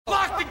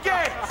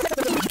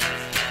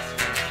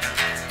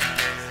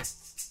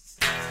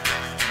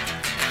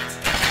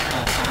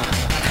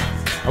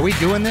Are we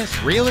doing this?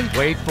 Really?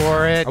 Wait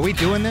for it. Are we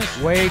doing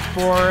this? Wait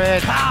for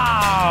it.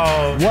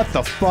 Pow! What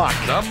the fuck?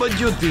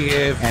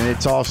 WTF. And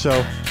it's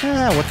also,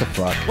 what the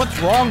fuck? What's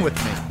wrong with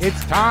me?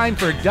 It's time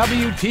for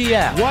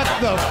WTF. What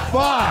the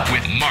fuck?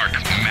 With Marc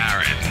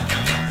Maron.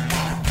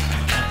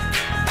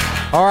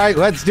 All right,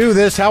 let's do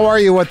this. How are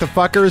you, what the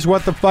fuckers,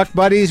 what the fuck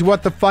buddies,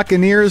 what the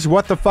fucking ears,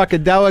 what the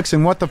fuckadelics,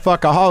 and what the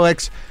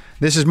fuckaholics?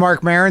 This is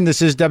Marc Maron.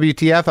 This is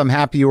WTF. I'm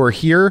happy you are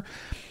here.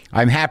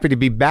 I'm happy to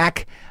be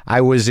back.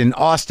 I was in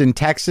Austin,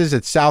 Texas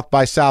at South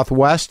by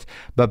Southwest.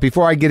 But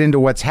before I get into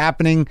what's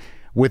happening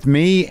with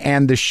me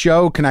and the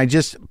show, can I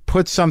just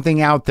put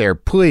something out there?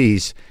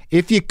 Please,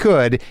 if you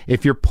could,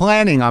 if you're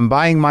planning on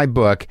buying my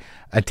book,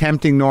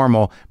 Attempting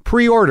Normal,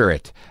 pre-order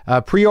it.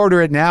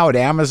 Pre-order it now at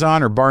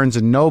Amazon or Barnes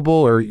 & Noble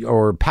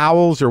or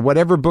Powell's or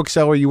whatever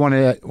bookseller you want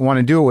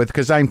to do it with,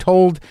 because I'm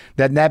told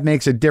that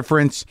makes a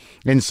difference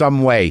in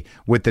some way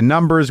with the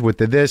numbers, with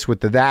the this,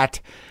 with the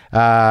that.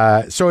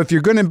 So if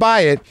you're going to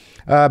buy it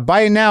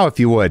now if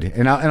you would.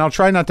 And I'll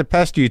try not to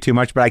pester you too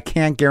much, but I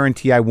can't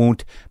guarantee I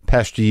won't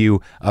pester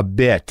you a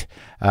bit,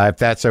 if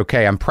that's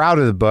okay. I'm proud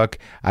of the book.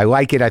 I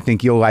like it. I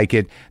think you'll like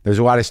it. There's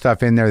a lot of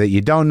stuff in there that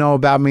you don't know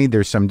about me.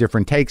 There's some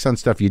different takes on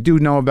stuff you do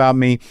know about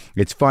me.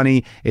 It's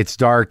funny. It's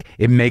dark.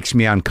 It makes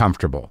me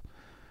uncomfortable.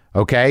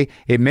 Okay?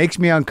 It makes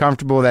me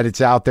uncomfortable that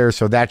it's out there,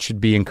 so that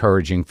should be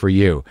encouraging for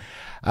you.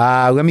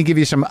 Let me give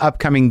you some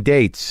upcoming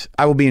dates.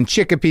 I will be in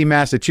Chicopee,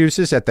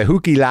 Massachusetts at the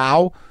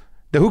Hukilau.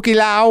 The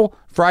Hukilau,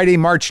 Friday,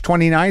 March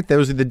 29th.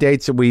 Those are the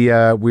dates that we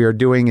are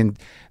doing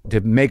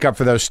to make up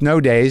for those snow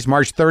days.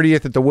 March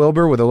 30th at the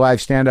Wilbur with a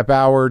live stand-up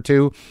hour or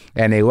two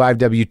and a live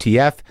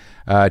WTF,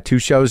 2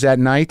 shows that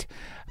night.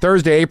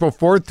 Thursday, April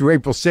 4th through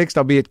April 6th,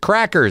 I'll be at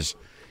Crackers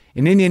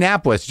in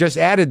Indianapolis. Just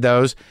added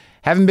those.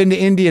 Haven't been to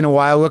Indy in a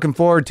while. Looking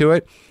forward to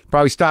it.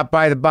 Probably stop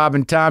by the Bob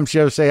and Tom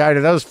show, say hi to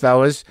those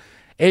fellas.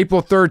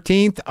 April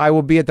 13th, I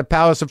will be at the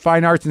Palace of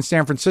Fine Arts in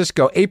San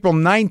Francisco. April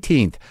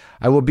 19th,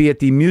 I will be at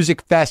the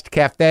Music Fest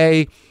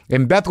Cafe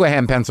in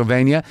Bethlehem,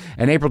 Pennsylvania.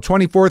 And April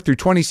 24th through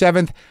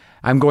 27th,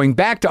 I'm going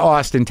back to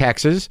Austin,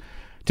 Texas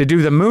to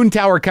do the Moon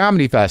Tower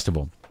Comedy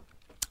Festival.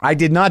 I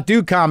did not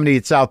do comedy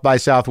at South by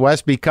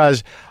Southwest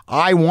because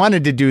I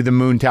wanted to do the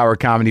Moon Tower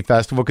Comedy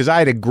Festival because I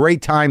had a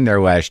great time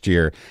there last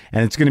year,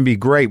 and it's going to be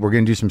great. We're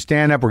going to do some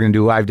stand-up. We're going to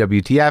do live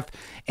WTF,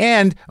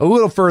 and a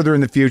little further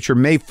in the future,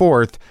 May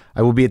 4th,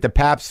 I will be at the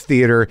Pabst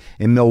Theater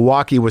in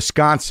Milwaukee,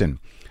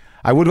 Wisconsin.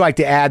 I would like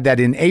to add that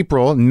in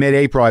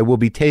mid-April, I will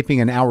be taping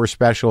an hour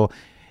special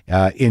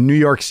in New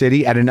York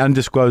City at an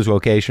undisclosed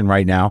location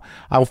right now.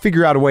 I'll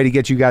figure out a way to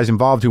get you guys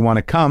involved who want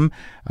to come.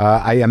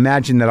 I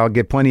imagine that I'll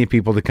get plenty of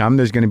people to come.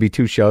 There's going to be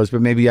 2 shows,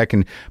 but maybe I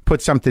can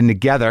put something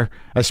together,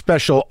 a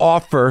special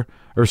offer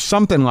or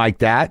something like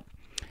that.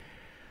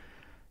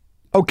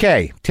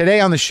 Okay,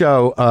 today on the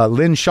show,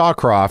 Lynn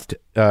Shawcroft,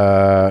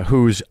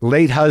 whose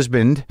late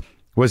husband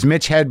was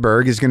Mitch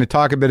Hedberg, is going to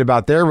talk a bit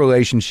about their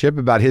relationship,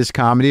 about his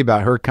comedy,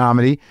 about her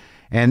comedy,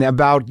 and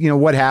about,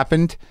 what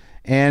happened.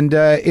 And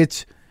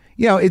it's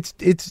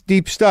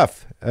deep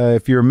stuff.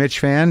 If you're a Mitch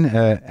fan,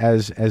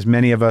 as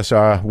many of us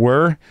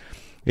were,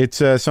 it's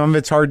some of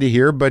it's hard to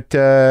hear, but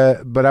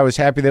I was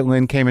happy that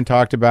Lynn came and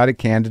talked about it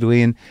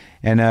candidly,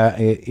 and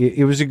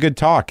it was a good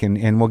talk,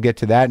 and we'll get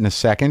to that in a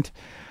second.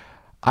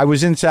 I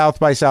was in South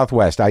by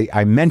Southwest.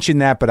 I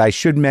mentioned that, but I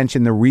should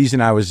mention the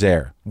reason I was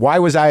there. Why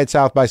was I at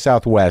South by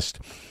Southwest?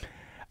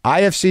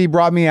 IFC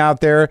brought me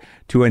out there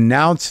to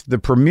announce the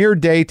premiere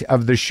date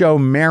of the show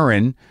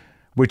Maron,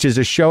 which is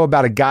a show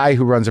about a guy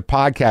who runs a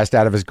podcast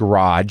out of his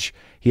garage.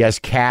 He has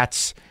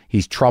cats.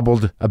 He's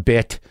troubled a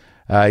bit.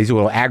 He's a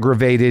little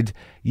aggravated.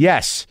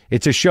 Yes,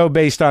 it's a show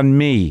based on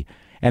me.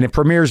 And it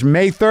premieres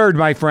May 3rd,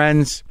 my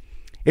friends.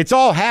 It's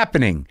all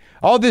happening.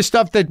 All this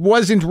stuff that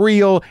wasn't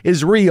real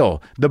is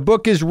real. The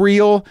book is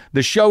real.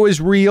 The show is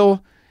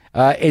real.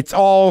 It's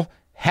all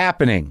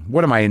happening.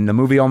 What am I in the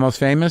movie Almost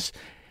Famous?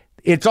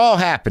 It's all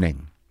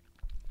happening.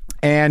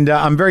 And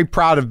I'm very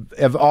proud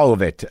of all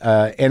of it.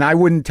 And I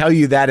wouldn't tell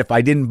you that if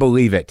I didn't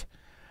believe it.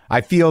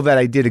 I feel that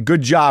I did a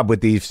good job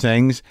with these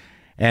things,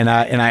 and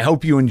I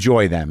hope you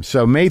enjoy them.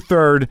 So May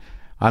 3rd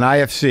on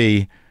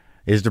IFC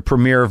is the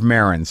premiere of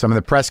Maron. Some of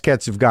the press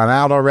kits have gone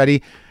out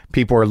already.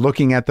 People are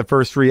looking at the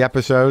first 3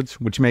 episodes,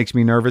 which makes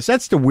me nervous.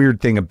 That's the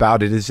weird thing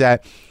about it, is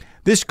that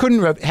this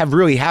couldn't have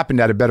really happened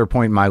at a better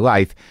point in my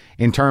life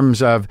in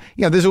terms of,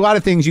 there's a lot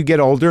of things you get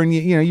older and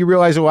you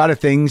realize a lot of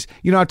things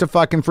you don't have to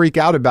fucking freak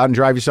out about and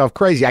drive yourself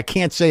crazy. I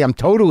can't say I'm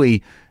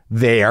totally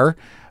there,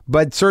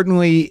 but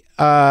certainly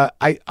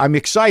I'm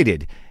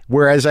excited.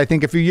 Whereas I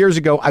think a few years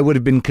ago, I would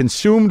have been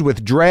consumed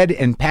with dread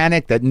and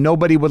panic that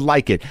nobody would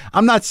like it.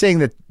 I'm not saying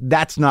that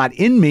that's not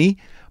in me,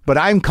 but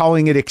I'm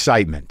calling it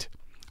excitement.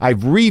 I've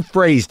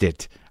rephrased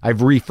it. I've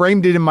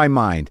reframed it in my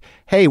mind.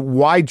 Hey,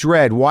 why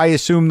dread? Why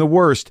assume the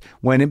worst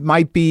when it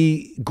might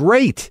be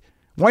great?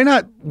 Why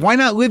not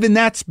live in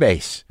that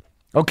space?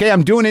 Okay,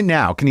 I'm doing it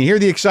now. Can you hear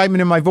the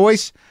excitement in my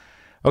voice?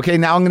 Okay,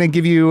 now I'm going to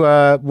give you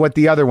what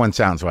the other one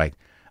sounds like.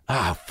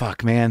 oh,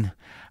 fuck, man.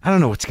 I don't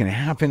know what's going to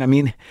happen. I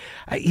mean,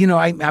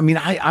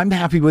 I'm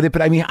happy with it,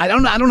 but I mean, I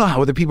don't know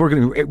how other people are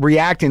going to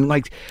react and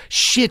like,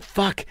 shit,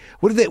 fuck.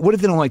 What if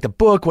they don't like the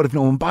book? What if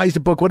no one buys the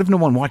book? What if no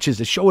one watches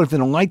the show? What if they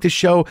don't like the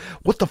show?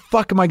 What the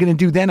fuck am I going to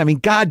do then? I mean,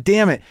 God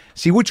damn it.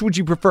 See, which would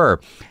you prefer?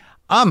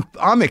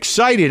 I'm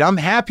excited. I'm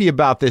happy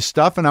about this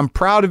stuff, and I'm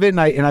proud of it, and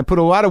I put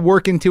a lot of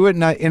work into it,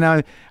 and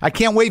I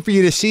can't wait for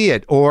you to see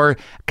it. Or,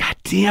 God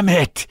damn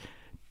it,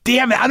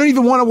 I don't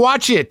even want to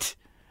watch it.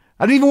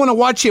 I don't even want to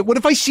watch it. What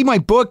if I see my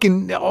book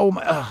and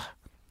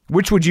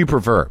which would you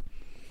prefer?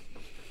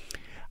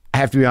 I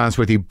have to be honest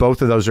with you.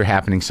 Both of those are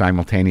happening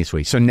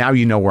simultaneously. So now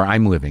you know where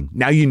I'm living.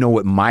 Now you know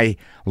what my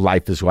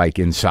life is like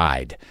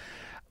inside.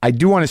 I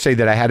do want to say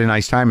that I had a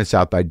nice time at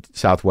South by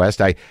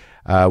Southwest.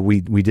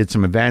 We did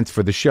some events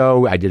for the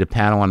show. I did a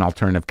panel on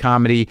alternative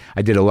comedy.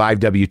 I did a live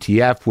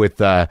WTF with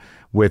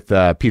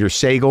Peter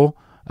Sagal,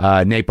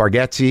 Nate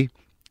Bargatze,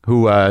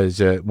 who is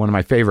one of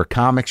my favorite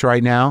comics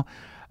right now.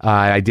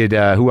 I did,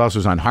 who else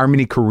was on?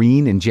 Harmony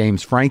Korine and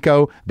James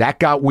Franco. That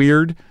got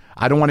weird.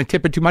 I don't want to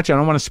tip it too much. I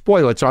don't want to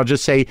spoil it. So I'll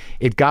just say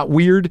it got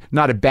weird.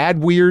 Not a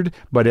bad weird,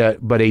 but a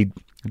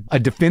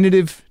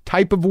definitive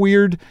type of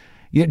weird.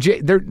 You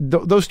know,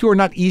 those two are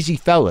not easy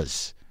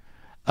fellas.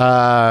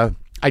 I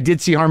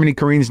did see Harmony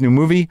Korine's new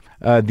movie,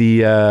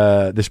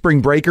 the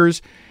Spring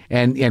Breakers,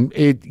 and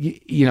it,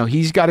 you know,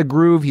 he's got a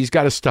groove, he's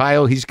got a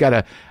style, he's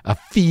got a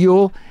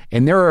feel,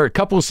 and there are a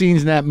couple of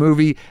scenes in that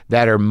movie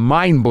that are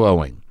mind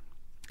blowing.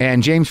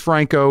 And James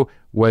Franco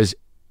was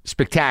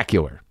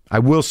spectacular. I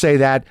will say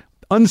that,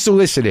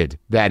 unsolicited,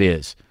 that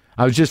is.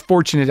 I was just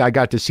fortunate I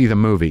got to see the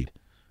movie.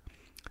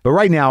 But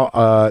right now,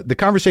 the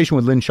conversation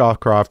with Lynn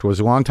Shawcroft was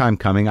a long time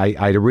coming.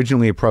 I'd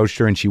originally approached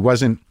her, and she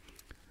wasn't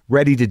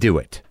ready to do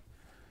it.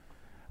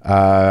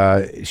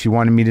 She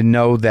wanted me to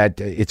know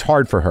that it's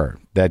hard for her,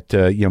 that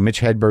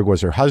Mitch Hedberg was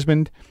her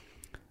husband.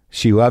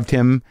 She loved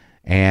him,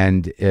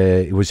 and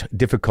it was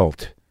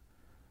difficult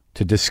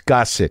to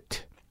discuss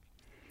it.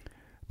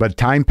 But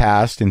time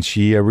passed, and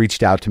she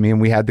reached out to me, and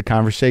we had the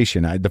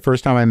conversation. The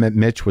first time I met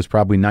Mitch was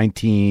probably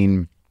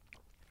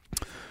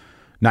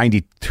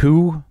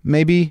 1992,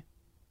 maybe?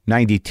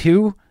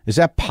 92? Is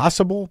that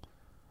possible?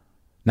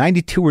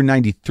 92 or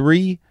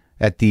 93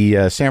 at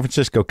the San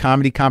Francisco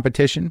Comedy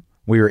Competition.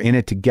 We were in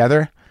it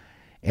together,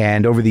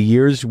 and over the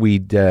years,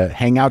 we'd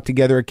hang out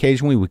together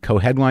occasionally. We'd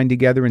co-headline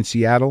together in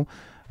Seattle.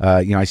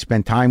 I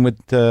spent time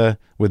with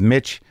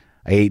Mitch.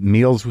 I ate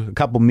a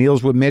couple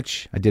meals with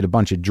Mitch. I did a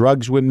bunch of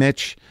drugs with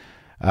Mitch.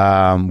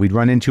 We'd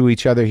run into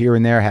each other here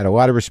and there. Had a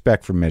lot of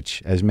respect for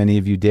Mitch, as many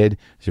of you did.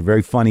 He's a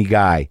very funny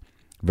guy,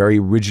 very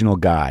original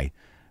guy,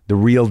 the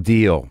real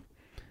deal.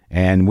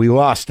 And we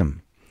lost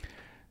him.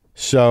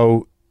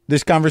 So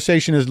this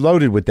conversation is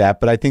loaded with that,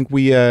 but I think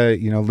we,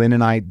 Lynn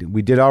and I,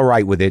 we did all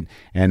right with it,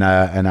 and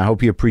I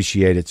hope you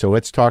appreciate it. So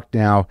let's talk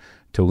now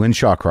to Lynn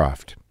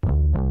Shawcroft.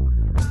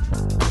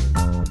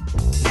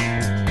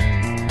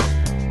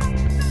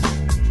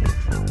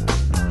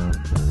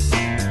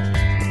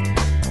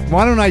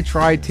 Why don't I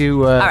try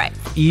to all right.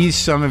 ease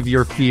some of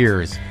your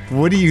fears?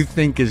 What do you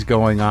think is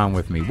going on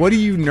with me? What are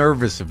you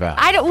nervous about?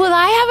 I don't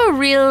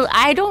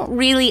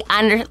really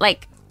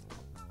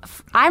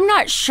I'm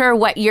not sure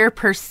what you're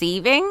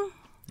perceiving.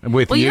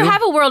 With you? You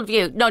have a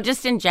worldview. No,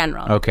 just in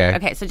general.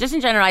 Okay. So just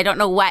in general, I don't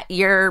know what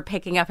you're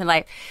picking up in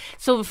life.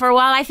 So for a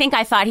while, I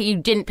thought he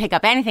didn't pick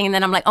up anything, and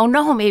then I'm like, oh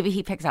no, maybe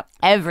he picks up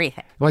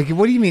everything. Like,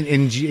 what do you mean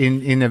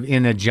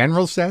in a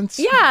general sense?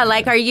 Yeah,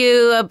 like, are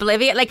you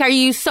oblivious? Like, are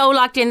you so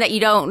locked in that you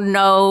don't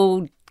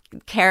know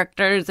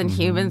characters and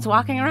humans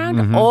walking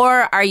around,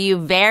 or are you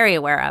very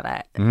aware of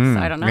it? So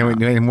I don't know.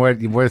 And what's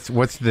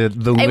the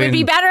it would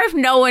be better if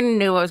no one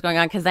knew what was going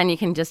on, because then you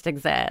can just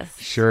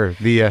exist. Sure.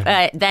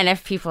 Then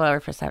if people are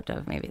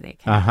perceptive, maybe they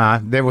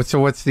can. So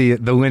what's the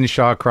Lynn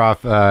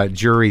Shawcroft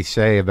jury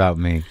say about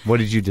me? What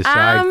did you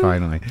decide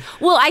finally?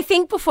 Well, I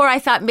think before I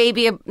thought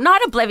maybe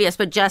not oblivious,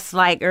 but just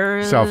like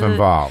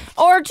self-involved,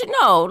 or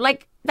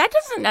like that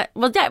doesn't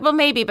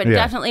maybe, but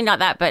definitely not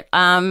that.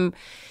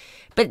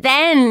 But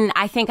then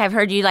I think I've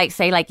heard you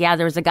say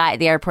there was a guy at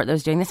the airport that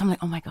was doing this. I'm like,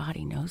 oh my God,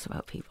 he knows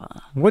about people.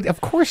 What?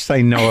 Of course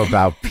I know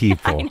about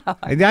people.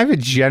 I have a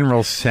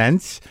general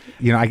sense.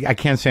 I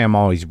can't say I'm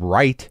always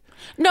right.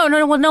 No.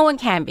 Well, no one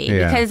can be,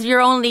 because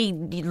you're only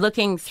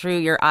looking through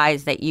your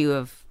eyes that you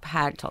have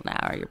had till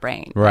now, or your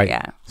brain. Right.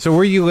 Yeah. So where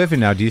are you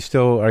living now?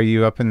 Are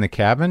you up in the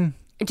cabin?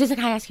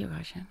 Can I ask you a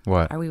question?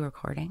 What? Are we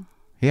recording?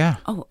 Yeah.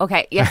 Oh,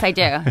 okay. Yes, I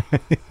do.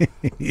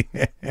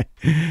 Yeah.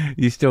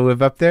 You still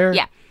live up there?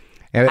 Yeah.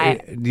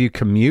 Do you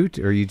commute,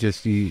 or you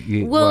just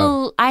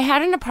I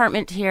had an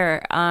apartment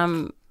here.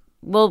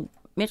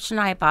 Mitch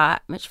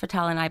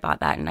Fattel and I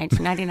bought that in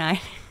 1999.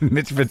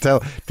 Mitch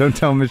Fattel, don't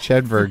tell Mitch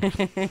Hedberg.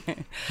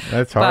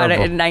 That's horrible. Bought it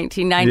in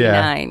 1999.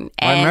 Yeah.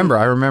 And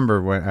I remember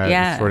when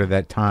sort of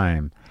that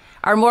time.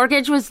 Our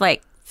mortgage was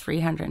like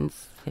 $350.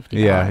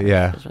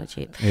 Yeah. It was really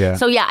cheap. Yeah.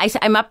 So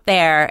I'm up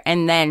there,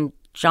 and then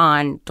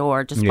John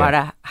Doerr just bought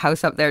a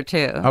house up there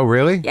too. Oh,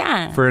 really?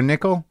 Yeah. For a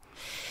nickel?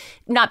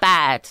 Not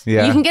bad.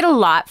 Yeah. You can get a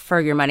lot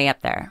for your money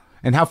up there.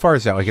 And how far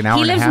is that? Like an hour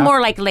He and a lives half?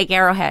 more like Lake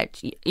Arrowhead.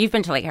 You've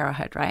been to Lake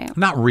Arrowhead, right?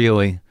 Not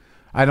really.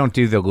 I don't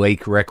do the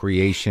lake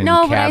recreation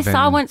No, cabin. but I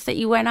saw once that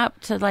you went up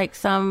to like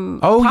some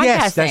Oh, podcasting.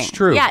 yes, that's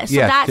true. Yeah, so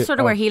Yes, that's sort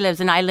of where he lives,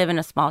 and I live in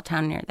a small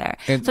town near there.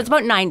 So it's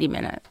about 90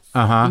 minutes.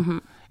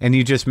 And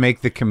you just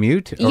make the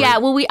commute? Or- Yeah,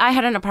 well, I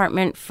had an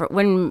apartment for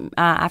when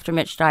after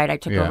Mitch died. I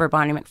took over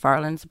Bonnie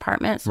McFarlane's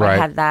apartment, so I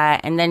had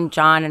that, and then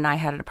John and I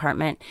had an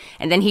apartment,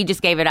 and then he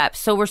just gave it up.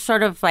 So we're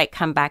sort of like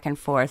come back and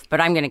forth. But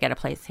I'm going to get a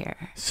place here.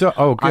 So,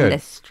 good. On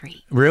this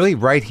street. Really,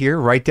 right here,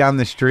 right down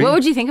the street. What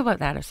would you think about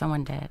that if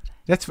someone did?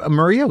 That's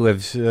Maria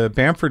lives.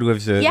 Bamford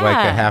lives like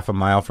a half a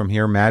mile from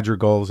here.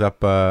 Madrigal's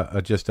up,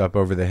 just up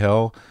over the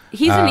hill.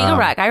 He's in Eagle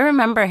Rock. I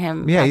remember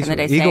him. Yeah, back in the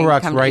day Eagle saying,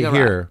 Rock's "Come to right Eagle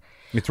here. Rock."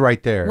 It's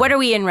right there. What are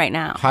we in right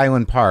now?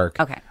 Highland Park.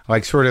 Okay.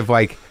 Like sort of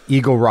like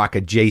Eagle Rock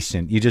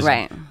adjacent. You just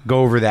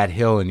go over that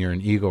hill and you're in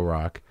Eagle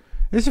Rock.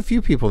 There's a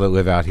few people that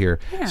live out here.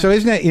 Yeah. So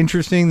isn't that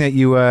interesting that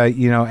you,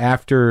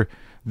 after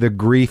the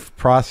grief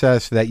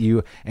process that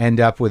you end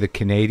up with a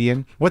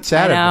Canadian? What's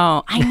that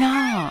about? I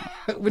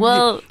know.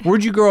 Well,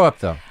 where'd you grow up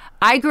though?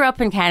 I grew up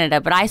in Canada,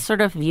 but I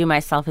sort of view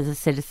myself as a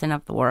citizen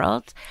of the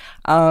world.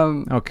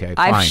 Okay,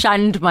 fine. I've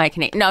shunned my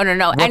Canadian.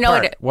 No. I know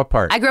it. What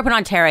part? I grew up in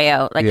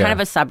Ontario, like kind of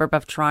a suburb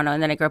of Toronto,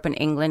 and then I grew up in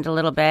England a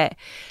little bit,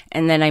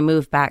 and then I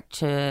moved back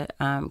to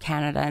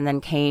Canada, and then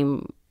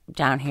came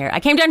down here. I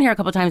came down here a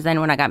couple times. Then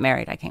when I got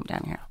married, I came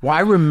down here. Well,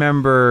 I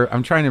remember.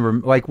 I'm trying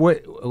to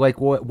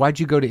what? Why'd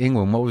you go to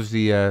England? What was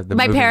the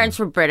My movie? parents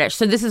were British,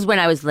 so this is when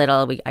I was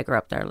little. I grew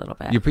up there a little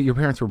bit. Your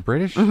parents were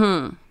British?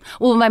 Mm-hmm.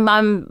 Well, my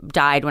mom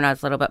died when I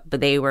was little, but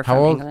they were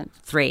from England.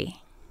 3.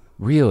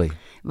 Really?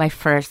 My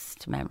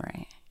first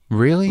memory.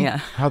 Really? Yeah.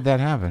 How'd that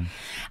happen?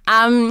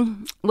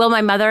 Well, my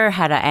mother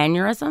had an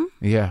aneurysm.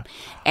 Yeah.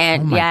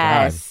 And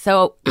God.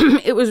 So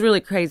it was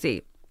really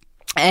crazy.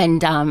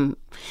 And the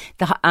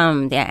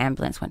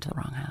ambulance went to the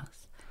wrong house.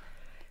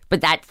 But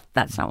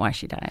that's not why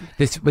she died.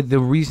 But the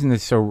reason it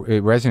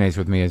resonates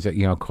with me is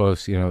that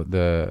close.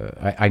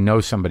 I know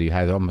somebody who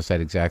had almost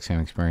that exact same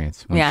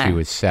experience when she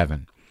was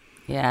 7.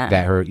 Yeah.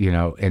 That her,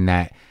 and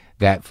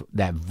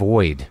that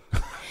void.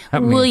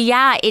 Well,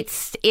 yeah,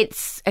 it's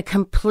a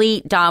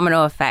complete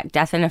domino effect.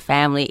 Death in a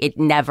family, it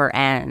never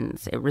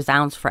ends. It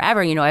resounds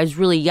forever. I was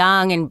really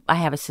young, and I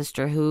have a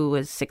sister who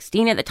was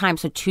 16 at the time,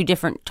 so 2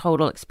 different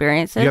total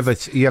experiences.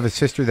 You have a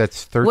sister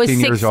that's 13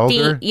 years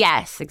older?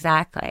 Yes,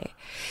 exactly.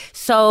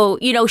 So,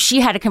 she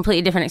had a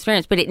completely different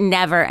experience, but it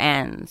never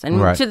ends.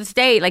 And to this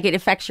day, like, it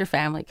affects your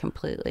family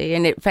completely,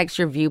 and it affects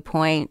your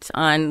viewpoint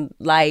on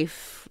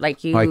life.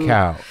 Like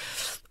how?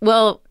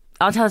 Well,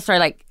 I'll tell a story,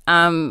 like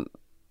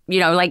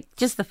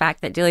just the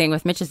fact that dealing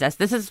with Mitch's death.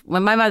 This is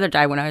when my mother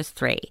died when I was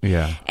 3.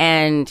 Yeah.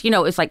 And, it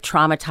was like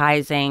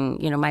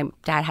traumatizing. My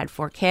dad had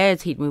 4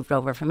 kids. He'd moved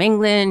over from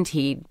England.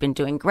 He'd been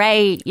doing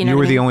great. You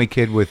were the only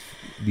kid with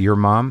your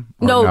mom?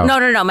 No.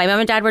 My mom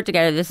and dad were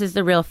together. This is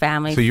the real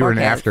family. So you were an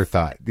kids.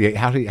 afterthought.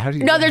 How do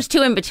you? No, there's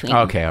 2 in between.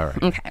 Okay, all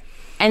right. Okay.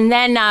 And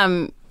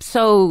then,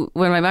 so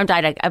when my mom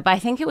died, I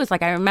think it was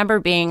like, I remember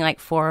being like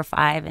 4 or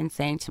 5 and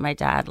saying to my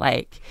dad,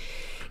 like,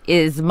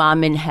 is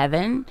mom in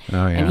heaven?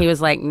 Oh, yeah. And he was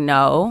like,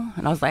 no.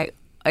 And I was like,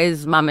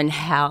 is mom in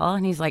hell?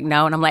 And he's like,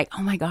 no. And I'm like,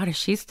 oh my God, is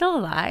she still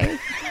alive?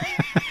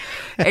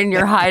 And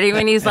you're hiding?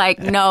 And he's like,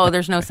 no,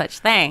 there's no such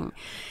thing.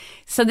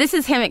 So this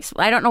is him.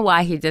 I don't know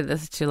why he did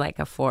this to like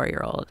a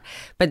 4-year-old.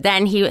 But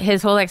then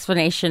his whole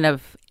explanation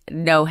of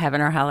no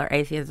heaven or hell or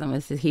atheism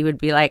is that he would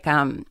be like,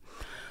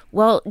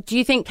 well, do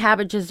you think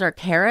cabbages or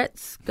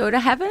carrots go to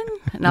heaven?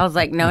 And I was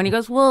like, no. And he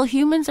goes, well,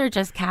 humans are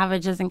just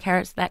cabbages and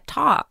carrots that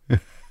talk.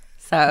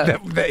 So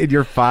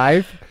you're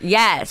 5?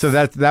 Yes. So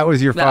that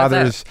was your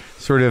father's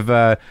sort of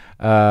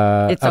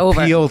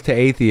appeal to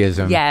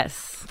atheism. Yes.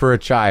 For a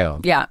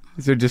child. Yeah.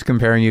 So just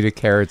comparing you to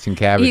carrots and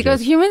cabbages. He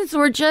goes, humans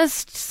were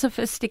just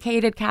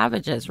sophisticated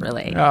cabbages,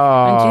 really.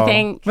 Oh, don't you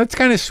think? That's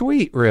kind of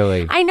sweet,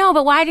 really. I know,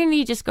 but why didn't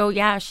he just go,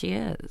 yeah, she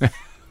is?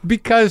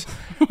 Because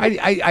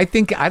I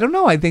think, I don't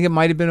know, I think it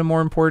might have been a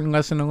more important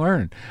lesson to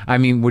learn. I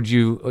mean,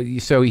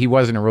 so he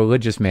wasn't a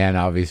religious man,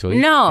 obviously.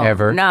 No.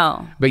 Ever.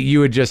 No. But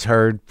you had just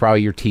heard,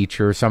 probably your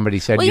teacher or somebody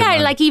said. Well,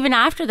 yeah, like even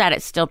after that,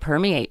 it still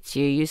permeates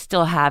you. You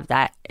still have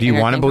that. Do you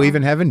want to believe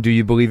in heaven? Do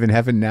you believe in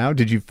heaven now?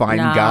 Did you find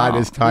God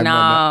as time went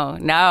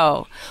on?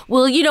 No.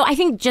 Well, I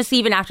think just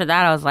even after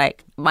that, I was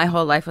like, my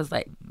whole life was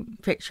like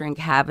picturing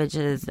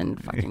cabbages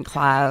and fucking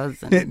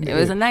clouds, and it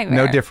was a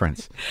nightmare. No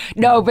difference.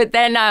 No, but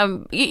then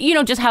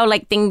just how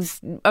like things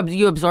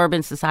you absorb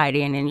in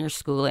society and in your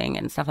schooling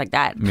and stuff like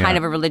that. Yeah. Kind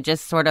of a religious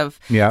sort of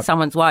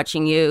someone's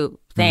watching you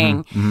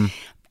thing. Mm-hmm, mm-hmm.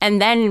 And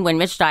then when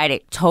Mitch died,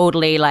 it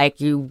totally like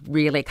you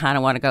really kind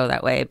of want to go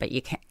that way, but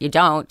you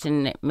don't,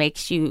 and it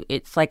makes you.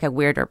 It's like a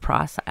weirder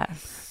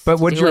process. But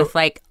what you're with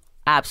like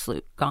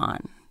absolute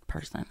gone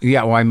person.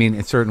 Yeah, well, I mean,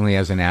 it's certainly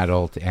as an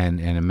adult, and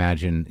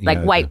imagine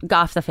wipe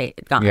off the face,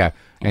 gone. Yeah,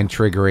 and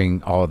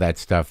triggering all that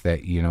stuff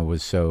that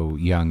was so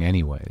young,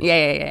 anyways.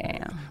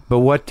 Yeah. But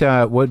what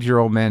did your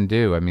old man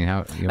do? I mean,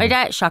 how? My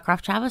dad,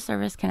 Shawcroft Travel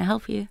Service. Can I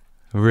help you?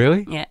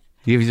 Really? Yeah.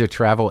 He's a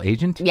travel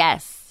agent.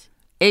 Yes.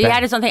 He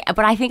had his own thing,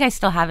 but I think I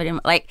still have it in,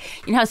 like,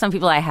 you know how some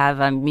people, I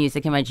have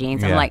music in my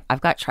jeans. I'm like,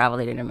 I've got travel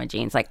agent in my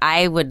jeans. Like,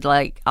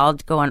 I'll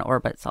go on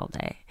orbits all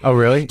day. Oh,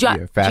 really?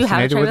 You're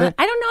fascinated with it?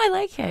 I don't know. I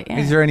like it. Yeah.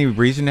 Is there any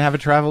reason to have a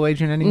travel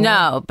agent anymore?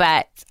 No,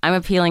 but I'm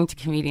appealing to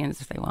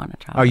comedians if they want to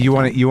travel. Oh, you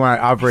want to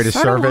operate a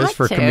service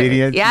for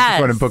comedians? Yes. You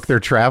just want to book their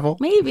travel?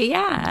 Maybe,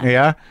 yeah.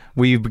 Yeah?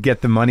 Will you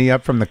get the money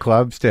up from the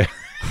clubs to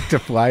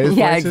fly his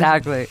places?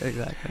 Exactly.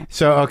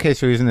 So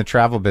he's in the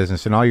travel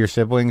business, and all your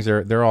siblings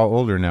they're all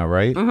older now,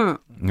 right?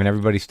 Mm-hmm. And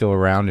everybody's still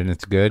around, and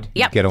it's good.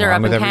 Yep, you get they're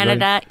along up with in everybody?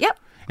 Canada. Yep.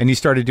 And you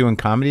started doing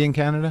comedy in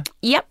Canada?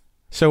 Yep.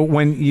 So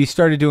when you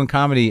started doing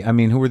comedy, I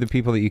mean, who were the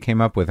people that you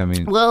came up with? I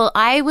mean, well,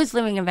 I was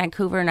living in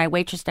Vancouver, and I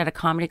waitressed at a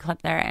comedy club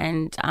there,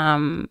 and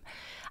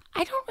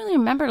I don't really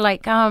remember,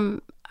 like.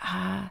 Bonnie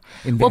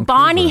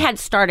had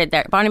started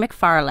there. Bonnie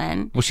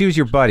McFarlane. Well, she was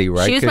your buddy,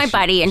 right? She was my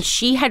buddy, and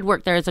she had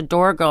worked there as a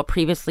door girl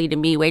previously to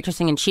me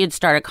waitressing, and she had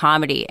started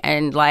comedy,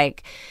 and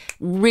like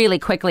really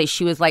quickly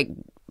she was like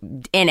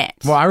in it.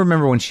 Well, I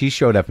remember when she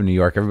showed up in New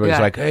York,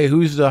 everybody's like, "Hey,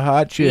 who's the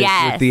hot chick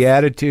with the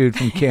attitude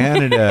from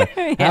Canada?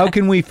 How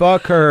can we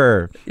fuck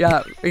her?"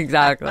 Yeah,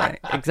 exactly.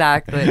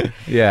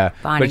 Yeah,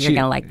 Bonnie, you're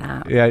gonna like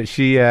that. Yeah,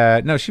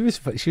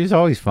 she was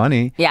always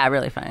funny. Yeah,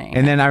 really funny.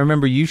 And then I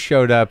remember you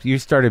showed up. You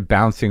started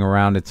bouncing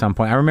around at some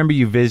point. I remember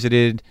you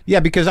visited. Yeah,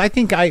 because I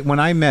think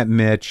when I met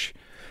Mitch.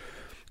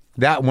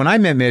 It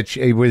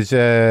was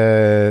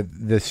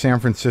the San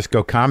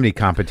Francisco Comedy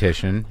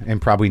Competition in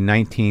probably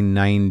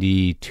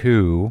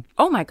 1992.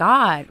 Oh my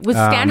God! Was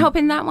Stanhope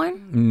in that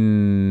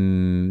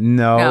one?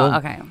 No. No.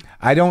 Okay.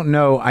 I don't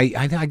know. I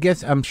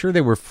guess I'm sure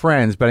they were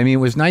friends, but I mean,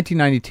 it was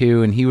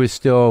 1992, and he was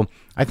still.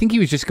 I think he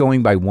was just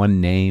going by one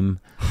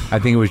name. I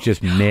think it was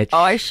just Mitch. Oh,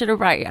 I should have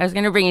brought you. I was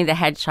going to bring you the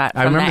headshot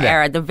from that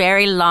era, the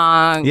very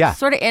long,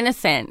 sort of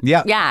innocent.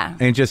 Yeah.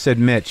 And it just said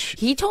Mitch.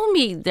 He told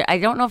me that, I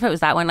don't know if it was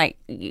that one. Like,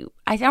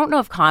 I don't know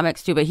if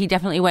comics do, but he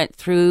definitely went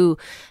through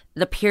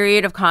the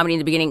period of comedy in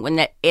the beginning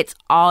when it's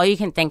all you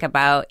can think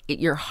about.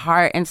 Your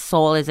heart and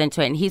soul is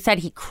into it. And he said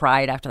he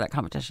cried after that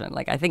competition.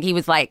 Like, I think he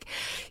was like,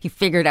 he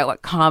figured out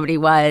what comedy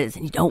was,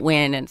 and you don't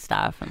win and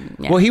stuff. And,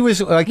 Well, he was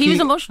like he was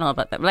emotional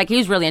about that. Like, he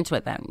was really into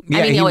it then. Yeah,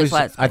 I mean, he always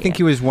was. I think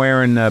he was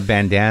wearing a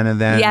bandana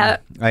then. Yeah.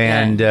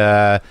 And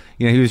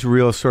he was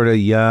real sort of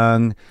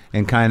young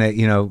and kind of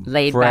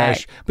laid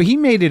fresh. back. But he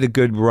made it a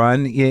good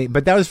run. Yeah,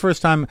 but that was the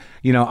first time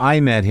I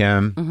met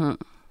him,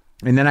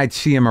 and then I'd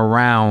see him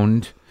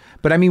around.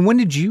 But I mean, when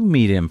did you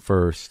meet him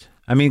first?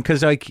 I mean,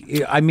 because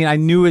I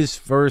knew his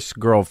first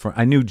girlfriend.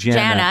 I knew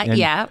Jana.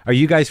 Yeah. Are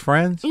you guys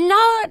friends?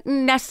 Not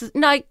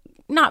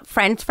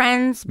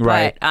friends,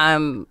 right.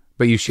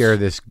 But you share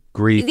this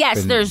grief.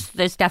 Yes,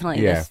 there's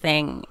definitely this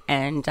thing,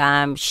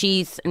 and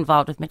she's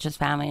involved with Mitch's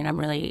family, and I'm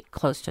really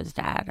close to his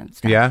dad and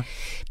stuff. Yeah,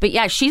 but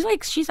yeah, I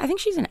think she's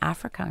in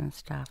Africa and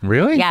stuff.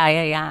 Really?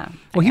 Yeah.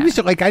 Well, he was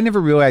like, I never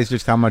realized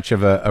just how much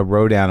of a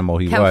road animal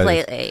he was.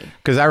 Completely.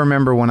 Because I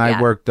remember when I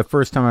worked the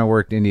first time I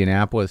worked in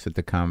Indianapolis at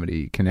the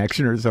Comedy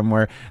Connection or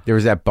somewhere, there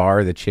was that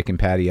bar that Chick and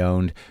Patty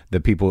owned. The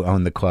people who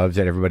owned the clubs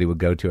that everybody would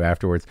go to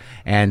afterwards,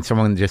 and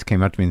someone just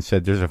came up to me and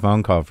said, "There's a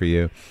phone call for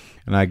you."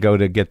 And I go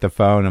to get the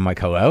phone. I'm like,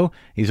 "Hello?"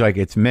 He's like,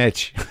 "It's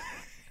Mitch."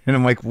 And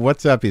I'm like,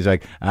 "What's up?" He's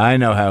like, "I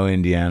know how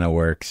Indiana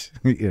works."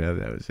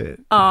 That was it.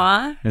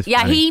 Aw.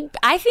 Yeah, funny.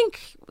 I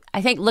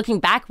think looking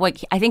back,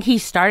 I think he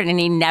started and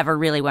he never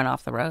really went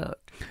off the road.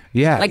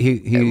 Yeah. Like, he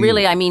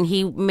really, I mean,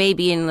 he may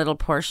be in little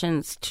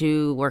portions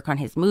to work on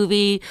his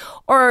movie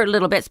or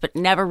little bits, but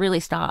never really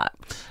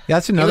stopped. Yeah,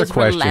 that's another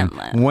question.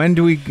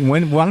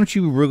 Relentless. Why don't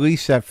you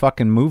release that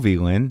fucking movie,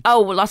 Lynn?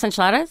 Oh, Los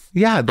Enchiladas?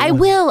 Yeah. I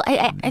will.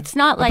 It's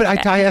not like...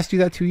 But I asked you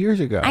that 2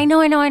 years ago. I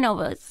know.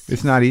 But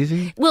it's not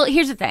easy? Well,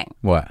 here's the thing.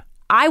 What?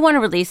 I want to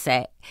release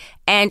it,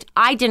 and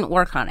I didn't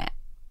work on it.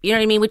 You know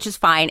what I mean? Which is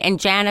fine. And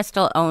Jana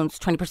still owns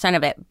 20%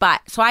 of it.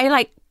 But so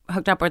I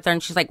hooked up with her,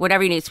 and she's like,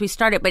 whatever you need. So we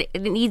started, but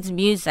it needs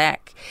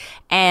music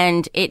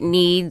and it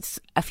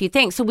needs a few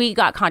things. So we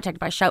got contacted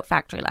by Shout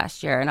Factory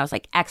last year, and I was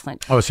like,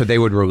 excellent. Oh, so they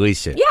would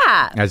release it.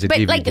 Yeah. As a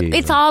DVD. But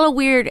it's all a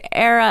weird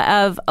era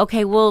of,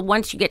 okay, well,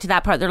 once you get to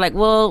that part, they're like,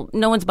 well,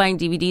 no one's buying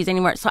DVDs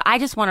anymore. So I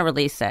just want to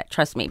release it.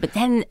 Trust me. But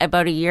then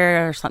about a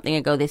year or something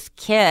ago, this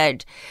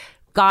kid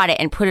got it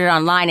and put it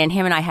online, and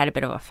him and I had a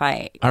bit of a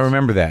fight. I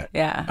remember that.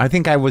 Yeah. I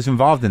think I was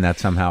involved in that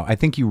somehow. I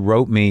think you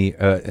wrote me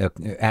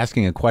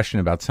asking a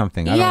question about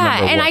something. I don't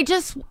remember and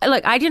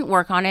what. I didn't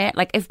work on it.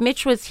 Like, if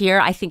Mitch was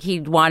here, I think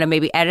he'd want to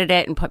maybe edit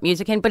it and put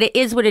music in, but it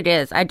is what it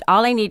is.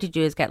 All I need to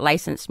do is get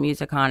licensed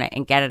music on it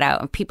and get it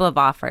out, and people have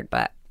offered,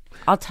 but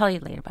I'll tell you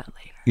about it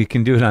later. You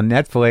can do it on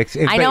Netflix.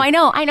 I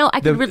know.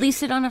 I could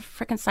release it on a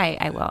freaking site.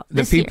 I will.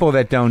 The people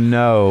that don't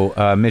know,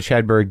 Mitch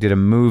Hedberg did a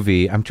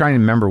movie. I'm trying to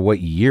remember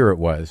what year it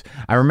was.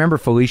 I remember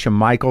Felicia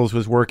Michaels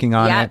was working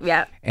on it.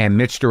 Yeah. And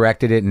Mitch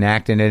directed it and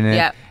acted in it.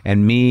 Yep.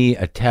 And me,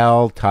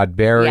 Attell, Todd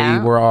Barry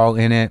were all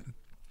in it.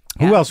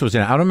 Who else was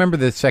in it? I don't remember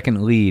the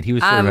second lead. He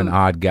was sort of an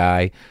odd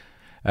guy.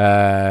 What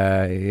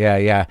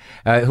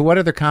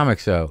other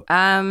comics, though?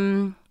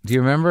 Do you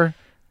remember?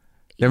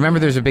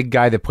 There's a big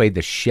guy that played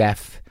the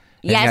chef.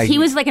 Yes, he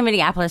was like a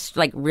Minneapolis,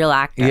 like real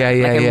actor. Yeah,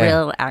 like a yeah.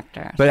 real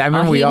actor. But I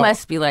remember he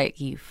must be like,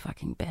 you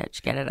fucking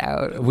bitch, get it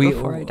out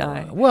before I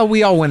die. Well,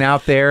 we all went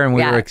out there and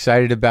we were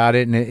excited about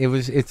it, and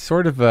it's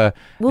sort of a.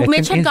 Well,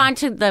 Mitch had gone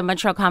to the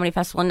Montreal Comedy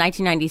Festival in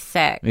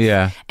 1996.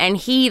 Yeah, and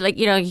he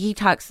he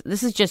talks.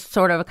 This is just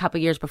sort of a couple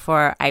years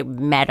before I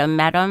met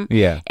him.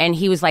 Yeah, and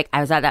he was like,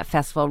 I was at that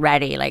festival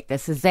ready. Like,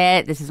 this is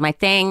it. This is my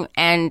thing.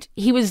 And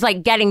he was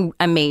like getting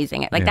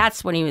amazing. Like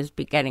that's when he was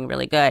getting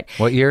really good.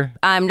 What year?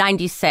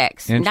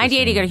 96.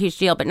 98 he got a huge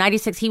deal, but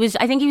 96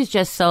 I think he was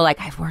just so like,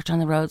 I've worked on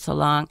the road so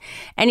long,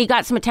 and he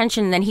got some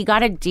attention. And then he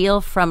got a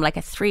deal from like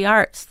a 3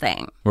 Arts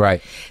thing.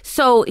 Right.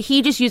 So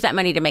he just used that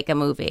money to make a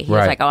movie. He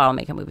was like, oh, I'll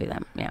make a movie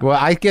then. Yeah. Well,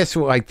 I guess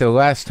like the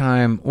last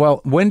time.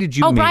 Well, when did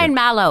you? Oh, meet Brian him?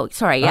 Mallow.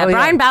 Sorry, yeah,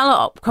 Brian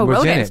Mallow co-wrote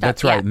was in it. it. And stuff.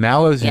 That's right.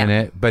 Mallow's in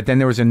it. But then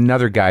there was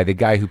another guy, the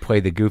guy who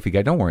played the goofy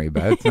guy. Don't worry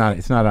about it.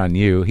 It's not on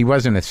you. He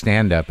wasn't a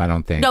stand-up, I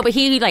don't think. No, but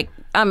he like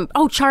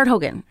Chard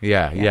Hogan.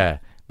 Yeah.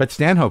 But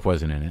Stanhope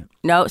wasn't in it.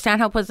 No,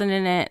 Stanhope wasn't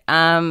in it.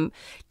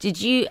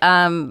 Did you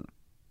the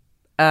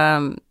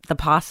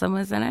Possum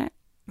was in it?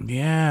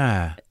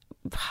 Yeah.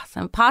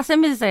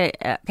 Possum is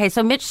okay.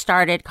 So Mitch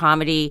started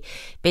comedy.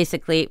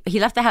 Basically, he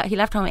left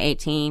home at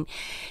 18.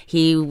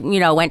 He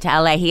went to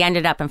LA. He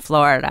ended up in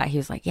Florida. He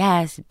was like,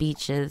 yes,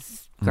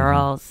 beaches,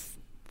 girls,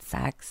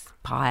 sex,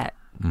 pot.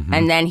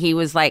 And then he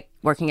was like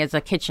working as a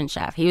kitchen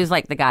chef. He was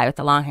like the guy with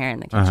the long hair in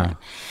the kitchen.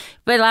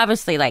 But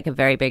obviously like a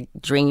very big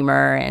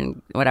dreamer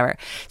and whatever.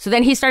 So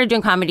then he started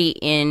doing comedy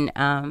in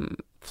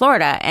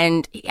Florida.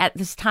 And at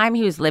this time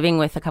he was living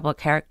with a couple of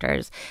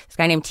characters. This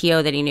guy named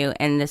Tio that he knew,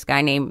 and this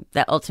guy named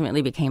that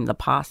ultimately became the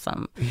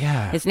Possum.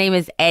 Yeah. His name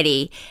is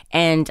Eddie.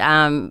 And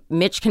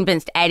Mitch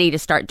convinced Eddie to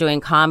start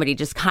doing comedy,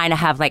 just kind of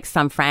have like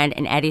some friend.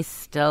 And Eddie's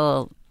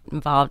still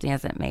involved. He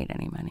hasn't made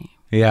any money.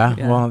 Yeah,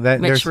 well,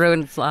 Mitch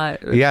ruined his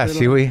life. Yeah,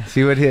 see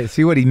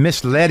what he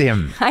misled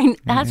him.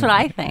 That's what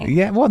I think.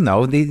 Yeah, well,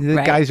 no,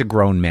 the guy's a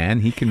grown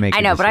man. He can make. I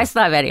know, but I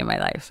still have Eddie in my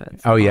life. So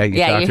oh yeah,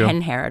 you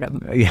inherit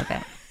him.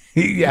 Yeah.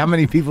 How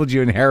many people did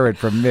you inherit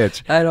from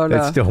Mitch? I don't know.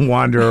 That still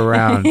wander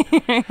around.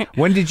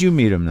 When did you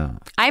meet him, though?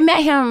 I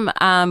met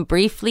him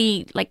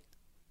briefly, like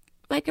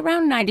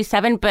around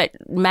 97, but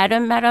met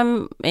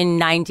him in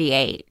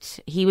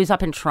 98. He was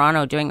up in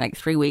Toronto doing like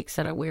 3 weeks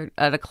at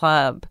a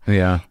club.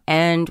 Yeah.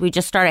 And we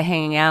just started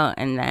hanging out,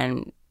 and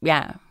then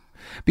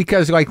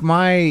because like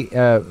my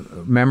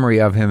memory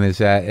of him is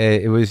that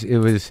it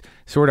was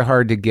sort of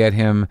hard to get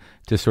him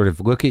to sort of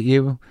look at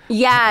you.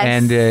 Yes.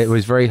 And it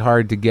was very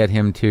hard to get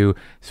him to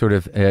sort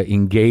of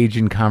engage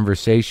in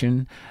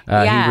conversation.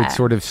 He would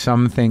sort of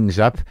sum things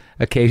up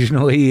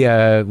occasionally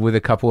with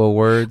a couple of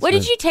words. What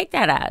did you take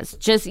that as?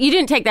 Just, you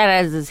didn't take that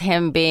as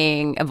him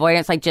being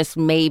avoidance, like just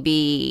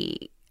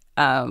maybe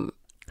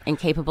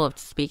incapable of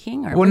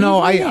speaking? Or well, no,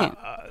 I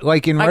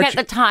like in at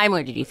the time,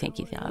 what did you think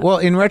he thought? Well,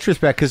 in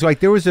retrospect, because like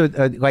there was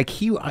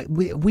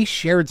we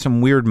shared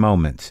some weird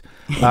moments.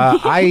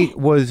 I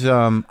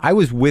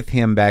was with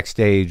him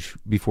backstage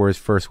before his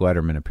first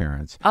Letterman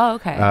appearance. Oh,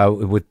 okay.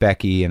 With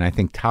Becky and I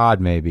think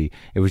Todd. Maybe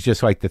it was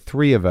just like the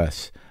three of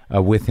us.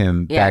 With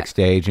him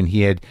backstage, and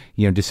he had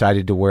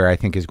decided to wear, I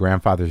think, his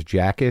grandfather's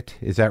jacket.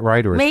 Is that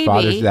right, or his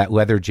father's that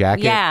leather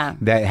jacket? Yeah.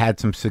 That had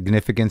some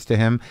significance to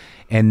him.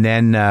 And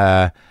then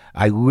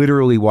I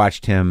literally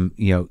watched him,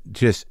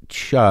 just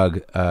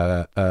chug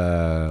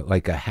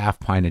like a half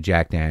pint of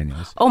Jack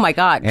Daniels. Oh my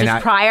God!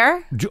 And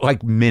prior,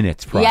 like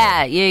minutes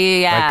prior.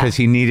 Yeah. Because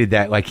he needed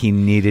that, like he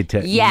needed to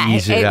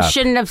ease it up. It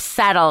shouldn't have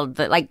settled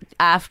like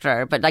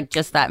after, but like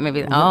just that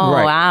maybe. Oh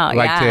right. wow!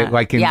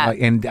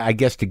 And I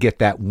guess to get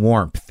that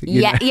warmth.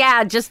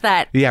 Just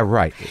that. Yeah,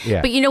 right.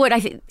 Yeah. But you know what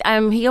I think?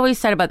 He always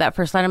said about that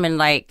first Letterman,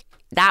 like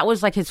that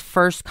was like his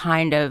first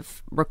kind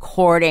of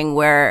recording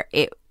where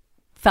it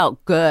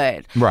felt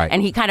good, right?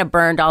 And he kind of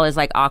burned all his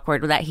like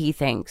awkward that he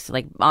thinks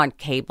like on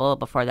cable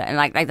before that, and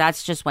like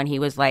that's just when he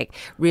was like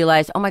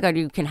realized, oh my God,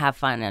 you can have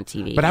fun on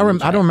TV. But I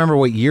don't remember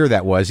what year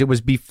that was. It was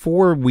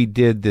before we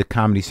did the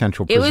Comedy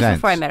Central Presents. It was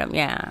before I met him.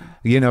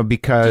 Yeah,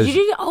 because did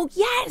you do? Oh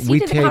yes, we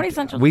did the Comedy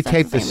Central. We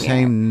taped the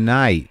same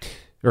night.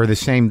 Or the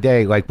same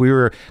day, like we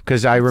were,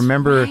 because I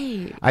remember,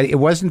 it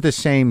wasn't the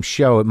same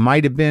show. It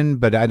might have been,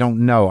 but I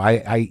don't know.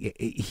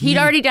 He'd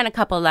already done a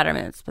couple of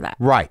Lettermans for that,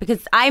 right?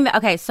 Because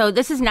so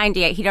this is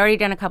 98. He'd already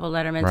done a couple of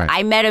Lettermans. Right.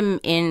 I met him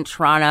in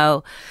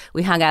Toronto.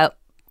 We hung out.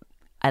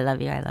 I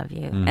love you,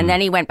 and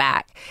then he went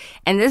back.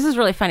 And this is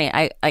really funny.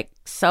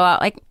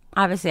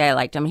 Obviously, I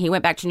liked him. He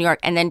went back to New York,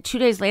 and then 2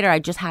 days later, I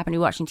just happened to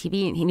be watching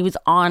TV, and he was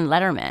on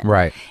Letterman,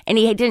 right? And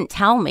he didn't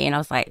tell me, and I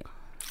was like,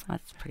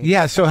 that's pretty.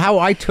 Yeah. So how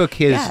I took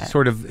his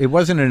sort of, it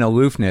wasn't an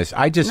aloofness.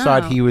 I just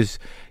thought he was,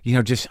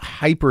 just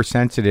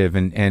hypersensitive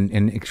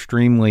and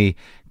extremely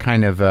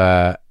kind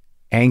of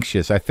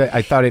anxious. I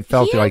thought it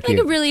felt like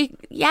a really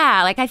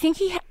I think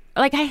he.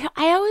 Like, I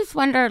always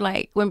wonder,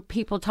 like, when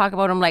people talk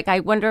about him, like,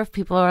 I wonder if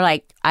people are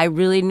like, I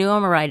really knew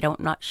him, or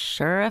not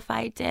sure if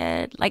I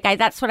did. Like,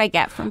 that's what I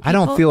get from people. I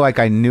don't feel like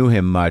I knew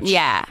him much.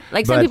 Yeah.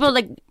 Like, some people,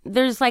 like,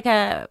 there's like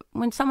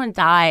when someone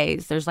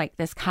dies, there's like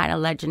this kind of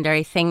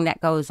legendary thing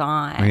that goes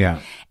on.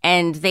 Yeah.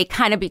 And they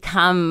kind of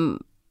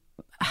become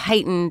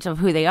heightened of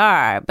who they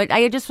are. But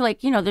I just feel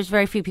like, there's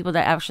very few people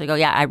that actually go,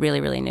 yeah, I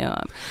really, really knew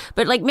him.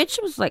 But like Mitch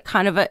was like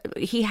kind of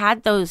he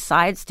had those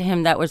sides to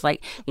him that was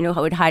like,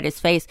 how would hide his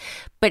face.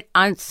 But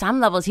on some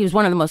levels, he was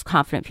one of the most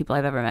confident people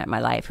I've ever met in my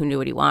life who knew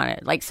what he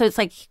wanted. Like, so it's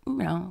like,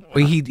 Well,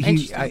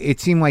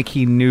 it seemed like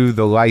he knew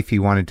the life he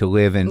wanted to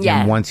live.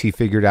 And once he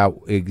figured out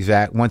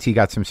once he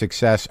got some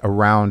success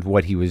around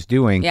what he was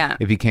doing,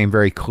 it became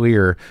very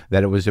clear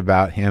that it was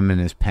about him and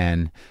his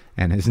pen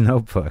and his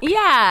notebook.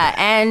 Yeah,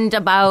 and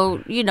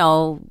about,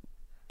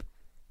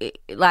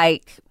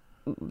 like,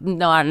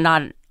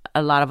 not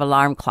a lot of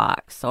alarm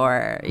clocks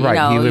or, he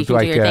lived you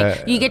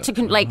like you get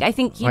to, like, I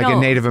think, like a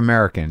Native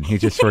American. He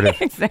just sort of...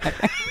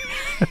 Exactly.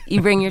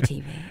 You bring your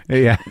TV.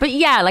 Yeah. But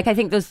yeah, like, I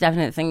think those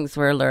definite things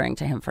were alluring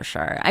to him for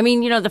sure. I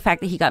mean, the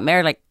fact that he got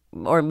married, like,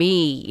 or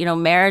me,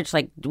 marriage,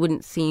 like,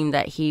 wouldn't seem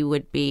that he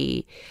would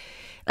be...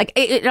 Like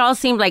it all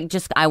seemed like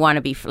just I want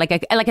to be like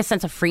a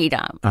sense of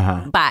freedom,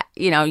 but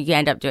you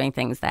end up doing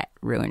things that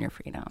ruin your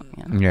freedom.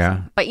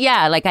 Yeah. But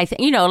yeah, like I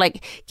think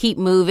like keep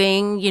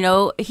moving.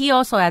 He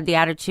also had the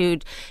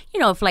attitude,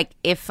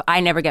 if I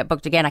never get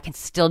booked again, I can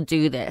still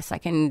do this. I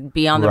can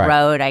be on the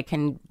road. I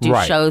can do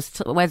shows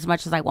as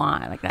much as I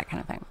want, like that kind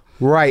of thing.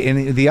 Right.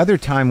 And the other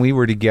time we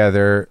were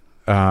together,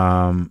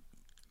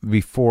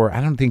 before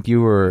I don't think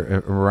you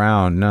were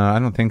around. No, I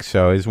don't think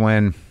so. Is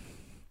when.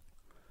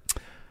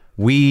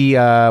 We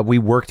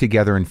worked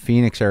together in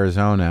Phoenix,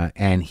 Arizona,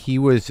 and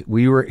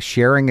we were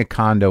sharing a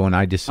condo, and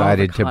I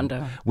decided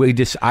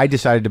I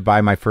decided to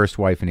buy my first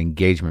wife an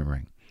engagement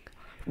ring.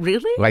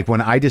 Really? Like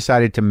when I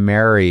decided to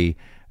marry,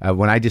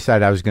 when I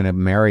decided I was going to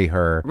marry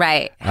her.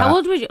 Right. How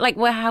old were you? Like,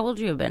 how old would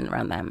you have been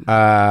around then?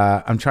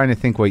 I'm trying to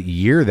think what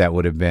year that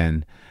would have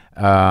been.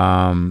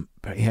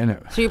 But,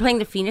 so you're playing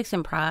the Phoenix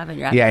Improv, and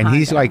you're at and the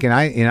he's like, and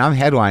I'm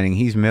headlining,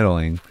 he's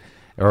middling.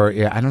 Or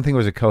I don't think it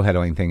was a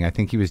co-headlining thing. I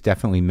think he was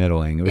definitely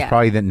middling. It was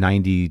probably the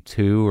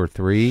 92 or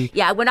 3.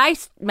 Yeah, when I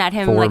met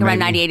him, like around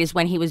 98 is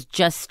when he was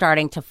just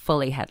starting to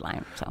fully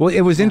headline. So. Well,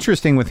 it was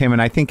interesting with him,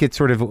 and I think it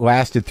sort of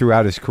lasted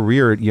throughout his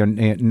career.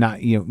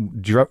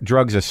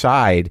 Drugs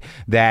aside,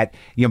 that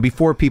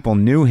before people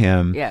knew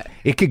him,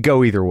 it could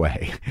go either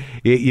way.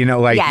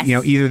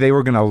 Either they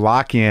were going to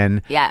lock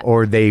in,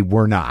 or they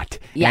were not.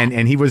 Yeah.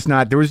 And he was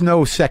not. There was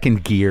no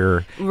second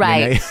gear.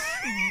 Right.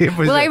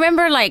 I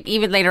remember, like,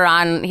 even later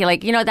on, he,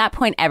 like, at that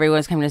point, everyone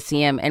was coming to see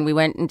him, and we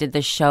went and did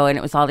the show, and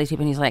it was all these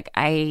people, and he's like,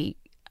 I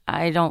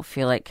don't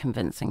feel like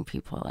convincing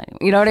people anymore.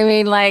 You know what I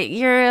mean? Like,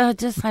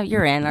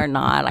 you're in or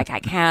not. Like, I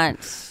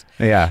can't.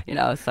 Yeah.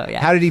 So,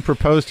 yeah. How did he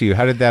propose to you?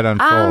 How did that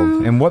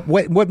unfold? And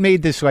what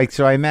made this, like,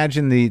 so I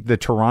imagine the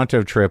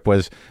Toronto trip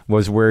was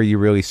where you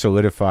really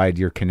solidified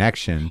your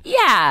connection.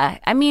 Yeah.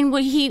 I mean,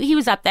 he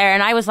was up there,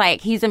 and I was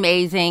like, he's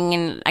amazing,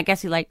 and I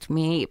guess he liked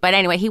me. But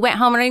anyway, he went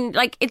home, and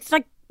it's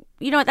like,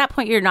 at that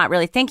point, you're not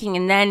really thinking.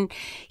 And then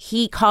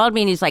he called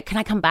me and he's like, can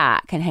I come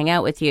back and hang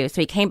out with you? So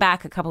he came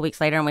back a couple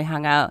weeks later and we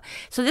hung out.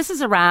 So this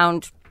is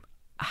around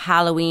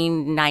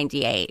Halloween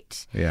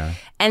 98. Yeah.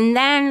 And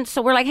then,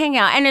 so we're like hanging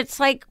out. And it's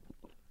like,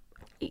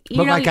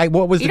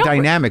 what was the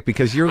dynamic?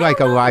 Because you're like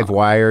a live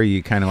wire.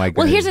 You kind of like.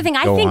 Well, here's the thing.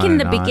 I think in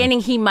the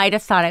beginning, he might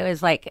have thought I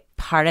was like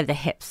part of the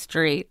hip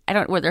street.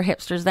 Were there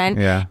hipsters then?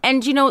 Yeah.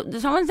 And, the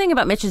one thing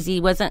about Mitch is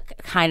he wasn't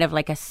kind of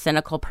like a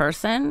cynical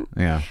person.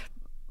 Yeah.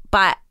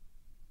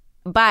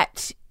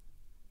 But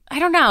I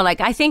don't know.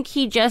 Like, I think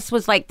he just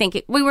was like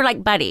thinking we were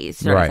like buddies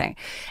sort of thing.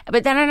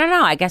 But then I don't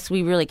know. I guess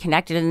we really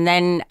connected. And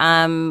then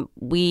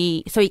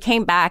so he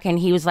came back and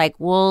he was like,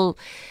 well,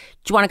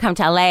 do you want to come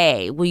to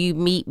LA? Will you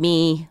meet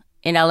me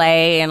in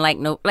LA? And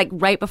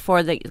right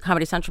before the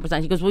Comedy Central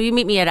presents, he goes, will you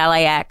meet me at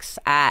LAX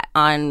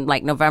on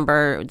like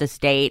November this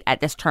date at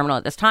this terminal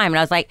at this time? And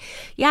I was like,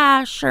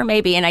 yeah, sure,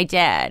 maybe. And I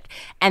did.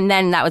 And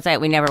then that was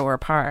it. We never were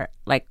apart.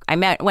 Like I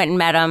went and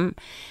met him.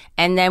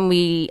 And then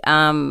we,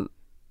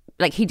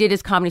 he did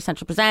his Comedy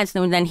Central Presents.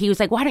 And then he was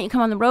like, why don't you come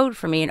on the road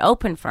for me and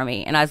open for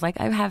me? And I was like,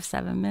 I have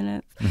 7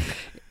 minutes.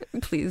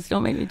 Please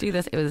don't make me do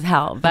this. It was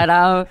hell. But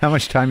how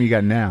much time you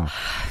got now?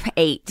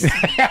 8.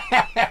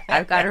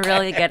 I've got a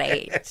really good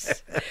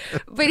 8.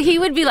 But he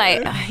would be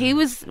like,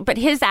 but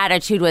his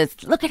attitude was,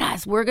 look at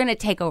us. We're going to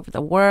take over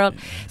the world.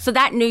 So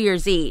that New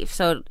Year's Eve.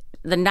 So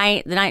the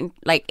night,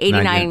 like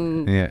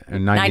 89,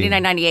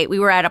 99, 98, we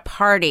were at a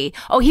party.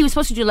 Oh, he was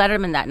supposed to do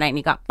Letterman that night and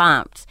he got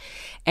bumped.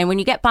 And when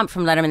you get bumped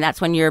from Letterman, that's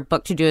when you're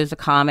booked to do as a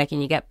comic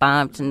and you get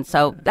bumped. And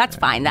so that's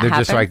fine. That They're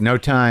happens. just like, no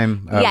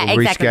time. Yeah,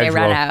 exactly. They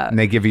run out. And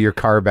they give you your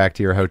car back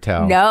to your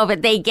hotel. No,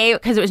 but they gave,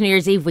 because it was New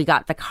Year's Eve, we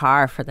got the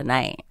car for the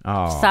night.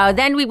 Oh. So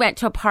then we went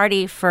to a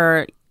party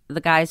for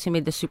the guys who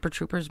made the Super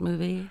Troopers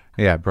movie.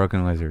 Yeah,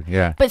 Broken Lizard.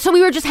 Yeah. But so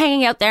we were just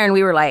hanging out there and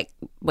we were like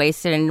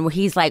wasted. And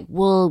he's like,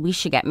 well, we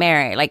should get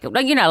married. Like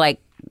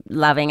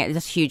loving it,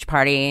 this huge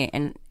party.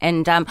 And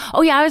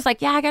I was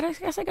like, yeah, I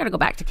guess I gotta go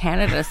back to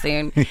Canada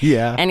soon.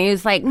 Yeah. And he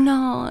was like,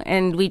 no.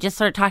 And we just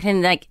started talking,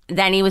 and like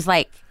then he was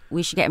like,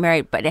 we should get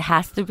married, but it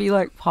has to be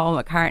like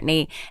Paul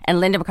McCartney and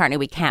Linda McCartney.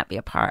 We can't be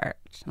apart.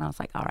 And I was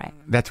like, all right.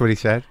 That's what he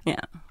said?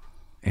 Yeah.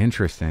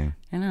 Interesting.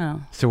 I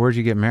know. So where'd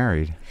you get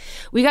married?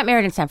 We got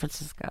married in San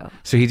Francisco.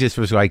 So he just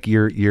was like,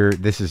 "You're.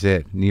 This is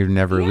it. You're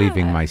never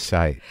leaving my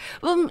sight."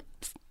 Well,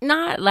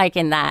 not like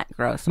in that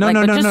gross. No, like,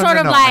 no, but no, just no, sort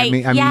no, of no.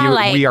 like, I mean,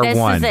 like we are this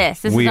one. is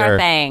this. This we is are, our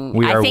thing.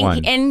 We I are think,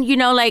 one.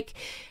 and like,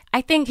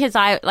 I think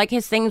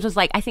his things was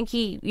like, I think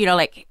he,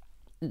 like,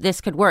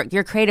 this could work.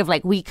 You're creative.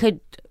 Like, we could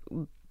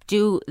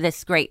do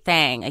this great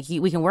thing. Like,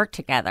 we can work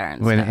together.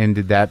 And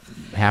did that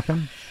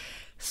happen?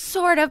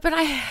 Sort of, but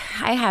I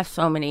have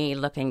so many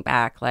looking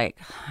back. Like,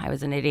 I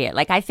was an idiot.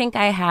 Like, I think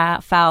I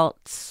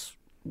felt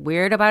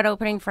weird about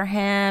opening for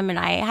him, and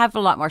I have a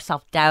lot more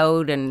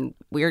self-doubt and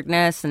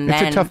weirdness. And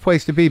it's a tough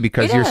place to be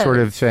because you're sort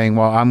of saying,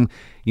 well, I'm,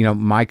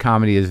 my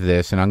comedy is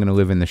this, and I'm going to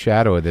live in the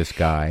shadow of this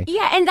guy.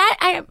 Yeah,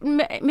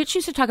 and Mitch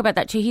used to talk about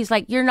that too. He's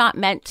like, you're not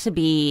meant to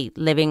be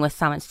living with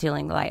someone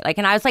stealing the light. Like,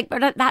 and I was like,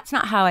 but that's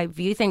not how I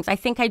view things. I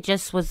think I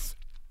just was,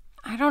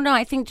 I don't know.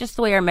 I think just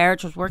the way our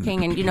marriage was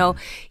working, and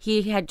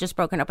he had just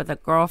broken up with a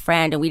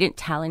girlfriend, and we didn't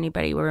tell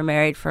anybody we were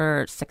married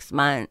for 6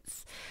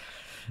 months.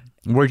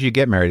 Where'd you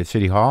get married? At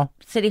City Hall?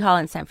 City Hall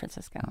in San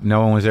Francisco.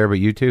 No one was there but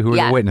you two? Who were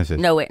the witnesses?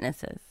 No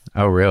witnesses.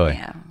 Oh, really?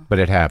 Yeah. But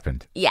it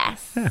happened?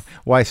 Yes.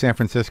 Why San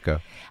Francisco?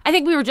 I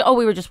think we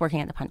were just working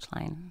at the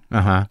Punchline.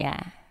 Uh-huh.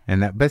 Yeah.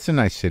 And that's a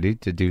nice city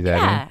to do that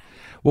Yeah. in.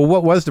 Well,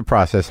 what was the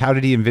process? How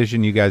did he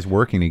envision you guys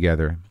working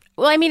together?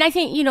 Well, I mean, I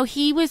think,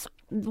 he was,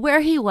 where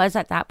he was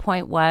at that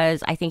point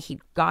was, I think he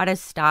got his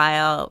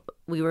style.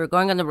 We were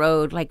going on the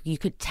road, like, you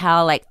could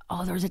tell, like,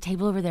 oh, there's a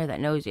table over there that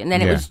knows you. And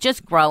then it was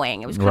just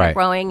growing. It was kind of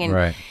growing.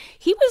 And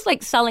he was,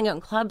 like, selling out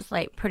in clubs,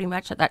 like, pretty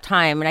much at that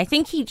time. And I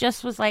think he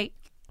just was like,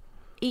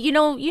 you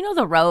know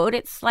the road.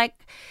 It's like,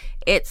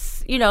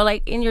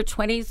 like, in your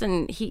 20s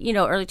and,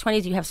 early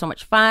 20s, you have so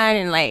much fun.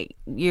 And, like,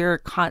 you're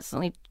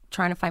constantly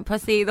trying to find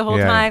pussy the whole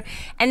time.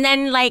 And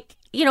then, like,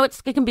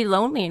 it can be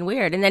lonely and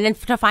weird. And then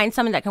to find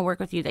someone that can work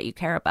with you that you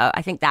care about,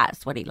 I think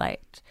that's what he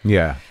liked.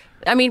 Yeah.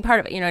 I mean, part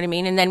of it, you know what I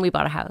mean? And then we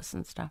bought a house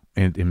and stuff.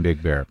 In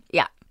Big Bear.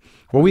 Yeah.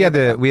 Well, we had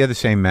the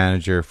same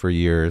manager for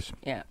years.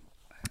 Yeah.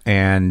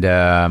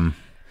 And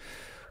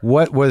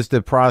what was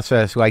the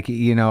process like?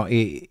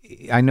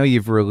 I know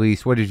you've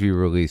released. What did you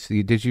release?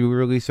 Did you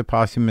release a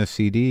posthumous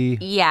CD?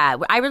 Yeah,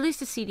 I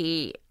released a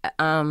CD.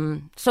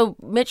 So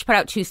Mitch put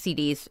out 2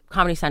 CDs,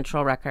 Comedy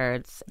Central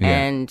Records,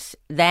 and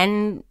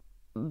then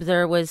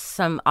there was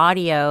some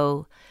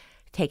audio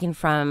taken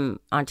from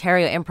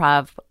Ontario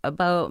Improv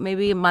about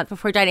maybe a month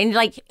before he died,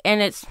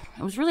 and it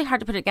was really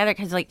hard to put it together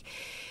because, like,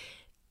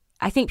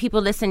 I think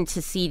people listen to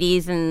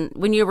CDs, and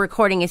when you're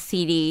recording a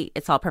CD,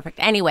 it's all perfect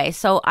anyway.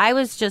 So I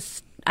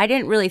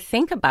didn't really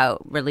think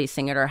about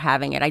releasing it or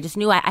having it. I just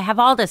knew I have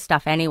all this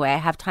stuff anyway. I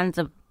have tons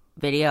of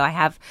video. I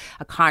have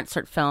a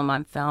concert film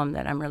on film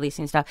that I'm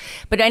releasing stuff.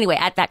 But anyway,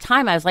 at that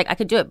time, I was like, I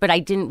could do it, but I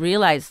didn't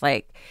realize,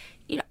 like,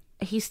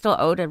 he still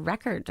owed a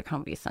record to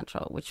Comedy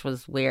Central, which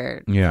was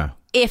weird. Yeah.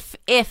 If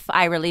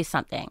I released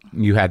something,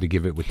 you had to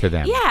give it to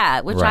them.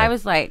 Yeah, which I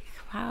was like,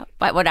 wow,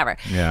 but whatever.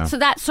 Yeah. So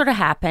that sort of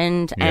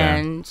happened,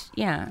 and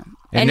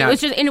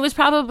it was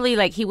probably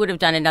like he would have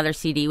done another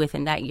CD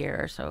within that year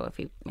or so if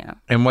he,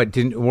 And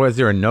was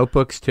there a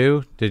notebooks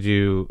too? Did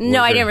you?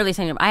 No, I didn't release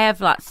any. I have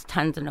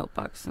tons of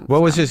notebooks.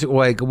 What was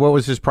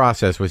his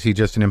process? Was he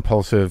just an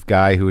impulsive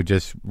guy who would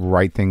just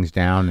write things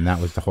down, and that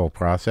was the whole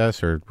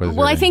process, or was?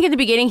 Well, I think in the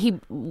beginning he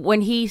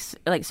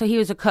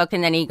was a cook,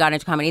 and then he got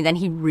into comedy, and then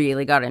he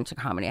really got into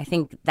comedy. I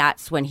think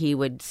that's when he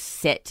would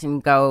sit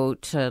and go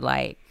to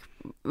like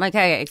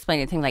I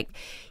explained the thing, like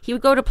he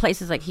would go to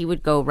places, like he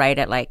would go right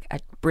at like a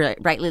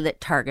brightly lit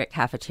Target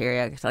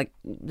cafeteria. It's like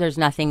there's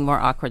nothing more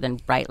awkward than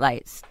bright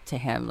lights to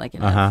him, like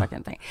in that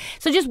fucking thing.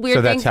 So just weird.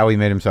 So that's how he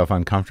made himself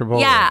uncomfortable.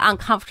 Yeah,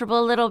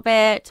 uncomfortable a little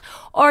bit,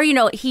 or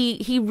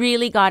he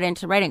really got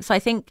into writing. So I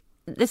think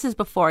this is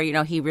before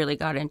he really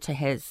got into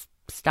his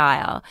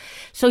style.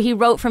 So he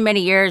wrote for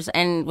many years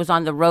and was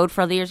on the road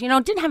for other years.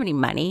 Didn't have any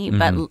money,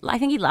 but I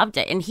think he loved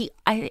it. And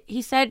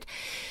he said,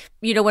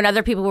 when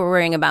other people were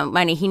worrying about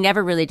money, he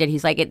never really did.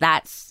 He's like,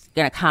 that's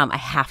gonna come. I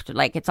have to,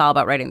 like, it's all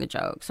about writing the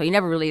jokes. So he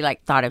never really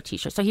like thought of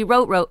t-shirts. So he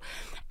wrote,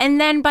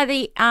 and then by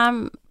the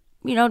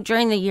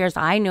during the years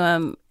I knew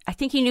him, I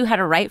think he knew how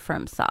to write for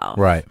himself.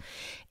 Right.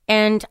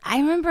 And I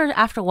remember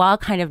after a while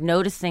kind of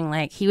noticing,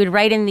 like, he would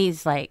write in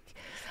these like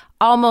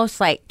almost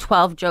like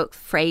 12 joke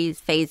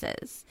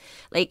phases.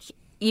 Like,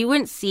 you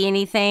wouldn't see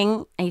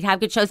anything, and he'd have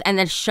good shows, and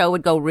then the show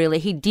would go really,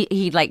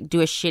 he'd like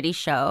do a shitty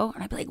show,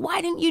 and I'd be like,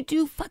 why didn't you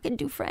do fucking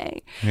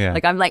Dufresne? Yeah.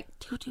 Like, I'm like,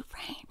 do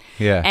Dufresne.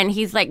 Yeah. And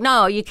he's like,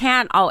 no, you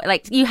can't,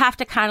 like, you have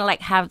to kind of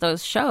like have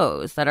those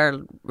shows that are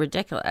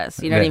ridiculous,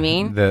 you know what I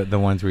mean? The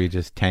ones where you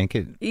just tank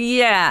it?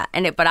 Yeah.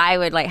 But I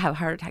would like have a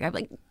heart attack. I'd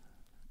be like,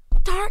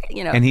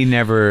 And he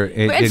never. So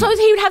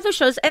he would have those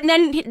shows, and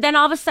then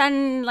all of a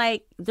sudden,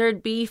 like,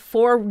 there'd be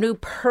 4 new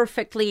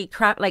perfectly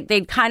crap. Like,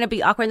 they'd kind of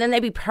be awkward, and then they'd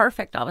be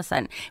perfect all of a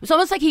sudden. It was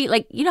almost like he,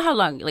 like, how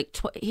long, like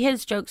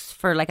his jokes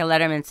for like a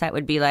Letterman set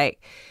would be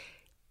like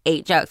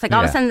 8 jokes. Like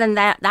all of a sudden, then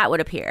that would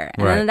appear,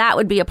 and then that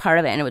would be a part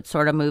of it, and it would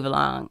sort of move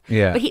along.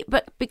 Yeah.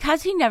 But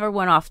because he never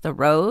went off the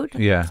road.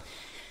 Yeah.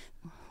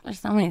 there's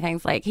so many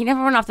things. Like, he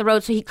never went off the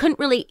road, so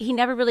he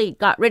never really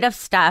got rid of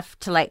stuff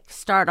to, like,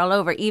 start all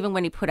over, even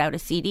when he put out a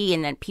CD,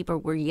 and then people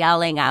were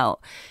yelling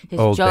out his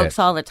Old jokes bits.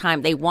 all the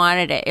time. They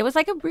wanted it. It was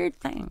like a weird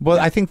thing. Well,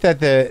 I think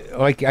that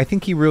I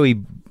think he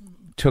really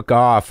took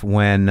off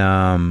when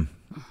that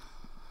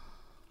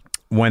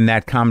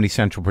Comedy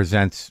Central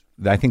Presents.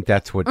 I think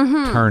that's what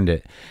turned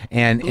it,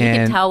 and you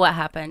could tell what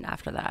happened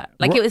after that.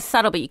 Like, it was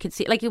subtle, but you could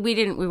see. Like,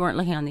 we weren't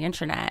looking on the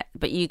internet,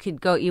 but you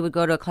would go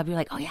to a club. You're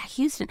like, oh yeah,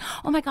 Houston.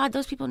 Oh my God,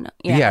 those people know.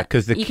 Yeah,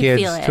 because the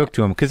kids took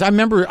to him. Because I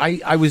remember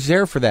I was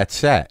there for that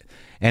set,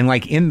 and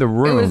like in the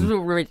room, it was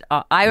really.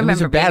 I remember it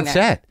was a bad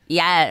set.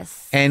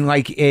 Yes, and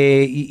like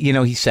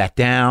he sat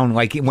down.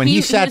 Like when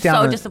he sat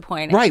down, so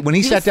disappointed. Right when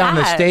he sat down on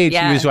the stage,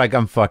 he was like,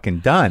 I'm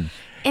fucking done.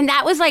 And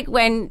that was like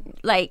when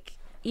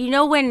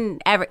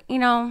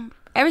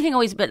everything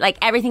always, but like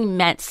everything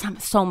meant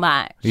so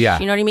much. Yeah.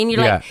 You know what I mean? You're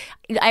like,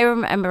 I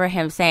remember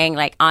him saying,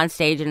 like, on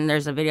stage, and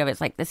there's a video of it, it's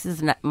like, this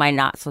is my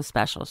not so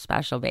special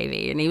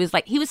baby. And he was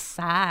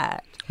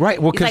sad. Right.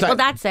 Well, because well,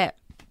 that's it.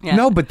 Yeah.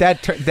 No, but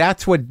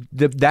that's what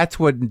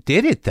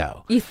did it,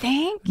 though. You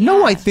think? No,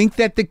 Yeah. I think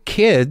that the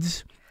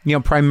kids,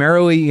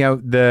 primarily,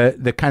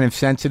 the kind of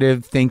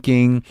sensitive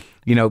thinking,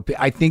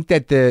 I think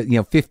that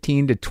the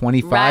 15 to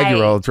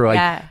 25-year-olds were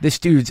like, this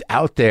dude's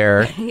out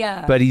there,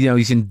 but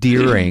he's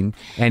endearing,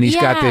 and he's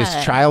got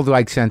this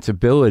childlike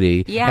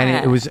sensibility,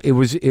 and it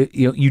was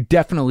you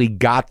definitely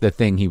got the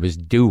thing he was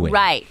doing.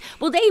 Right.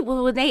 Well,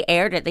 when they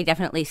aired it, they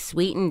definitely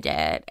sweetened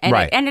it, and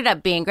it ended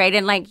up being great.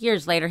 And like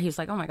years later, he was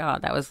like, oh my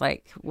God, that was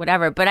like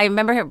whatever. But I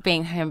remember him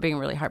being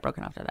really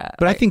heartbroken after that.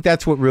 But I think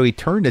that's what really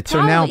turned it.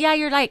 So now,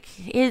 you're like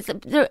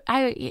the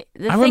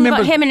thing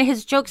about him and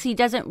his jokes, he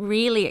doesn't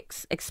really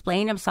explain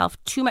himself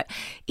too much.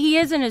 He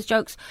is in his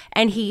jokes,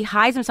 and he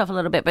hides himself a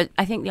little bit, but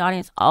I think the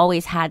audience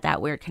always had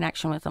that weird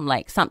connection with him,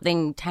 like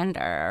something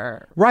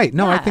tender. Right.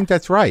 No, I think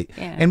that's right.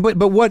 Yeah. And but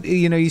what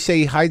you say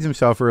he hides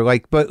himself, or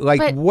like, but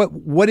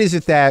what is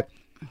it that,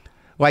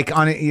 like,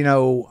 on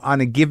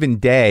a given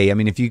day? I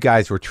mean, if you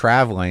guys were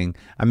traveling,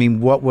 I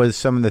mean, what was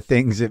some of the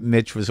things that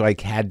Mitch was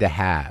like had to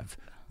have,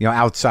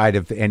 outside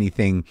of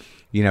anything,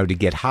 to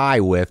get high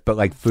with, but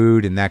like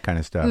food and that kind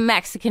of stuff?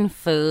 Mexican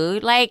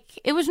food. Like,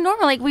 it was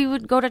normal. Like, we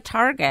would go to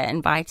Target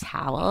and buy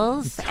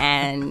towels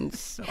and...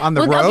 On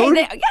the road?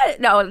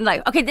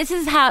 Okay, this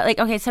is how, like,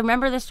 okay, so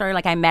remember the story,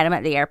 like, I met him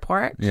at the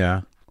airport?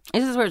 Yeah.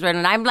 This is where it's written.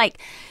 And I'm like,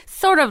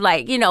 sort of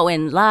like,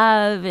 in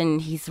love,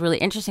 and he's really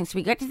interesting. So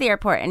we get to the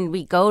airport and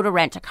we go to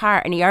rent a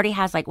car, and he already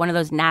has like one of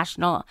those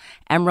National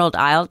Emerald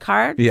Isle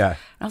cards. Yeah. And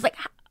I was like,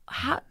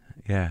 how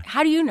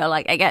do you know?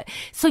 Like,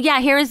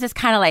 here is this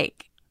kind of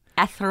like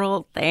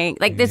ethereal thing,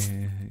 like this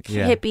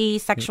hippie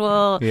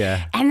sexual.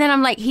 Yeah. And then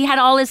I'm like, he had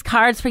all his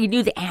cards for, you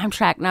knew the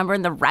Amtrak number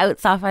and the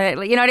routes off of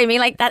it. You know what I mean?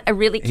 Like that, a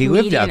really comedian.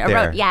 He lived out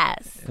there.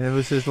 Yes. It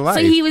was his life.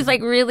 So he was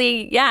like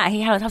really,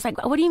 I was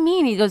like, what do you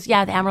mean? He goes, the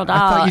Emerald Isle.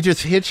 I thought you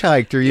just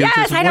hitchhiked, or you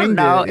just I don't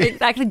know. it.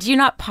 Exactly. Do you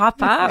not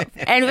pop up?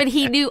 But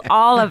he knew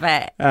all of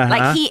it.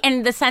 Like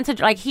and the sense of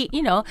like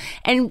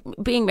and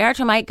being married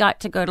to him, I got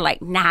to go to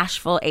like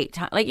Nashville 8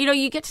 times. Like,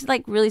 you get to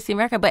like really see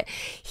America, but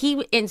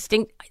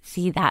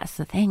see, that's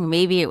the thing.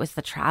 Maybe it was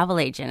the travel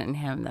agent in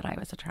him that I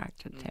was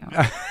attracted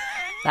to.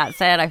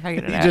 That's it. I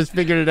figured it out. You just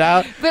figured it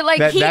out? But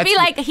like he'd be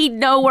like, he'd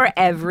know where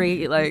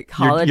every like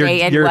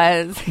holiday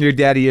was. Your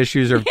daddy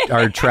issues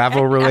are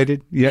travel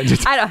related? Yeah.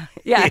 I don't.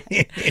 Yeah.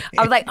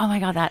 I was like, oh my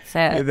God, that's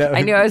it.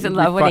 I knew I was in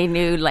love when he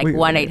knew like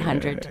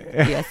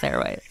 1-800 US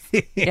Airways.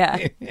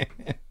 Yeah.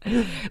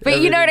 But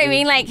you know what I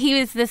mean? Like, he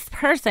was this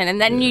person, and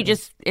then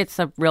it's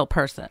a real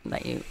person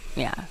that you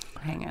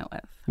hang out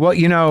with.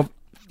 Well,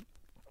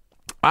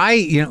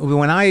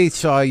 when I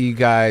saw you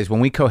guys,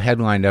 when we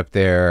co-headlined up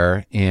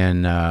there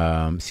in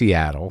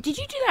Seattle. Did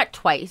you do that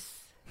twice?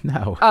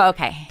 No. Oh,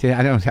 okay.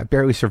 I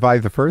barely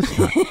survived the first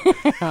time.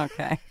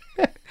 Okay.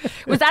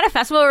 Was that a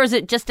festival, or was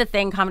it just a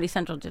thing Comedy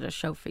Central did a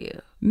show for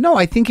you? No,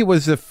 I think it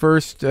was the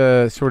first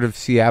sort of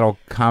Seattle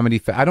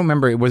comedy. I don't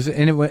remember. It was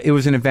an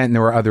event, and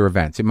there were other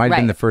events. It might have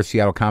been the first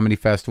Seattle Comedy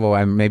Festival,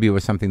 and maybe it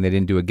was something they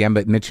didn't do again.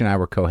 But Mitch and I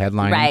were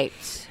co-headlining.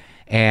 Right.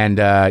 And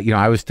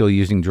I was still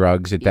using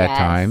drugs at that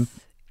time.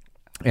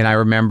 And I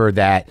remember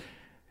that.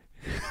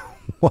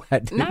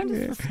 What? No, I'm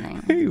just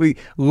listening.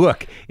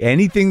 Look,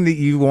 anything that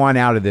you want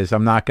out of this,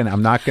 I'm not gonna.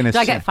 Do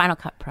I get Final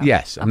Cut Pro?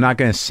 Yes, I'm not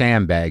gonna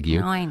sandbag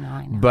you. No, I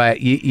know. But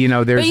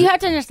there's. But you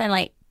have to understand,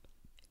 like,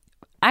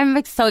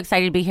 I'm so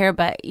excited to be here,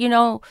 but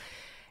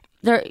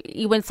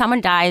when someone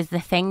dies,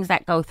 the things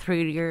that go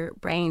through your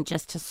brain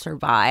just to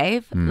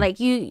survive, like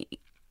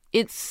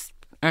it's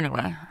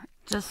anyway.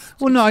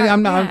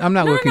 I'm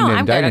not looking to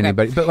indict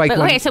anybody. But like,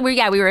 okay, so we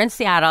were in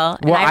Seattle,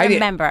 and I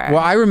remember.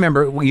 I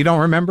remember. You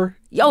don't remember?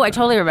 Oh, I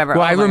totally remember.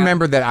 Well, I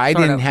remember that I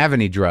didn't have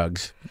any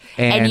drugs,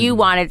 and you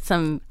wanted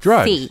some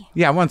drugs. C.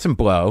 Yeah, I want some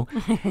blow,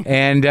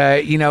 and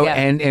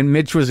and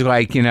Mitch was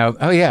like,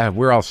 oh yeah,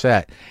 we're all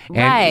set,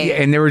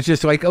 and there was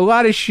just like a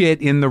lot of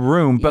shit in the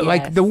room. But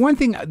like the one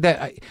thing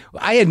that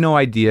I had no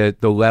idea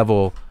the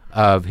level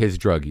of his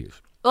drug use.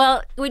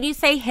 Well, when you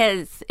say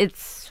his,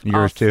 it's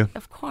yours too.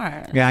 Of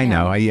course. Yeah, I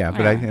know.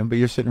 But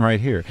you're sitting right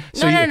here.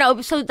 So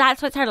no. So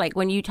that's what's hard. Like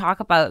when you talk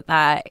about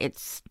that,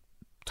 it's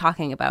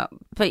talking about.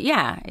 But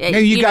yeah,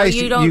 you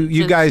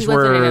guys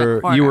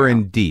were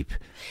in deep.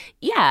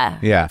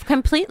 Yeah,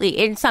 completely.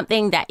 In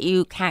something that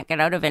you can't get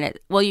out of in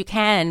it. Well, you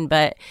can,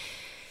 but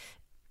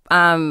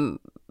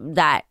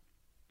that.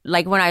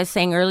 Like when I was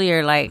saying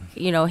earlier, like,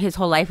 his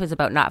whole life was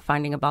about not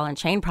finding a ball and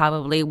chain,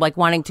 probably, like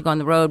wanting to go on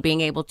the road, being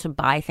able to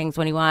buy things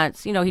when he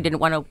wants. He didn't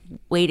want to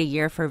wait a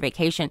year for a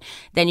vacation.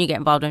 Then you get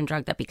involved in a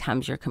drug that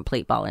becomes your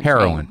complete ball and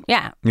heroin. chain.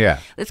 Yeah. Yeah.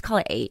 Let's call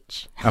it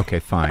H. Okay,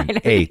 fine.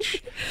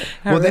 H.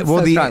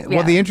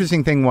 The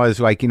interesting thing was,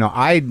 like,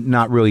 I'd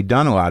not really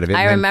done a lot of it.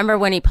 I remember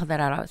when he pulled that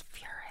out, I was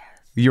furious.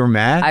 You were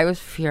mad? I was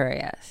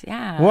furious.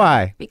 Yeah.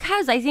 Why?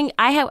 Because I think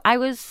I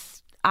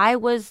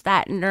was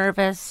that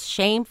nervous,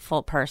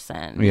 shameful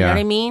person. You know what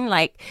I mean?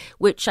 Like,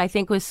 which I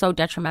think was so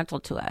detrimental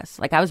to us.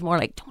 Like, I was more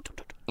like, don't.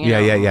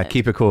 Yeah.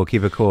 Keep it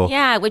cool.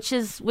 Yeah, which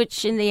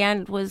in the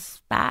end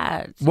was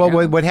bad.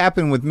 Well, what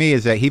happened with me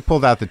is that he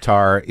pulled out the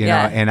tar,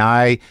 and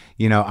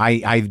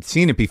I'd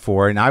seen it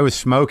before, and I was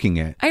smoking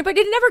it. But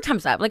it never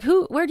comes up. Like,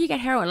 where do you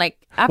get heroin? Like,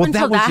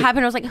 until that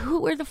happened, I was like,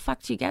 where the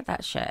fuck do you get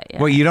that shit? Yeah.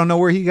 Well, you don't know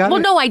where he got it?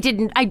 Well, no, I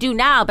didn't. I do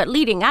now, but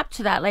leading up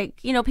to that, like,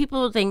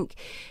 people think.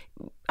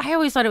 I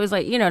always thought it was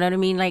like, you know what I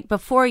mean? Like,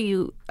 before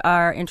you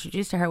are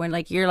introduced to heroin,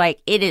 like, you're like,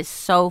 it is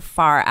so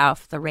far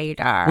off the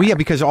radar. Well, yeah,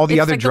 because all the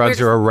other drugs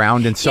are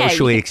around and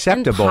socially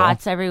acceptable. And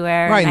pots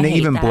everywhere. Right, and they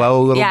even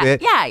blow a little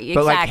bit. Yeah, exactly.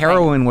 But, like,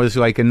 heroin was,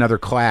 like, another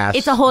class.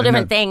 It's a whole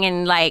different thing,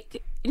 and,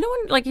 like, no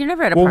one, like, you're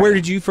never at a party. Well, where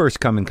did you first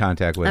come in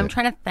contact with it? I'm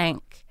trying to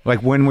think.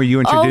 Like, when were you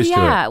introduced to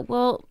it? Oh, yeah,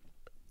 well...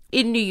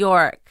 In New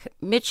York,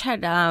 Mitch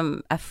had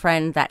a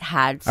friend that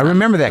had some. I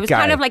remember that guy. It was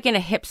kind of like in a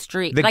hip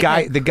street. The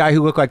guy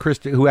who looked like Chris,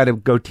 who had a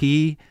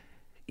goatee.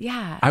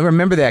 Yeah. I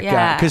remember that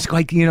guy. Because,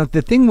 like,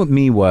 the thing with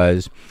me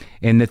was,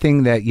 and the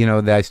thing that,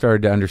 that I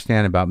started to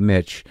understand about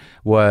Mitch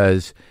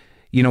was,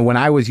 when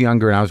I was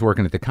younger and I was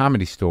working at the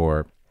Comedy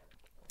Store,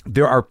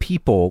 there are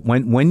people,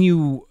 when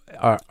you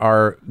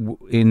are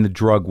in the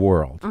drug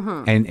world,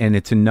 and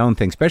it's a known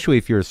thing, especially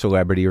if you're a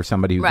celebrity or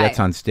somebody who gets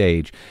on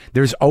stage,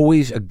 there's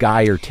always a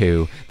guy or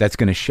two that's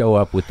going to show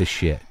up with the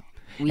shit.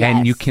 Yes.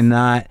 And you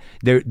cannot.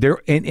 They're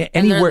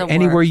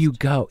anywhere you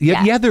go.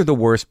 Yeah, they're the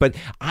worst. But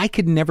I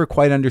could never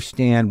quite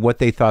understand what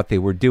they thought they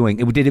were doing.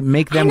 Did it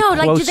make them? I know.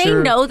 Closer? Like, do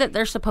they know that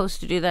they're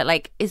supposed to do that?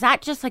 Like, is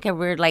that just like a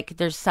weird? Like,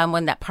 there's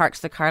someone that parks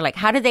the car. Like,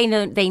 how do they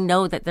know? They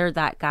know that they're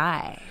that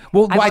guy.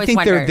 Well, I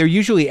think they're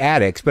usually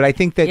addicts, but I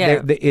think that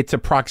it's a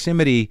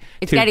proximity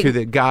to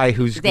the guy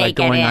who's like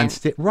going on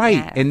stage, right?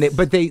 Yes. And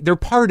they're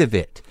part of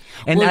it.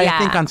 And I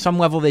think on some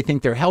level they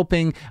think they're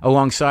helping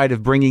alongside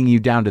of bringing you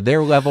down to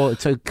their level.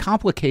 It's a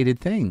complicated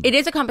thing. It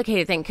is a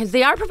complicated thing because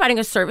they are providing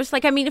a service.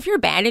 Like, I mean, if you're a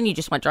band and you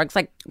just want drugs,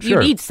 like, you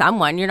need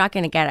someone. You're not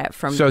going to get it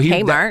from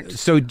Kmart.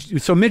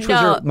 So Mitch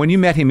was when you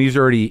met him, he was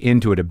already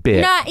into it a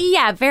bit.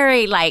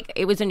 Very, like,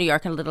 it was in New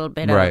York and a little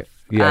bit right.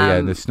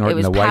 of... the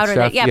snorting, the white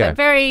stuff. But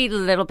very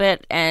little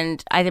bit.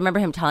 And I remember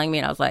him telling me,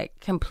 and I was like,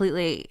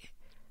 completely...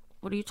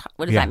 What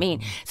does that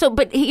mean? So,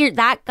 but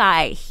that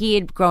guy, he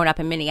had grown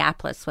up in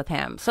Minneapolis with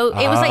him. So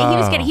it was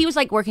like he was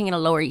like working in a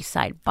Lower East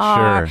Side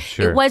bar.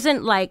 Sure. It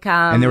wasn't like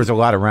and there was a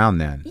lot around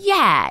then.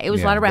 Yeah, it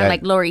was a lot around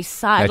like Lower East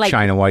Side, that like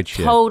China White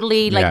shit.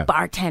 Totally like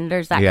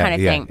bartenders, that kind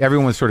of thing.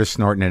 Everyone was sort of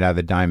snorting it out of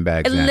the dime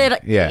bags.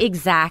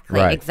 Exactly.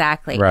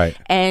 Right.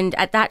 And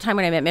at that time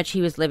when I met Mitch,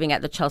 he was living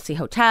at the Chelsea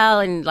Hotel,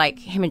 and like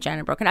him and Jen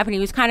had broken up, and he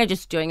was kind of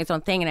just doing his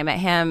own thing. And I met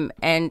him,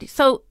 and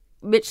so.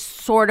 Mitch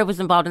sort of was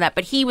involved in that,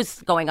 but he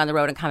was going on the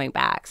road and coming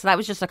back. So that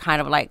was just a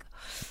kind of like...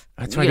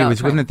 That's right. He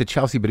was living at the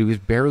Chelsea, but he was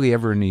barely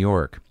ever in New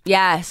York.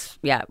 Yes.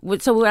 Yeah.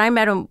 So when I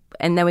met him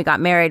and then we got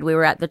married, we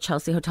were at the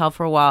Chelsea Hotel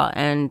for a while.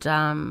 And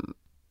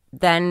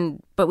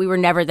but we were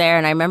never there.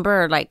 And I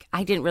remember, like,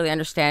 I didn't really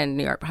understand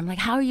New York. But I'm like,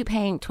 how are you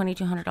paying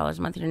 $2,200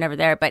 a month and you're never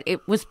there? But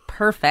it was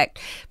perfect.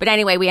 But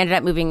anyway, we ended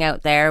up moving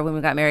out there when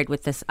we got married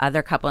with this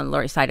other couple on the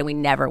Lower East Side, and we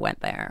never went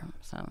there.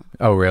 So.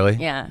 Oh, really?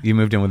 Yeah. You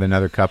moved in with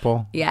another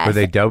couple? Yeah. Were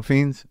they dope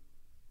fiends?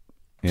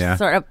 Yeah.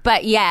 Sort of.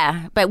 But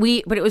yeah. But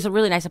it was a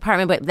really nice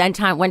apartment. But then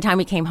one time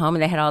we came home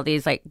and they had all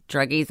these like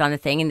druggies on the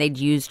thing, and they'd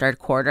used our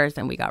quarters,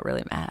 and we got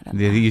really mad.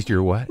 They used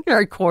your what?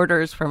 Our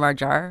quarters from our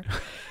jar.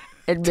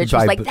 And Mitch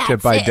was like, that's to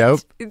buy it.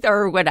 Dope?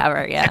 Or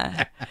whatever,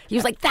 yeah. He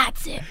was like,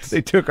 that's it.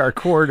 They took our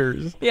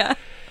quarters. Yeah.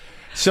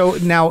 So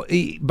now,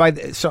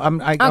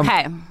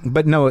 okay.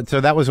 But no,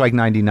 so that was like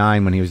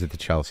 99 when he was at the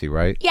Chelsea,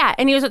 right? Yeah,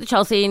 and he was at the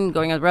Chelsea and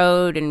going on the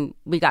road, and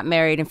we got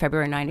married in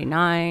February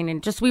 99,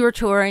 and just we were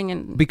touring.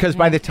 And because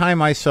by the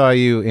time I saw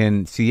you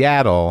in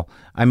Seattle,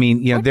 I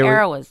mean, what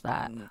era was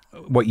that?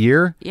 What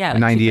year? Yeah.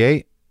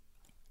 98?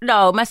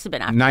 No, it must have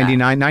been after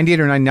 99, 98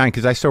 or 99,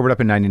 because I sobered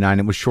up in 99.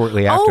 It was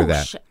shortly after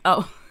that.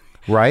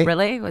 Right?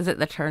 Really? Was it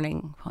the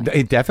turning point?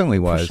 It definitely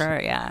was. For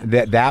sure, yeah.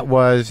 That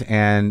was,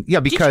 and yeah,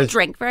 because... Did you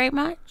drink very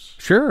much?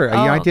 Sure.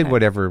 I did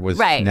whatever was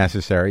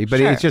necessary, but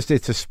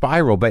it's a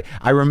spiral. But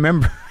I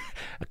remember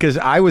Because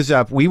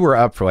we were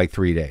up for like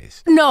 3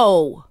 days.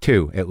 No.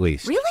 2 at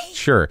least. Really?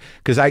 Sure.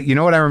 Because you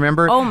know what I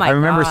remember? Oh my God. I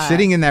remember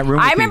sitting in that room.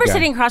 I remember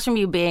sitting across from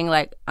you being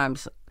like,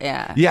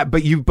 yeah. Yeah,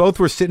 but you both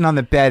were sitting on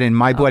the bed and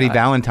My Bloody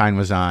Valentine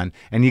was on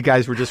and you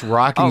guys were just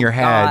rocking your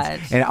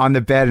heads and on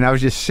the bed and I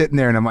was just sitting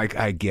there and I'm like,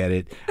 I get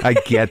it. I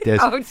get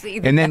this.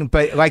 And then,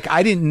 but like,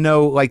 I didn't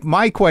know, like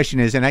my question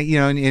is, and and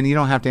you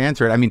don't have to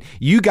answer it. I mean,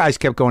 you guys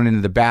kept going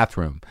into the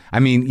bathroom. I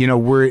mean,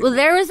 well,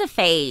 there was a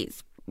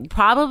phase,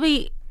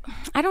 probably,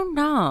 I don't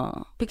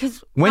know,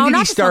 because when did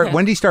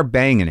he start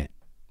banging it?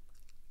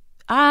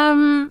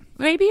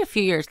 Maybe a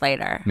few years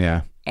later.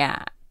 Yeah.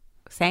 Yeah.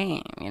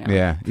 Same,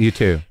 Yeah, you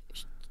too.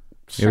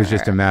 Sure. It was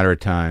just a matter of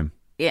time.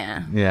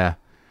 Yeah. Yeah.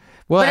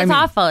 Well, but it's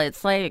awful.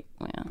 It's like,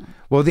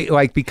 well,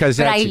 because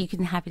you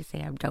can happy to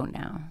say I don't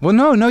now. Well,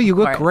 no, you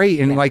look great,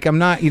 and like I'm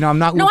not. I'm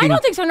not. No, looking... I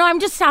don't think so. No, I'm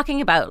just talking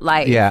about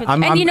life. Yeah,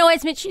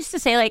 as Mitch used to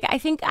say, like I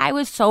think I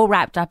was so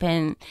wrapped up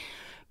in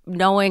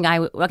knowing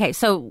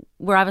so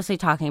we're obviously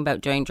talking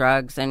about doing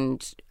drugs,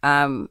 and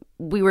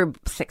we were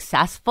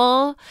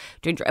successful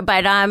doing,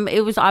 but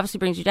it was obviously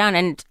brings you down,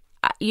 and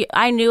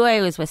I knew I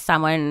was with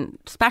someone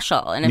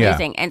special and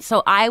amazing, and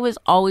so I was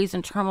always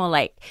in turmoil,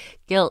 like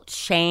guilt,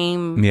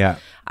 shame,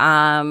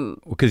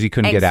 because you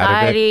couldn't get out of it,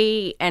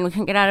 anxiety, and we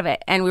couldn't get out of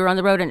it, and we were on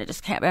the road, and it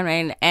just kept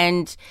running.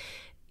 And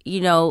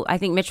I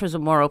think Mitch was a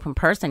more open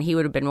person. He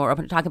would have been more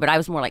open to talking, but I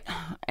was more like,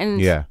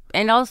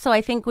 and also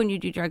I think when you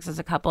do drugs as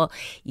a couple,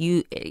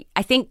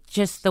 I think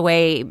just the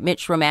way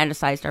Mitch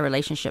romanticized our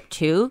relationship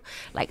too,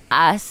 like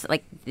us,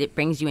 like it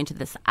brings you into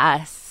this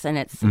us, and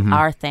it's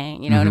our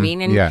thing. You know what I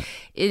mean?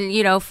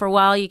 And for a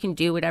while you can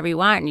do whatever you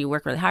want, and you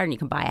work really hard, and you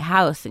can buy a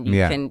house, and you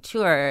can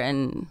tour,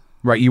 and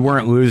right, you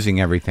weren't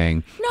losing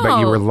everything, but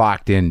you were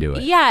locked into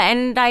it. Yeah,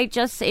 and I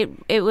just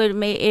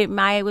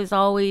I was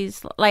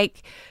always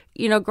like.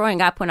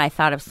 Growing up, when I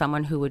thought of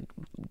someone who would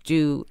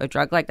do a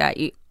drug like that,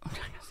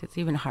 it's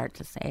even hard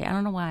to say. I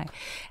don't know why.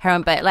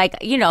 Heroin, but like,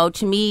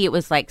 to me, it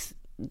was like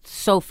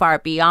so far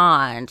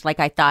beyond. Like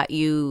I thought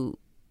I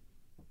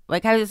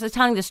was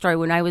telling this story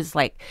when I was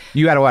like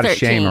you had a lot 13. Of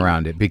shame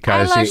around it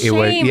because it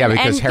was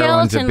because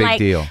heroin's a big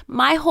deal.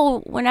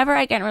 Whenever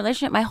I get in a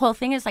relationship, my whole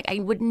thing is like I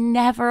would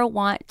never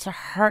want to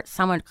hurt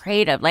someone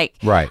creative. Like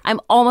I'm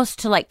almost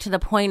to the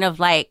point of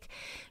like,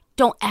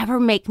 don't ever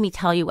make me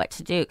tell you what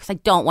to do because I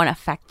don't want to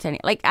affect any.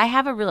 Like I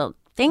have a real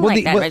thing that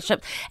in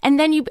relationship, and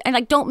then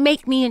don't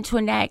make me into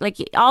a nag. Like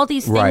all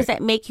these things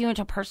that make you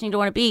into a person you don't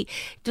want to be,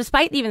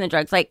 despite even the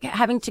drugs. Like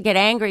having to get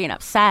angry and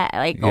upset,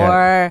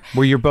 or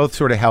where you're both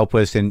sort of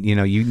helpless, and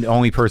the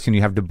only person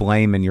you have to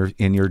blame in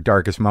your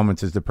darkest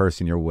moments is the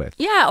person you're with.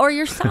 Yeah, or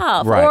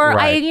yourself.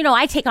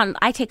 I take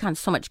on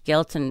so much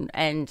guilt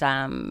and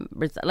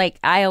like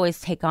I always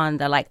take on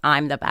the like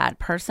I'm the bad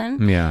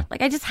person. Yeah,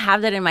 like I just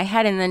have that in my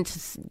head, and then to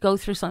go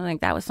through something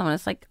like that with someone,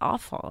 it's like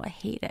awful. I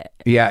hate it.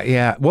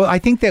 Yeah. Well, I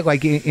think that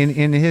like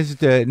in his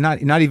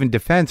not even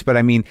defense, but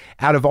I mean,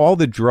 out of all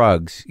the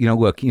drugs,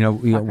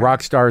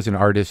 rock stars and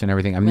artists and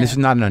everything. I mean, this is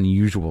not an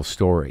unusual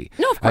story.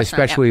 No, of course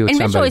especially not. with and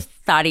somebody. Mitch always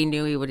thought he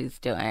knew what he was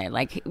doing.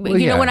 Like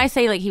when I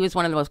say like he was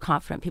one of the most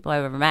confident people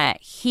I've ever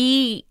met,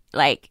 he.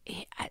 Like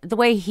the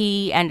way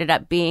he ended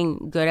up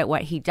being good at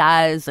what he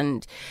does,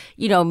 and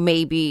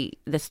maybe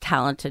this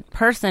talented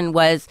person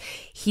was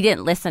he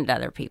didn't listen to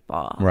other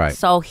people, right?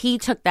 So he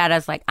took that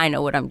as like I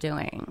know what I'm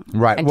doing,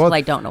 right? Until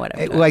I don't know what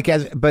I'm doing. Like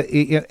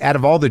out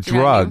of all the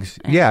drugs,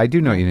 I do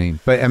know what you mean.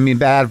 But I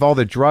mean, out of all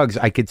the drugs,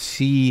 I could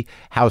see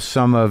how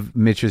some of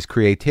Mitch's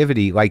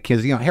creativity, like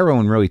his,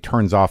 heroin really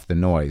turns off the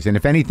noise, and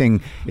if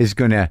anything is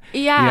gonna,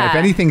 if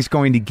anything's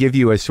going to give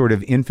you a sort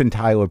of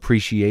infantile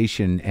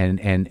appreciation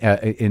and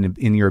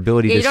in your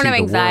ability to see the world. You don't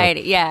have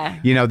anxiety,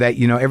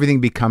 that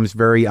everything becomes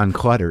very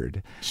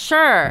uncluttered.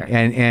 Sure.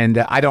 And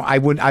I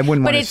wouldn't want to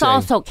say. But it's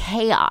also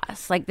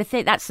chaos. Like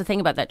that's the thing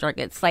about that drug.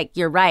 It's like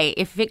you're right.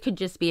 If it could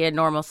just be a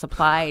normal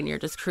supply and you're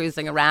just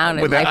cruising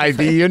around with an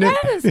IV unit,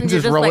 and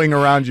just rolling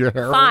around your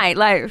heroin. Fine,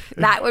 like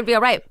that would be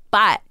all right.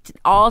 But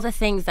all the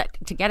things that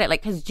to get it,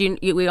 like because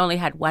we only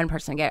had one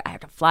person get it. I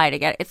had to fly to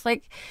get it. It's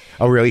like,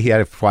 oh really? He had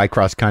to fly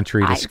cross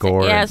country to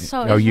score. Yeah.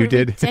 So you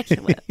did?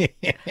 Ridiculous.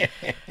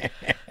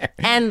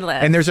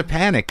 Endless. And there's a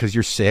panic because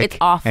you're sick. It's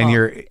awful.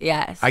 And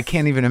yes. I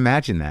can't even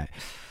imagine that.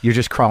 You're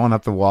just crawling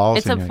up the walls.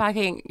 It's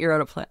you're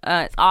on a plane.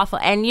 It's awful.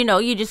 And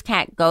you just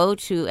can't go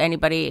to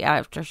anybody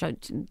after show.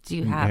 Do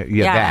you have?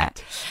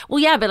 That. Well,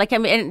 yeah, but like, I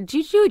mean,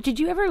 did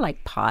you ever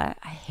like pot?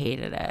 I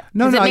hated it.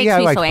 No, it makes me I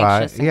liked so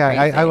pot. anxious and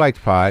I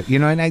liked pot.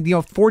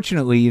 And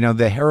fortunately,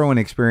 the heroin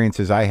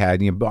experiences I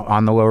had,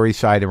 on the Lower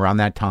East Side around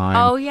that time.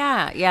 Oh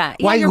yeah.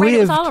 Well, you're right. It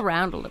was all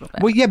around a little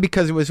bit. Well, yeah,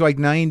 because it was like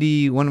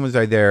 90. When was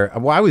I there?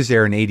 Well, I was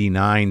there in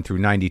 89 through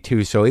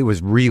 92, so it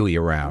was really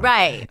around.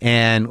 Right.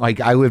 And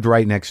like I lived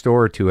right next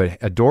door to into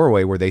a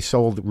doorway where they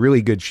sold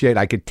really good shit.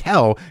 I could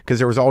tell because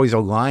there was always a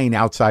line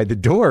outside the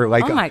door.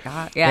 Like, oh my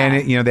God, yeah.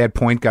 And they had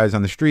point guys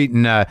on the street,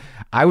 and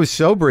I was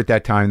sober at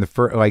that time.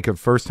 The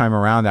first time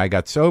around, I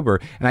got sober,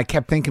 and I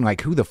kept thinking,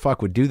 like, who the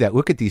fuck would do that?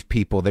 Look at these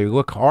people; they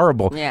look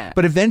horrible. Yeah.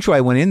 But eventually,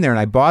 I went in there and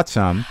I bought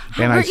some.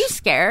 And Weren't you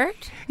scared?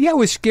 Yeah, I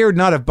was scared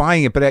not of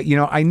buying it, but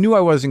I knew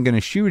I wasn't going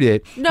to shoot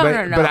it. No.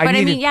 But I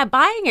mean, yeah,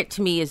 buying it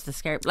to me is the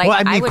scary. Like, well,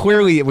 I mean,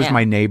 clearly it was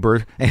my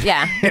neighbor.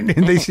 Yeah. and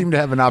they seem to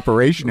have an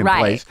operation in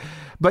place.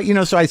 But,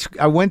 so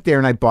I went there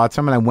and I bought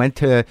some, and I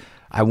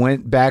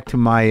went back to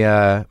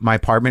my my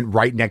apartment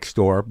right next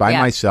door by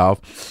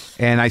myself,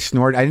 and I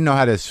snorted. I didn't know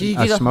how to Did you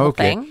do the smoke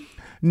whole it. thing?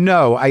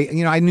 No,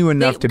 I knew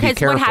enough to be careful.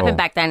 Because what happened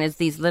back then is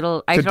these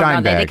little, I It's a don't know,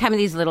 dime they bag. come in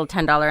these little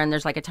 $10 and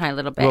there's like a tiny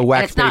little bit. Well,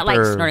 wax and it's not like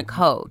paper- snorting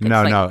coke. It's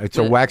No, like, it's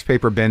a wax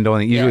paper bindle,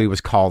 and it usually was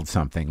called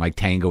something like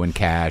Tango and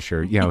Cash,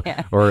 or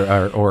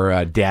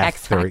or Death,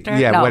 X Factor?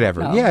 or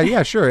whatever. No.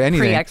 Yeah, sure,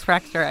 anything. Pre-X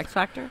Factor, X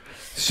Factor.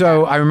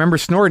 So I remember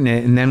snorting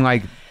it, and then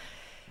I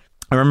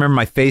remember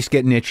my face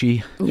getting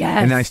itchy.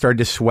 Yes. And then I started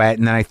to sweat,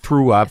 and then I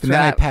threw up, and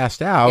then I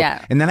passed out.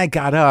 Yeah. And then I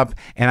got up,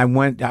 and I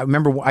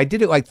remember I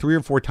did it like 3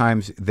 or 4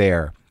 times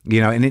there.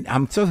 And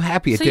I'm so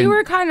happy. So you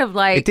were kind of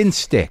like... It didn't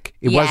stick.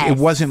 It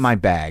wasn't my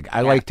bag.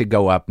 I like to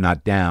go up,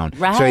 not down.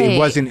 Right. So it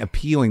wasn't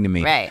appealing to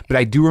me. Right. But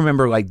I do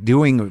remember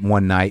doing it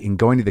one night and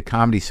going to the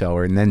Comedy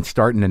Cellar and then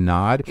starting to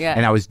nod. Yeah.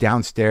 And I was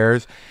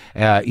downstairs,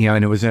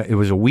 and it was a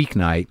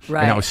weeknight,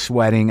 Right. and I was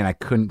sweating and I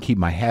couldn't keep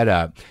my head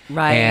up.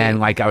 Right.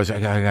 And I was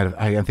like,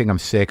 I think I'm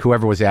sick.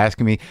 Whoever was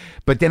asking me,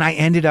 but then I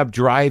ended up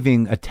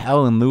driving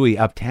Attell and Louie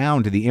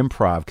uptown to the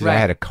Improv because I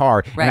had a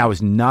car, and I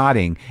was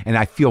nodding, and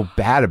I feel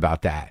bad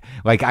about that.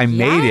 Like I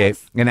made it.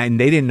 And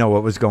they didn't know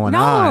what was going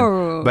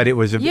on, but it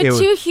was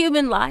two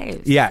human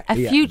lives. Yeah,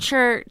 two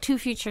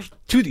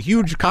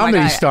huge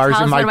comedy stars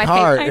in my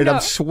car, and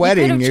I'm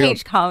sweating. You could have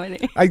changed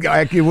comedy.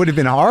 It would have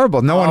been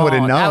horrible. No one would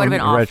have known. That would have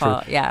been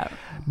awful. Yeah.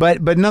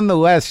 But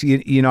nonetheless,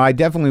 I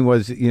definitely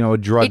was a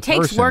drug. It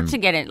takes person. work to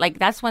get in. Like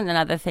that's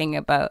another thing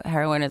about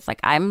heroin is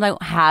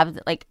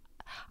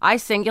I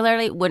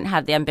singularly wouldn't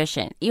have the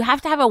ambition. You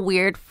have to have a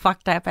weird,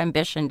 fucked up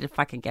ambition to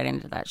fucking get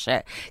into that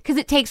shit because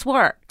it takes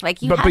work.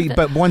 Like you.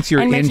 But once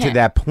you're into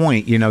that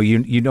point, you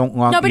don't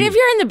want. No, but if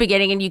you're in the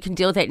beginning and you can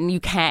deal with it and you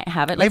can't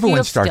have it, like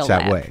everyone starts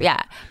that way.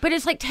 Yeah, but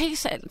it's like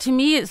to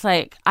me, it's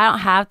like I don't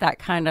have that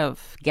kind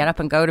of get up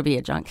and go to be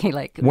a junkie.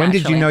 Like when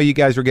did you know you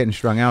guys were getting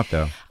strung out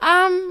though?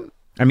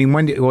 I mean,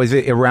 was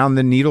it around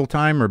the needle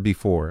time or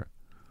before?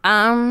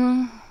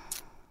 I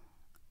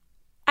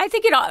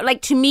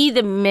think to me,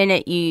 the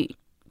minute you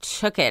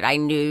took it, I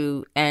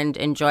knew and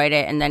enjoyed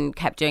it and then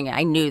kept doing it.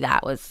 I knew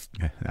that was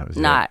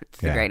not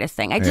the greatest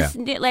thing. I just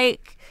I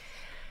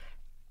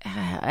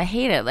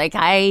hate it.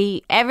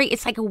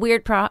 It's like a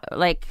weird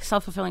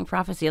self-fulfilling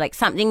prophecy, like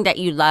something that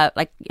you love,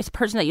 like it's a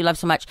person that you love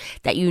so much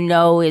that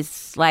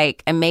is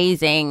like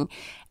amazing.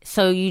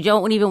 So you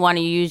don't even want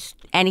to use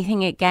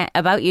anything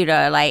about you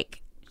to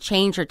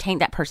change or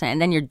taint that person.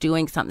 And then you're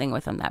doing something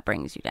with them that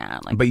brings you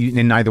down. But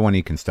neither one of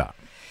you can stop.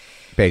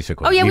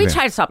 Basically. Oh yeah, we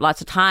tried to stop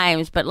lots of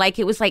times, but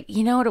it was what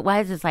it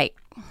was is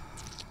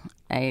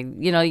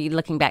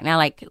looking back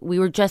now, we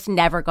were just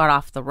never got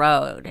off the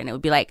road, and it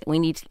would be we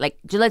need to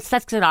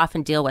let's get off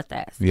and deal with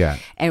this. Yeah,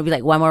 and it would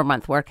be 1 more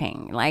month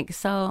working.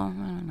 So I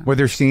don't know. Were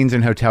there scenes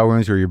in hotel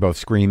rooms where you're both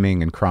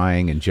screaming and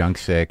crying and junk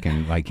sick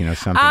and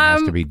something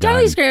has to be done?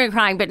 Definitely screaming and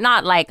crying, but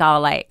not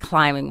all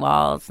climbing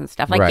walls and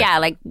stuff.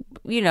 Right.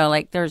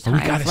 There's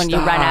times when you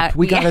run out.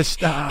 We gotta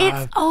stop.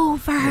 It's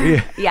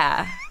over.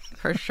 Yeah.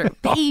 For sure,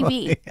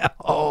 baby.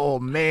 Oh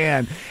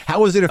man,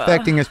 how was it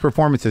affecting his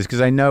performances? Because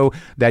I know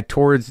that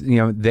towards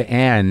the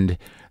end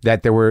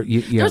that there were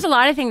there was a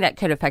lot of things that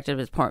could have affected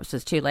his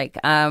performances too.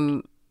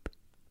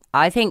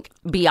 I think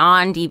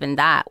beyond even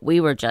that, we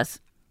were just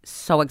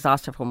so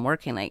exhausted from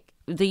working.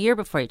 The year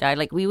before he died,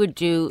 we would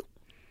do.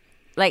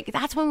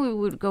 That's when we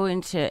would go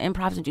into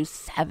improv and do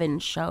 7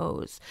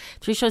 shows,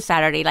 3 shows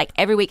Saturday,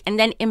 every week, and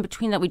then in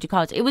between that we do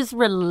college. It was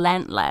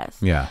relentless.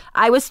 Yeah,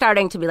 I was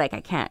starting to be I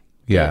can't.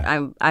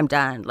 Yeah, I'm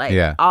done.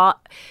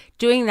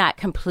 Doing that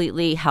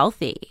completely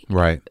healthy,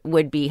 right,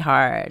 would be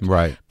hard,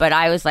 right. But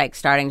I was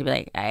starting to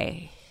be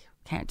I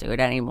can't do it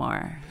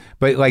anymore.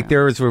 But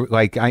there was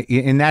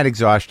in that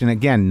exhaustion,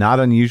 again, not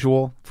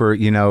unusual for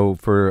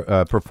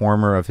a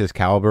performer of his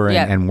caliber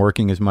and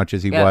working as much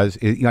as he was.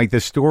 The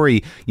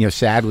story,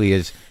 sadly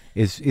is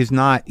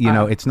not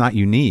it's not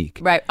unique,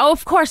 right? Oh,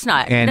 of course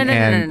not. No.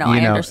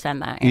 I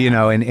understand that.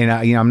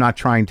 I'm not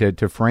trying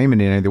to frame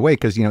it in either way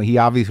because he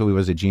obviously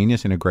was a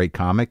genius and a great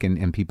comic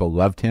and people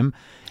loved him.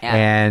 Yeah.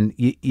 And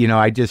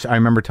I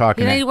remember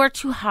talking. He worked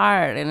too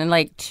hard and then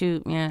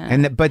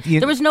but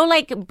there was no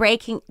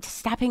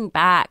stepping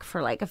back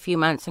for a few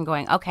months and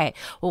going, okay,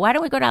 well, why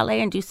don't we go to LA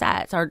and do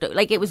sets or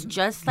it was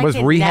just was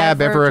rehab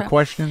ever a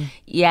question?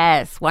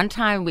 Yes, one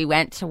time we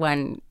went to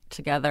one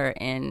together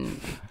in.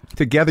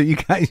 Together, you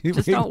guys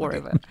just don't worry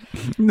about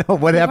it. No,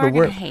 what happened?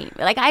 We're gonna hate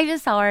me. I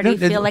just already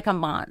feel like a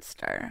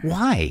monster.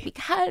 Why?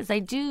 Because I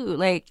do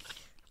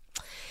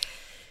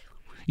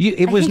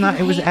It was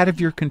out of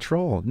your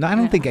control. No, I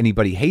don't think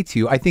anybody hates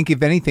you. I think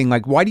if anything,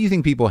 like, why do you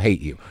think people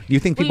hate you? Do you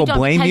think people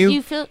blame you?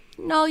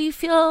 You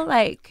feel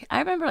like, I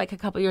remember like a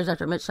couple years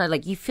after Mitch died,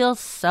 like you feel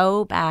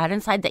so bad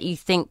inside that you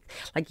think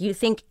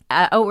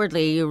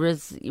outwardly you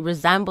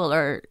resemble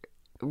or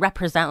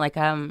represent like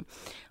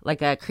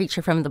a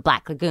creature from the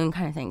Black Lagoon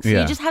kind of thing. So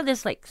you just have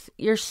this like,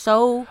 you're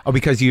so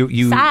because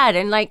you sad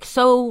and like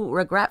so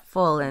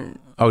regretful and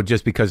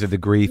just because of the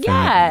grief.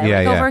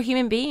 Over a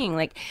human being,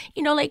 like,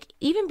 you know, like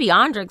even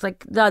beyond drugs,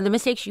 like the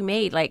mistakes you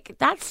made, like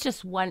that's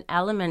just one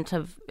element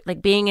of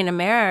like being in a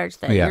marriage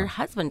that your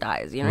husband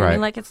dies. You know what I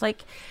mean? Like it's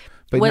like.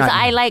 But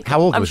how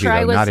old was he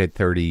though? Not at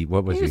 30.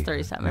 What was he? He was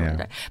 37.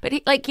 Yeah. But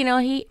he, like, you know,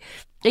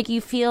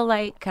 you feel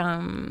like.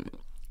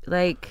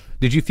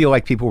 Did you feel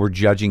like people were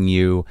judging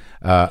you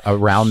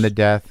around the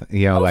death?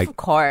 You know, like, of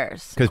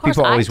course, because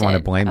people always want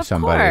to blame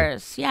somebody. Of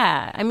course,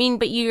 yeah. I mean,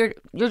 but you're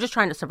just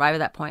trying to survive at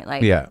that point.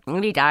 Like,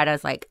 when he died, I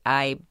was like,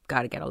 I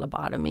got to get a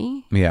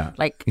lobotomy. Yeah,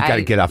 like you got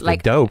to get off the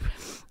dope.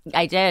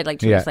 I did. Like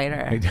 2 years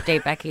later,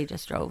 Dave Becky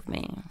just drove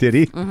me. Did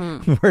he?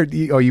 Mm-hmm. Where?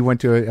 You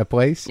went to a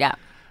place? Yeah.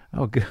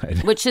 Oh,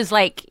 good. Which is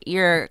like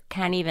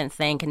can't even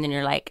think, and then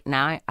you're like,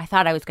 now I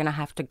thought I was gonna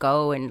have to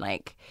go and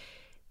like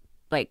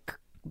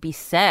be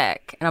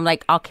sick, and I'm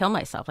like, I'll kill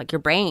myself. Like your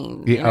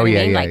brain. You know what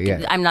I mean?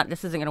 Like I'm not.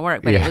 This isn't gonna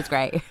work. But it was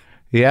great.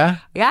 Yeah.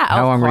 Yeah.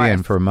 How long were you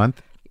in for? A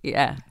month?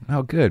 Yeah.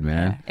 Oh, good,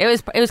 man. Yeah.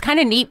 It was kind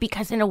of neat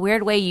because in a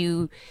weird way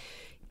you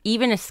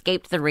even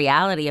escaped the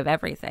reality of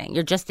everything.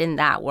 You're just in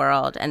that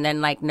world, and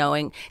then like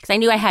knowing, because I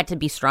knew I had to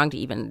be strong to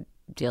even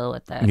deal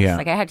with this.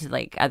 Like I had to,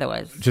 like,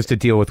 otherwise just to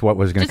deal with what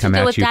was going to come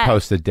at you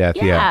post the death.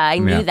 I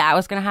knew that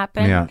was going to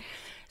happen.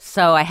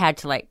 So I had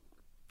to, like,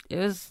 it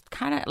was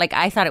kind of like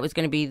I thought it was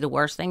going to be the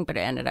worst thing, but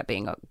it ended up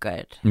being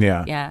good.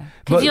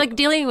 Because you're like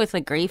dealing with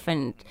like grief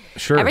and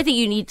everything.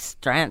 You need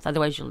strength,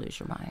 otherwise you'll lose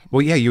your mind.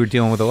 Well, you were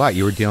dealing with a lot.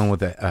 You were dealing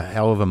with a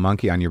hell of a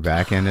monkey on your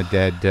back and a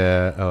dead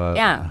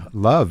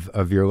love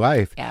of your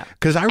life.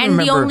 Because I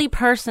remember, and the only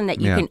person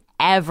that you can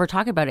ever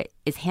talk about it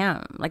is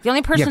him. Like the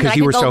only person that I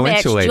you could were go, so bitch,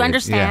 insulated. do you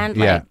understand?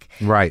 Like,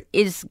 right,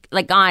 is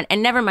like gone.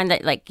 And never mind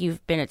that, like,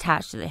 you've been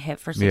attached to the hip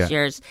for 6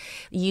 years.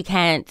 You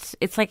can't.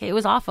 It's like it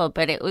was awful,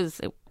 but it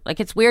was. Like,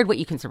 it's weird what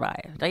you can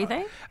survive, don't you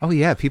think? Oh,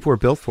 yeah. People are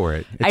built for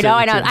it. I know.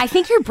 I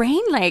think your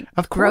brain, like,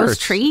 grows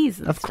trees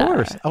and Of stuff.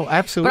 course. Oh,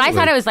 absolutely. But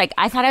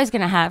I thought I was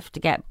going to have to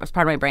get as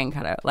part of my brain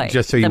cut out. Like,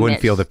 just so you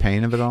wouldn't feel the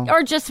pain of it all?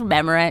 Or just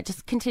remember it.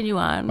 Just continue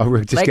on. Oh,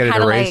 just get it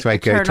erased,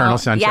 like Eternal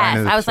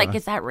Sunshine. Yes. I was like,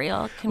 is that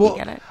real? Can we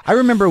get it? I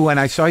remember when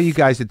I saw you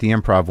guys at the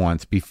Improv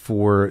once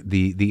before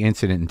the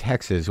incident in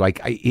Texas,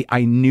 like,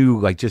 I knew,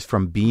 like, just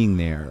from being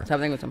there.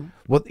 Something with him.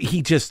 Well,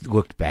 he just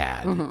looked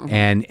bad.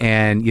 Mm-hmm.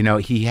 And you know,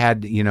 he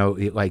had, you know,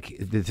 like,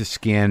 the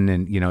skin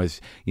and, you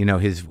know,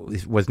 his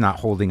was not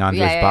holding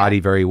onto his body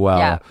very well.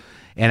 Yeah.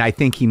 And I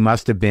think he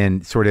must have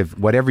been sort of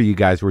whatever you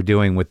guys were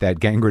doing with that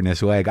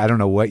gangrenous leg. I don't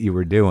know what you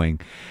were doing,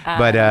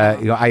 but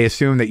you know, I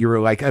assume that you were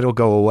like, it'll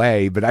go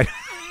away. But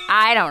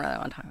I don't really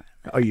want to talk about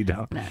it. Oh, you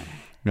don't? No.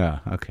 No.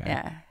 Okay.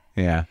 Yeah.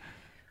 Yeah.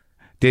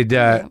 Did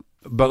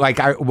but like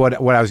what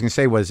I was going to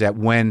say was that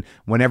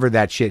whenever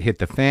that shit hit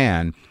the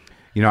fan,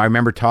 you know, I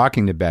remember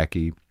talking to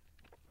Becky.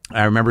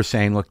 I remember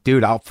saying, "Look,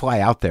 dude, I'll fly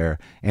out there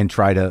and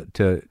try to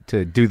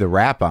do the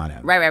rap on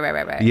him."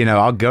 Right. You know,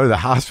 I'll go to the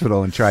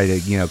hospital and try to,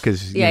 you know,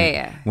 because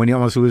when you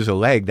almost lose a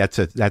leg, that's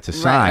a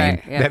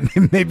sign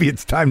that maybe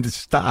it's time to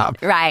stop.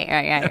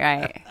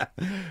 Right.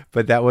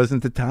 But that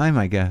wasn't the time,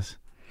 I guess.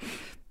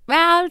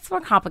 Well, it's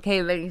more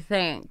complicated than you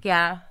think.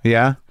 Yeah.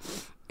 Yeah.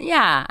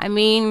 Yeah. I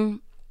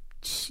mean,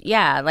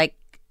 yeah, like.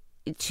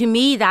 To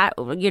me, that,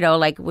 you know,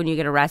 like when you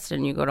get arrested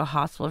and you go to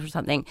hospital for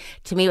something,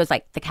 to me it was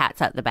like the cat's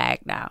out the bag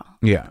now.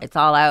 Yeah. It's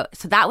all out.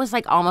 So that was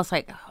like almost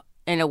like,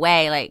 in a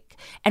way, like,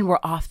 and we're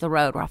off the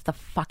road. We're off the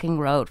fucking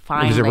road,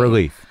 finally. It was a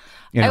relief.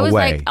 In a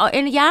way.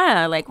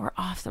 Like we're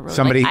off the road.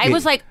 Somebody, like, I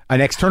was like, an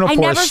external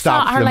force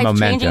stopped the momentum. I never saw our life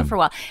changing for a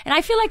while. And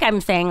I feel like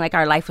I'm saying like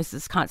our life was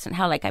this constant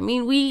hell. Like, I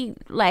mean, we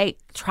like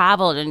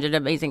traveled and did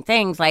amazing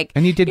things. Like,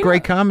 and you did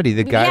great comedy.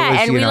 The guy was,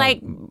 and we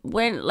like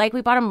went, like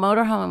we bought a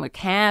motorhome and would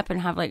camp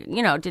and have like,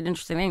 you know, did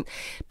interesting things.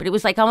 But it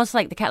was like almost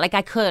like the cat. Like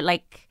I could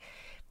like.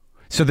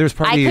 So there's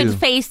probably I could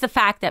face the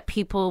fact that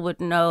people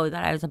would know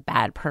that I was a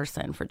bad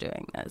person for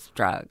doing this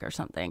drug or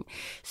something.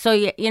 So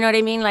you know what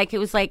I mean? Like it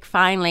was like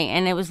finally,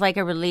 and it was like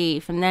a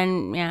relief. And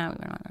then we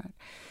went on.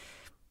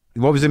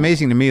 What was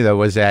amazing to me though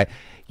was that,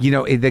 you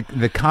know,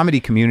 the comedy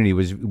community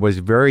was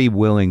very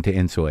willing to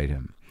insulate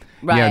him.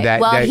 Right. You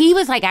know, he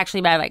was like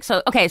actually bad. Like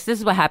so. Okay, so this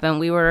is what happened.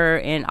 We were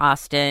in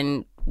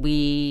Austin.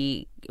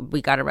 We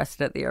got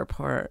arrested at the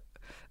airport.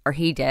 Or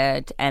he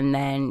did, and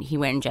then he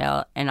went in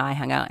jail, and I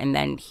hung out, and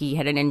then he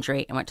had an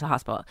injury and went to the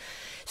hospital.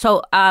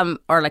 So,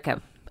 or like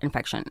a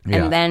infection,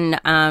 and then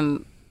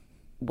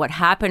what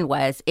happened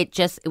was it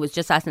was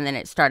just us, and then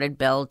it started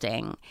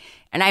building.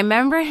 And I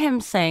remember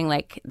him saying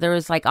like there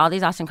was like all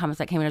these Austin comics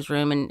that came in his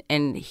room,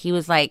 and he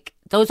was like,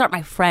 "Those aren't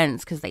my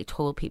friends because they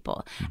told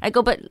people." I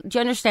go, "But do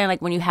you understand?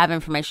 Like when you have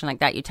information like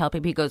that, you tell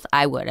people." He goes,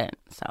 "I wouldn't."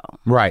 So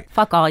right,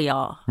 fuck all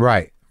y'all.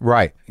 Right.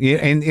 Right. Yeah,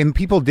 and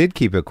people did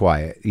keep it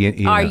quiet.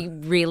 Are you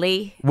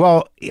really?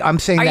 Well, I'm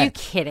saying Are that. you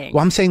kidding?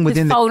 Well, I'm saying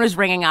within His phone was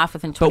ringing off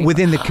within 20 But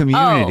within the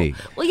community.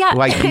 Oh. Well, yeah,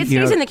 like, it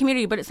stays in the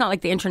community, but it's not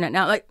like the internet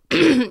now. Like,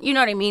 you know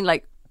what I mean?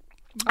 Like,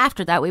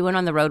 after that, we went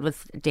on the road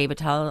with David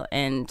Tell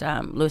and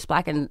Louis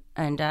Black, and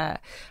a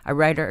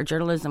writer of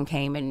journalism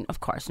came and, of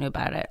course, knew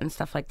about it and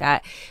stuff like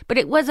that. But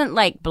it wasn't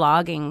like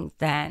blogging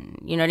then.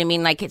 You know what I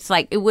mean? Like, it's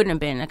like, it wouldn't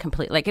have been a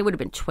complete, like, it would have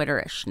been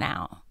Twitterish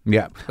now.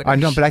 Yeah. I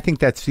know, but I think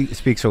that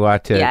speaks a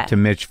lot to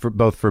Mitch,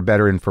 both for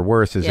better and for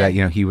worse, is that,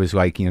 he was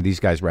like,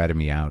 these guys ratted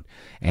me out.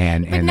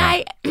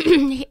 I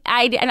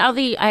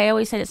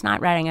always said it's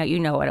not ratting out. You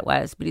know what it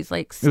was. But he's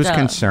like, still. It was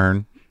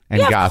concern. And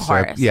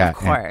gossip, of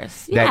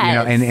course.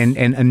 That and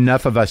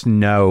enough of us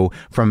know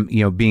from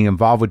being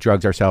involved with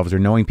drugs ourselves or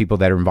knowing people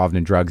that are involved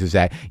in drugs is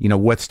that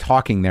what's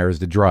talking there is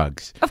the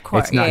drugs. Of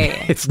course,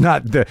 it's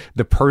not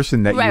the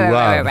person that you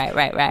love.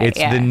 Right. It's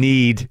the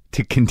need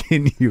to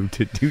continue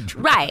to do drugs.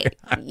 Right.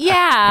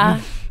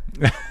 Yeah.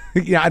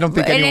 Yeah, I don't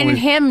think anyone. And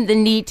him, the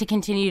need to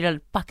continue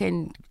to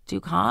fucking do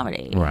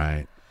comedy.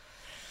 Right.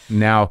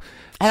 Now,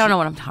 I don't know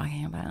what I'm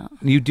talking about.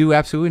 You do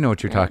absolutely know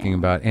what you're talking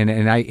about,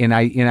 and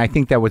I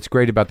think that what's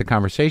great about the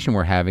conversation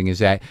we're having is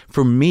that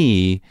for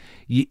me,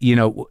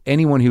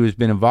 anyone who has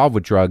been involved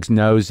with drugs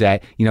knows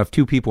that if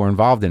two people are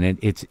involved in it,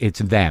 it's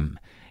them.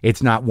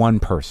 It's not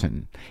one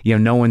person.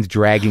 No one's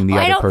dragging the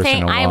other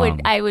person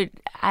along.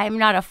 I'm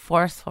not a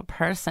forceful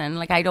person.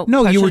 Like I don't.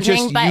 No, you were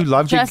just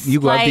you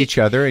loved each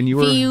other, and you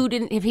were.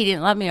 If he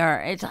didn't love me,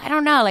 or I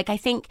don't know. Like I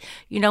think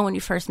when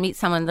you first meet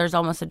someone, there's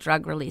almost a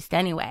drug released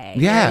anyway.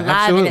 Yeah, you're in love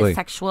absolutely. And it's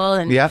sexual,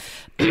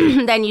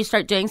 and then you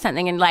start doing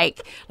something, and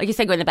like you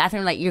said, go in the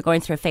bathroom. Like you're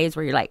going through a phase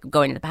where you're like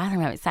going to the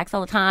bathroom, having sex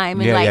all the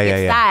time, and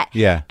it's that.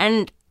 Yeah.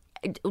 And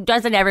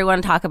doesn't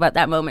everyone talk about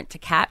that moment to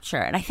capture?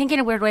 And I think in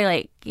a weird way,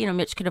 like,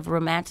 Mitch could have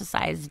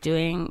romanticized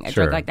doing a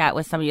drug like that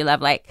with someone you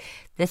love. Like,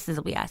 this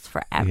will be us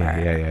forever.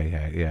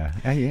 Yeah.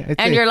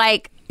 And you're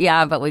like,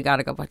 yeah, but we got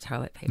to go buy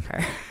toilet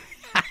paper.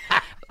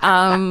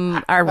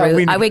 Our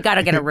roof. We got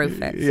to get a roof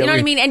fixed. You know what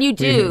I mean? And you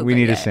do. We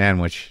need a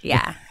sandwich.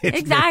 Yeah,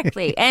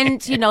 exactly.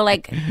 And,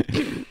 like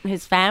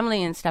his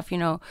family and stuff,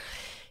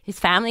 his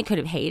family could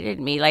have hated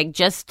me, like,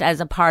 just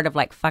as a part of,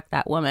 like, fuck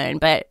that woman.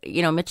 But,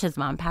 Mitch's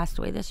mom passed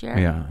away this year.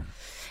 Yeah.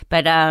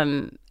 But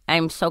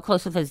I'm so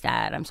close with his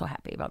dad. I'm so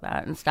happy about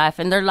that and stuff.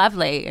 And they're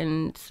lovely.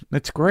 And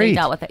that's great. They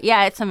dealt with it.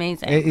 Yeah, it's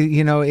amazing.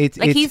 It's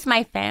like he's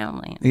my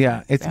family.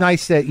 Yeah, it's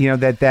nice that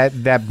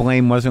that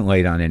blame wasn't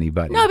laid on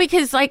anybody. No,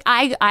 because like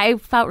I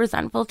felt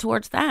resentful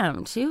towards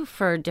them too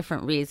for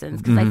different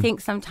reasons. Because I think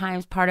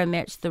sometimes part of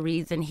Mitch, the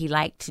reason he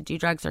liked to do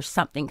drugs or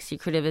something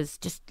secretive is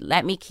just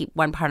let me keep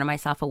one part of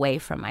myself away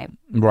from my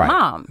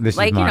mom. This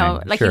like is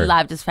mine. He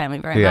loved his family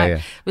very much.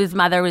 Yeah. His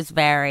mother was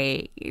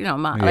very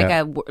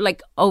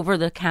like over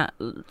the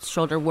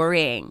shoulder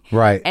worrying,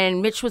 right?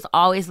 And Mitch was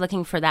always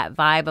looking for that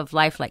vibe of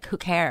life, like who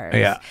cares?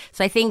 Yeah.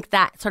 So I think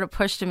that sort of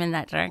pushed him in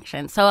that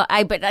direction. So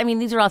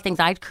these are all things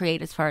I'd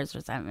create as far as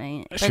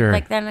resentment. But sure.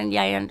 Like then,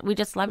 and we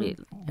just love you.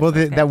 Well,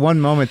 that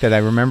one moment that I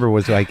remember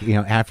was like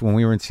after when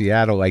we were in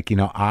Seattle, like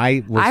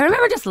I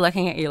remember just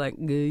looking at you like,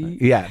 gay.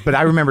 Yeah, but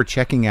I remember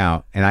checking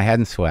out and I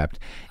hadn't slept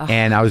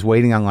and I was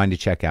waiting online to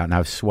check out and I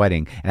was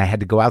sweating and I had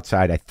to go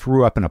outside. I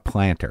threw up in a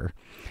planter,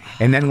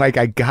 and then like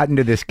I got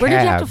into this cab. Where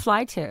did you have to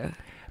fly to?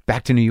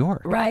 Back to New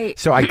York. Right.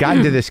 So I got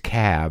into this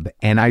cab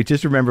and I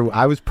just remember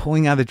I was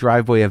pulling out of the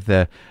driveway of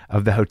the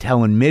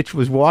hotel and Mitch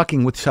was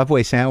walking with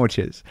Subway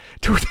sandwiches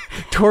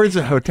towards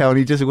the hotel and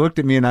he just looked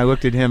at me and I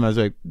looked at him. I was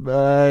like,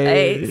 bye.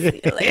 Hey,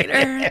 see you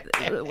later.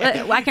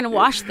 I can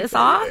wash this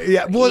off?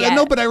 Yeah. Well,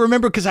 no, but I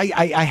remember because I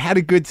had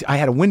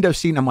a window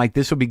seat and I'm like,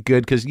 this will be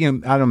good because, I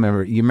don't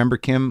remember. You remember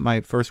Kim,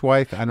 my first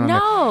wife? I don't know.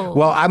 No.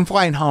 Well, I'm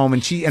flying home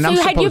and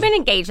had you been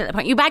engaged at that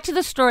point? You back to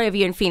the story of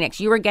you in Phoenix.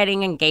 You were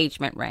getting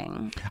engagement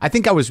ring. I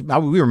think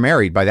we were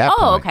married by that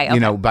point.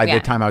 Okay. By the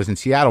time I was in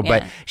Seattle,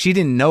 but she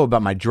didn't know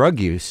about my drug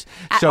use.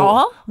 At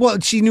all? Well,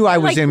 she knew I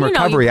was in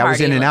recovery. I was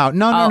in and out.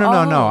 No.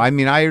 I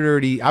mean,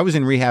 I was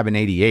in rehab in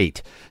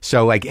 '88.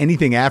 So like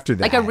anything after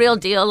that, like a real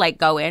deal, like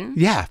go in.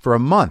 Yeah, for a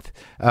month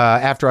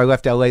after I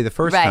left LA the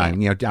first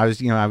time.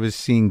 I was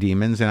seeing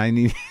demons, and I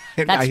need.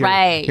 That's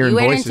right. You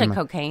went into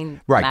cocaine.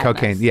 Right, madness.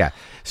 cocaine. Yeah.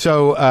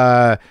 So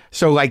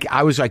like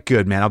I was like,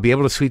 good man, I'll be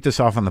able to sleep this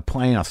off on the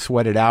plane. I'll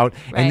sweat it out.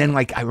 Right. And then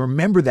like I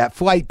remember that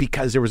flight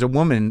because there was a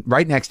woman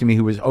right next to me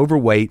who was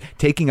overweight,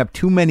 taking up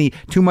too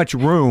much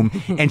room,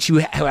 and she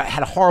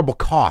had a horrible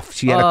cough.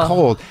 She had a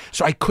cold,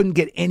 so I couldn't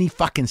get any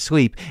fucking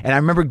sleep. And I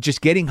remember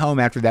just getting home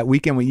after that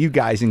weekend with you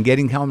guys and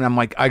getting home, and I'm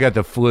like, I got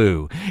the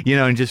flu,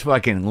 and just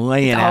fucking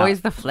laying out.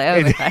 Always the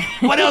flu.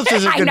 What else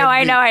is it?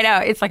 I know.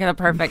 It's like the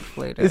perfect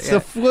flu. It's the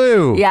flu.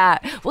 too. Yeah.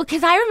 Well,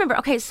 because I remember.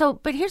 Okay, so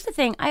but here's the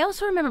thing. I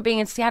also remember being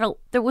in Seattle.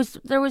 There was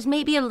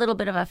maybe a little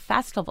bit of a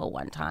festival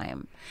one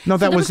time. No,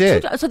 that was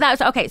it. So that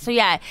was okay. So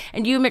yeah,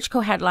 and you and Mitch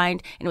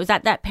co-headlined, and it was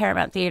at that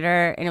Paramount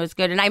Theater, and it was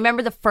good. And I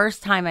remember the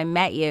first time I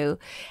met you,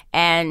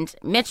 and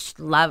Mitch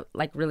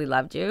really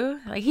loved you.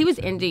 Like he was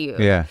into you.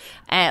 Yeah.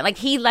 And like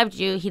he loved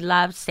you. He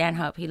loved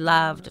stanhope. He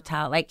loved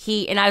Attell. Like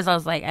and I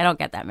was like, I don't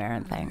get that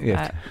Marin thing.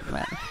 Yeah.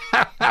 But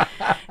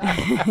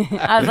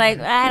I was like,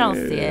 I don't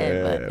see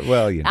it. But,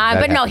 well, you know.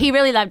 But no, he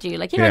really loved you.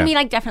 Like, you know what I Yeah. mean?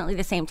 Like, definitely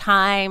the same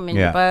time in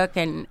your book.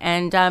 And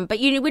but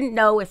you wouldn't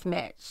know with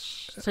Mitch.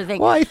 So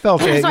Well, I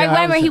felt it. So I yeah,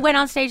 remember he went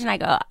on stage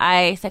and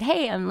I said,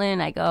 hey, I'm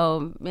Lynn. I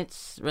go, Mitch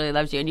really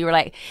loves you. And you were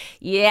like,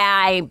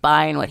 yeah, I ain't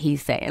buying what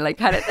he's saying. Like,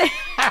 kind of thing.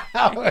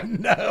 Oh,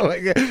 no.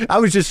 I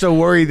was just so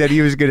worried that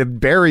he was going to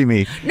bury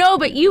me. No,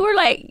 but you were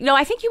like, no,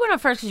 I think you went on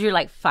first because you were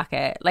like, fuck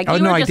it. Like,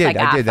 you were I just did. like,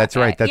 I did. That's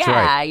right. That's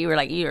yeah, right. You were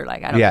like,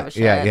 I don't give a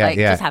shit. Like,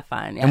 just have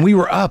fun. Yeah. And we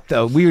were up,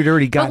 though. We had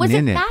already gotten but was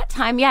in it it. that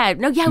time? Yeah.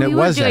 No, yeah, we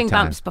were doing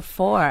bumps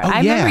before.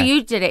 I remember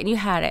you did it and you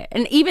had it.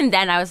 And even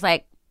then I was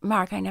like,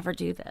 Marc, I never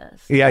do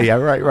this. Yeah,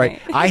 right.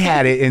 I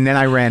had it, and then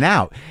I ran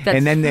out.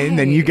 And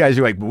then you guys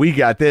were like, we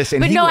got this.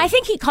 And but no, I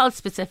think he called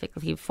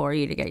specifically for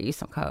you to get you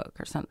some Coke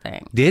or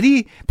something. Did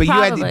he? But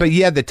Probably.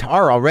 you had the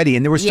tar already,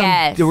 and there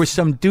was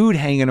some dude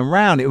hanging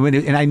around,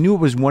 and I knew it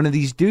was one of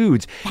these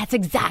dudes. That's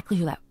exactly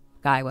who that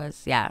guy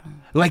was. Yeah.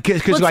 Like,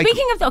 because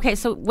speaking of, okay,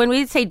 so when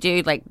we say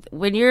dude, like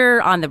when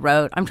you're on the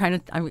road, I'm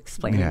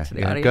explaining to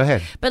the audience. Go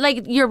ahead. But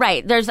like, you're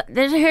right.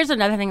 Here's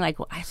another thing. Like,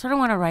 I sort of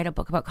want to write a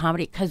book about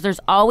comedy because there's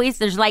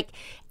like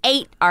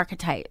 8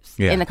 archetypes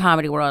in the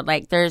comedy world.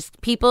 Like, there's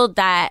people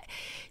that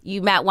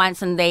you met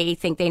once and they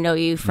think they know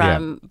you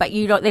from, but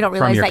they don't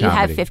realize that you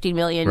have 50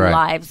 million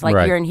lives.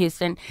 Like you're in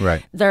Houston.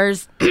 Right.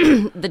 There's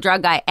the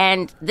drug guy,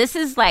 and this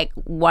is like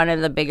one of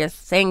the biggest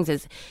things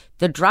is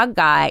the drug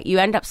guy. You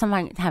end up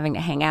someone having to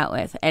hang out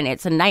with, and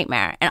it's a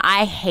nightmare. And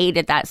I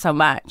hated that so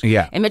much.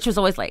 Yeah. And Mitch was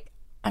always like,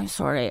 I'm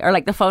sorry, or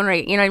like the phone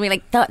rate, you know what I mean?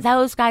 Like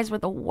those guys were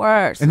the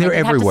worst. And they're like,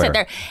 everywhere. Have to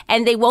sit there,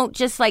 and they won't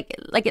just like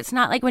it's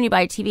not like when you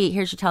buy a TV.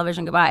 Here's your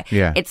television, goodbye.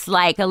 Yeah. It's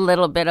like a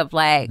little bit of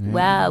like,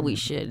 well, we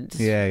should.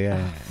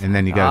 Yeah. And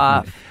then you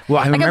got. Well,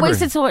 I remember. I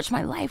wasted so much of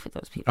my life with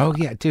those people. Oh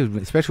yeah, dude,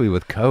 especially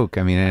with Coke.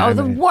 I mean,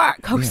 the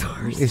work Coke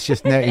stores. It's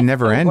just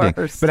never ending.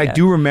 But I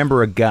do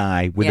remember a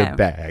guy with a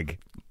bag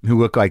who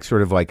looked like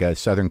sort of like a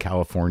Southern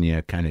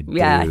California kind of dude.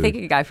 Yeah, I think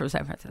a guy from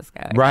San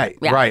Francisco. Right.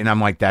 And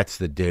I'm like, that's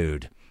the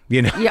dude.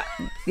 You know?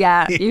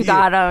 Yeah, you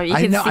got him. You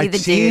can see I'd the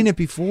seen dude. it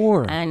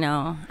before. I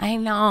know.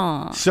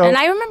 So, and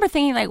I remember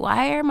thinking, like,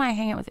 why am I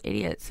hanging out with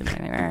idiots in my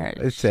marriage?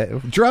 It's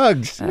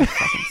drugs. That's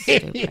fucking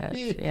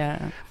stupid.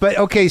 Yeah. But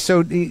okay,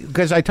 so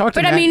because I talked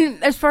to But I mean,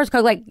 as far as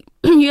Coke, like,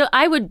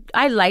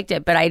 I liked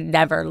it, but I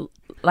never.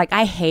 Like,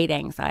 I hate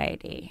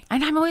anxiety.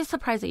 And I'm always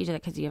surprised that you do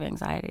that because you have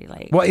anxiety.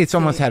 Like, well, it's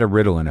almost had a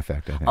Ritalin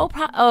effect, I think.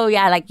 Oh,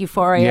 yeah, like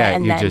euphoria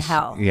and then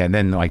hell. Yeah, and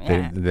then like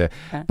the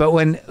but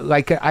when,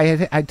 like,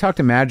 I talked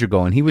to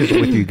Madrigal, and he was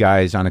with you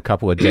guys on a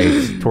couple of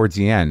dates towards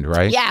the end,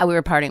 right? Yeah, we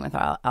were partying with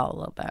Al a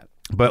little bit.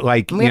 But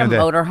like, we had a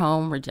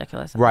motorhome,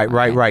 ridiculous. Right.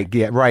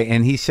 Yeah, right.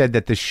 And he said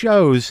that the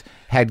shows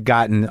had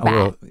gotten a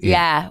little.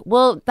 Yeah.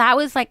 Well, that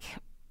was like.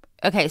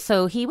 Okay,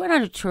 so he went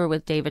on a tour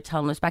with David Tell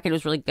and was back, and it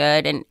was really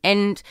good.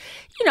 And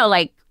you know,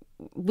 like,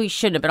 we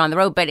shouldn't have been on the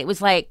road, but it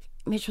was like,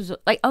 Mitch was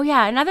like, oh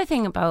yeah, another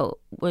thing about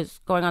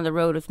was going on the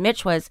road with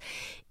Mitch was,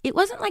 it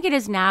wasn't like it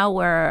is now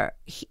where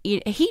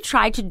he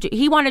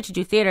wanted to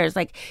do theaters.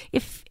 Like,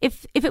 if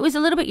it was a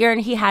little bit year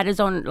and he had his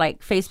own like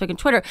Facebook and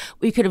Twitter,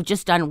 we could have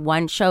just done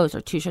 1 show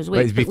or 2 shows a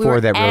week. But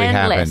before that really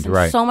happened,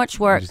 right? So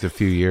much work, just a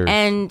few years,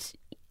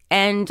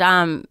 and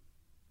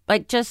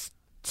like just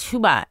too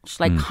much,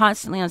 like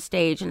constantly on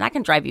stage, and that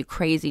can drive you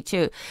crazy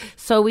too.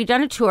 So we'd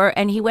done a tour,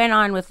 and he went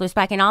on with Loose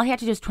Back, and all he had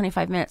to do was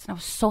 25 minutes, and I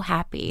was so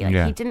happy.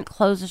 Like, he didn't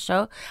close the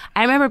show.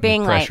 I remember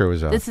being like,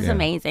 this is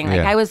amazing.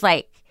 Like, I was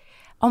like,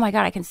 oh my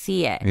God, I can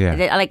see it.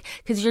 Yeah. Like,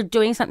 because you're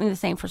doing something the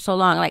same for so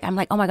long. Like, I'm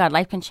like, oh my God,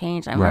 life can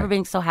change. I remember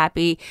being so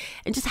happy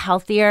and just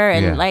healthier,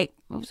 and like,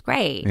 it was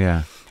great.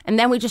 Yeah. And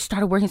then we just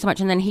started working so much.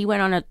 And then he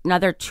went on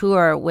another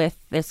tour with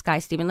this guy,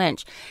 Stephen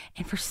Lynch.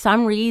 And for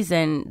some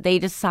reason, they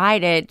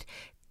decided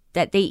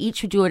that they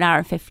each would do an hour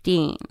and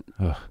 15,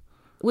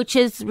 which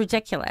is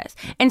ridiculous.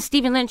 And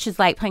Stephen Lynch is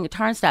like playing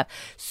guitar and stuff.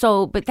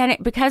 So, but then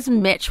because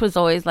Mitch was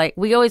always like,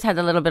 we always had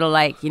a little bit of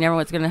like, you never know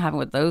what's going to happen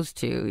with those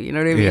two. You know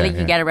what I mean? Like,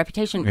 you get a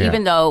reputation,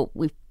 even though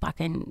we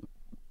fucking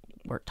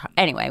worked hard.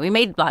 Anyway, we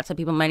made lots of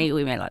people money.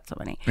 We made lots of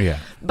money. Yeah.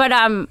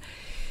 But,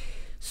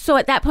 so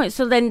at that point,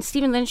 so then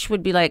Stephen Lynch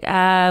would be like,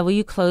 will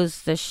you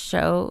close this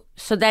show?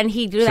 So then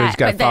he'd do that. So he's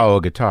got to follow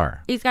a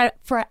guitar. He's got it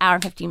for an hour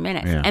and 15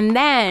 minutes. Yeah. And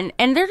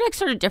they're like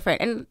sort of different.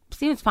 And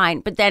Stephen's fine.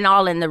 But then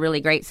all in the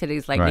really great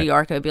cities like New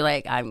York, it would be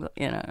like,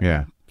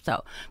 Yeah.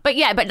 So, but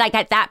like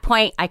at that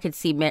point, I could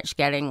see Mitch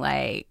getting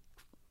like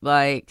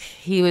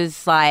he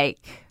was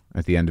like.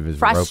 At the end of his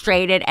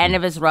frustrated, end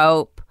of his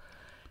rope.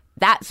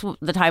 That's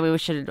the time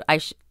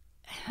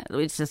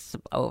it's just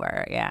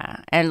over.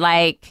 Yeah. And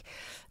like.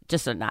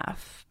 Just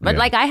enough. But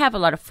like, I have a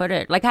lot of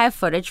footage. Like, I have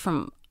footage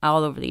from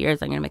all over the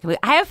years, I'm going to make a movie.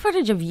 I have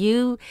footage of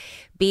you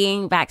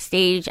being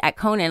backstage at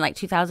Conan like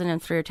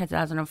 2003 or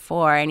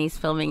 2004, and he's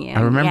filming you.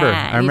 I remember.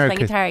 Yeah, I remember. he's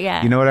playing guitar.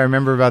 Yeah. You know what I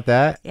remember about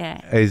that? Yeah.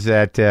 Is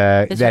that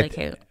It's that really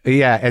cute.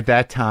 Yeah, at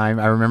that time,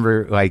 I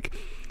remember like.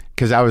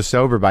 Because I was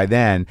sober by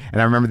then,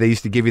 and I remember they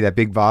used to give you that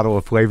big bottle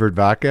of flavored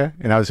vodka,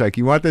 and I was like,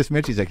 "You want this,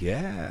 Mitch?" He's like,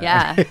 "Yeah."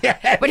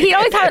 Yeah. But he'd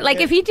always have,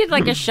 like, if he did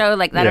like a show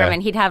like that, Yeah.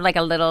 and he'd have like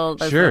a little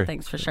those Sure. little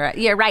things for sure.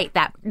 Yeah, right.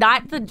 That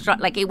not the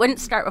like it wouldn't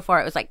start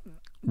before. It was like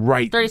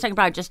Right. 30-second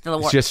probably just to the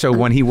warmth. Just so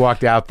when he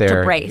walked out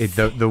there, brace.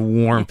 the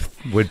warmth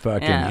would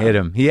fucking Yeah. hit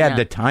him. He had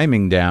the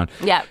timing down.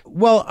 Yeah.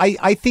 Well,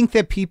 I think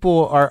that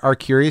people are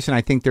curious, and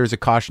I think there's a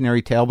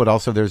cautionary tale, but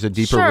also there's a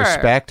deeper Sure.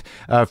 respect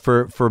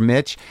for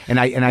Mitch. And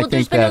I Well, think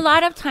there's been that a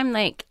lot of time,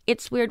 like,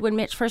 it's weird when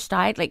Mitch first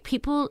died, like,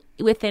 people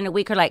within a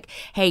week are like,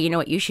 hey, you know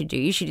what you should do?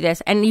 You should do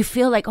this. And you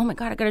feel like, oh my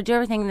God, I got to do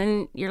everything. And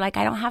then you're like,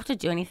 I don't have to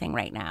do anything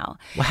right now.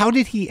 Well, how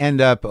did he end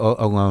up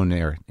alone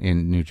there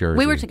in New Jersey?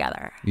 We were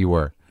together. You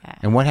were. Yeah.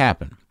 And what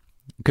happened?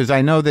 Because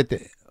I know that.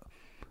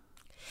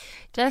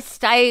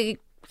 I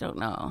don't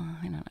know.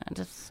 I don't know.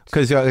 Just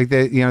Because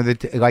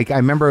like I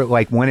remember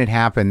like when it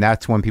happened,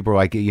 that's when people were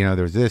like, there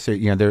was this, or,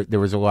 there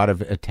was a lot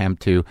of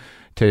attempt to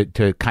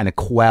kind of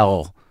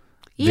quell.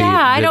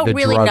 I don't the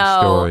really drug know.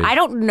 story. I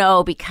don't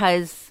know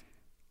because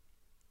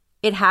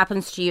it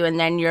happens to you and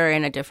then you're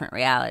in a different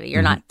reality.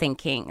 You're not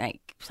thinking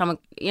like someone,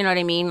 you know what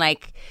I mean?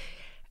 Like,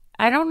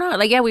 I don't know.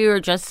 Like, yeah, we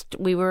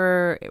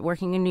were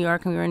working in New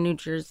York and we were in New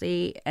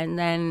Jersey, and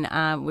then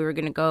we were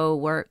going to go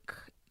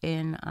work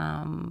in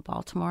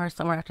Baltimore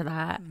somewhere after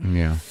that.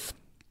 Yeah.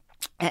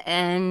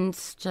 And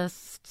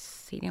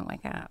just, he didn't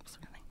wake up.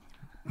 Sort of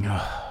thing.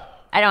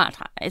 I don't have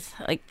time. It's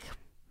like,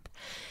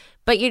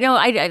 but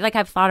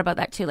I've thought about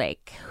that too.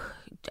 Like,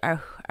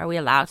 are we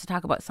allowed to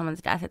talk about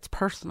someone's death? It's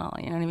personal.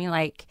 You know what I mean?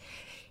 Like,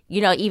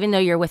 even though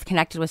you're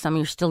connected with someone,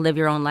 you still live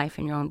your own life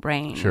in your own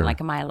brain. Sure.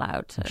 Like, am I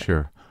allowed to?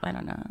 Sure. I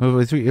don't know. Well,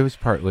 it was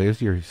partly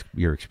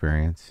your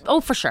experience.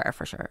 Oh, for sure,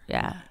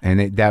 yeah.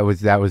 And that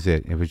was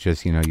it. It was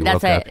just you That's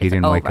woke up, it. he It's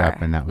didn't wake over.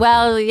 up, and that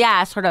was it.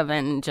 Yeah, sort of,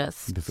 and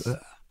just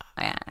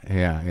Yeah.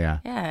 yeah.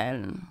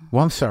 And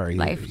Well, I'm sorry.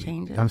 Life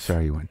changes. I'm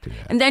sorry you went through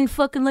that. And then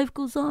fucking life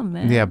goes on,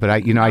 man. Yeah, but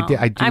I do.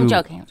 I'm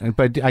joking.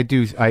 But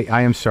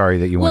I am sorry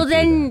that you Well,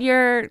 went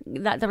through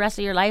then that. the rest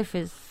of your life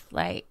is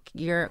like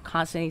you're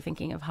constantly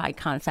thinking of high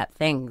concept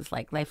things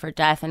like life or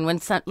death, and when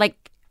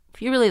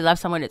if you really love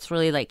someone, it's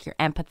really like you're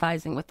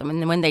empathizing with them, and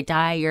then when they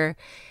die, you're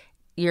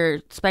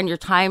spend your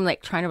time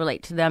like trying to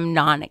relate to them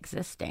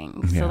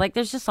non-existing. Yeah. So like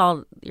there's just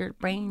all your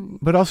brain.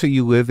 But also,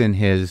 you live in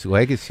his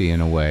legacy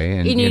in a way,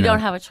 and You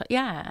don't have a choice.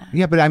 Yeah.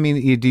 Yeah, but I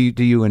mean, do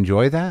you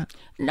enjoy that?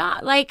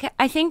 Not like,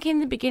 I think in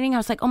the beginning I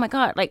was like, oh my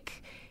God,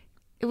 like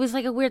it was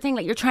like a weird thing.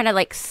 Like you're trying to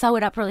like sew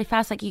it up really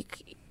fast. Like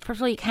first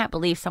of all, you can't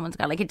believe someone's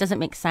got, like, it doesn't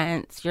make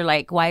sense. You're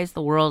like, why is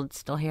the world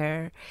still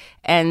here?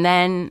 And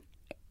then,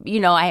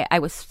 I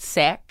was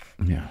sick.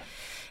 Yeah.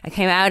 I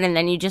came out, and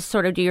then you just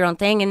sort of do your own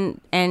thing.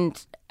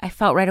 And I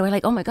felt right away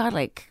like, oh my God,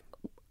 like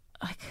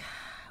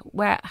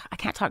where I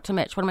can't talk to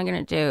Mitch. What am I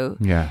going to do?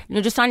 Yeah.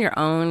 You're just on your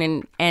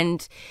own.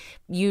 And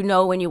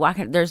when you walk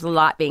in, there's a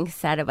lot being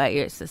said about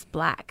you. It's this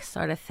black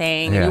sort of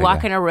thing. Yeah, and you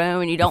walk yeah. in a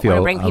room and you don't You want to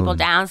feel bring people alone.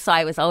 down. So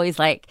I was always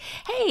like,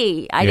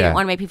 hey, I Yeah. didn't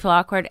want to make people feel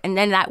awkward. And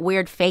then that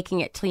weird faking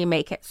it till you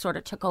make it sort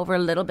of took over a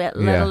little bit,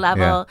 Yeah, little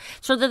level. yeah.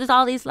 So there's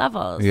all these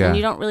levels. Yeah. And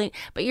you don't really,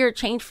 but you're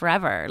changed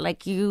forever.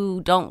 Like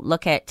you don't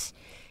look at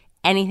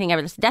anything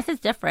ever. Death is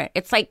different.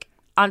 It's like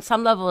on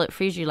some level it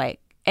frees you, like,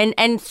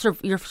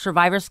 your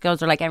survivor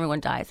skills are like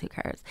everyone dies, who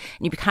cares?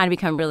 And you kind of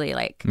become really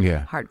like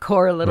Yeah.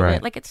 hardcore a little Right.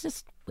 bit. Like it's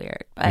just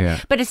weird. Yeah.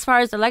 But as far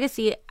as the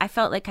legacy, I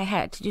felt like I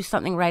had to do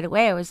something right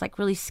away. I was like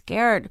really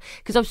scared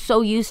because I was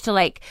so used to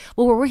like,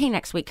 well, we're working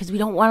next week because we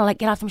don't want to like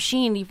get off the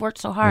machine. You've worked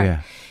so hard.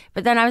 Yeah.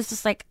 But then I was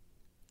just like,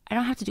 I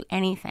don't have to do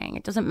anything.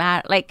 It doesn't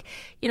matter. Like,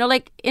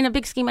 like in a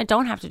big scheme, I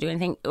don't have to do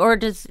anything. Or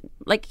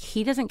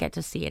he doesn't get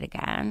to see it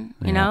again,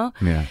 you know?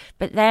 Yeah.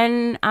 But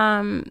then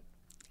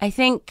I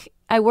think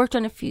I worked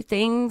on a few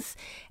things,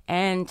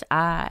 and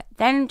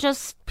then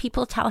just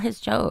people tell his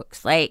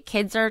jokes. Like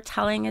kids are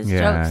telling his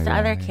jokes to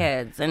other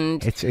kids,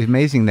 and It's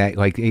amazing that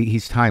like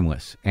he's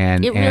timeless,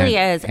 and it really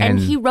is. And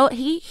he wrote.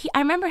 He I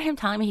remember him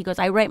telling me, he goes,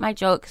 "I write my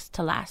jokes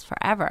to last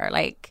forever."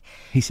 Like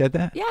he said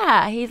that.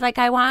 yeah, he's like,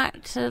 I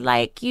want to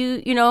like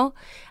you know.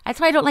 That's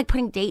why I don't like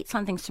putting dates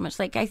on things too much.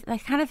 Like I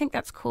kind of think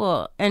that's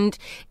cool, and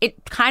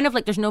it kind of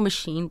like there's no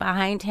machine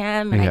behind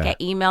him, and Yeah. I get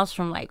emails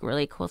from like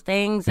really cool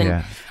things, and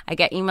Yeah. I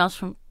get emails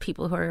from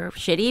people who are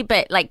shitty,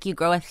 but like you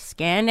grow a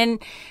skin,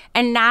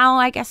 and now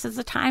I guess is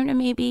the time to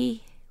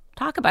maybe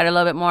talk about it a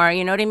little bit more.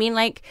 You know what I mean?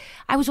 Like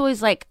I was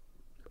always like,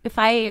 if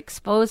I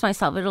expose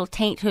myself, it'll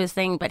taint to his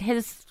thing, but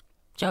his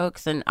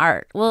jokes and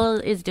art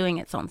is doing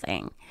its own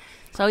thing.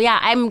 So yeah,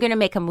 I'm gonna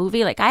make a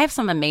movie. Like I have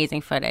some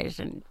amazing footage,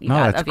 and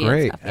that's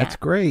great. That's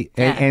great.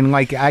 And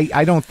like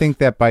I don't think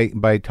that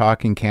by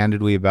talking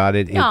candidly about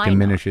it, it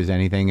diminishes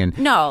anything. And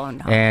no.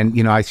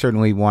 And I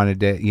certainly wanted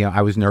to.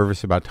 I was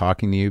nervous about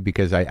talking to you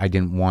because I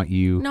didn't want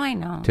you. No, I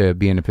know. To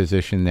be in a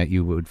position that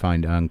you would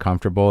find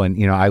uncomfortable.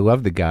 And I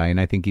love the guy, and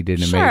I think he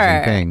did an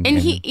amazing thing. And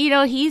he,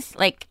 he's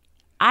like,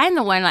 I'm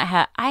the one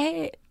that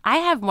I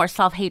have more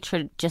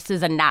self-hatred just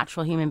as a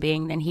natural human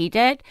being than he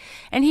did.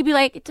 And he'd be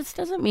like, it just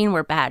doesn't mean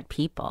we're bad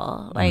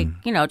people. Like,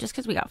 just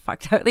because we got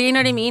fucked up, you know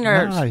what I mean?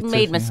 Or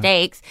made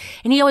mistakes.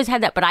 And he always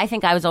had that. But I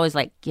think I was always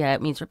like, yeah,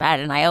 it means we're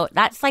bad. And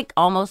that's like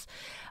I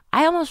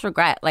almost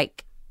regret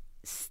like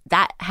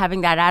that,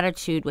 having that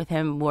attitude with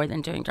him more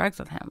than doing drugs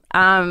with him.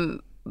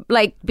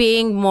 Like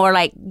being more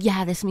like,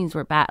 yeah, this means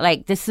we're bad.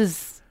 Like this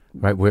is.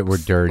 Right, we're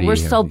dirty. We're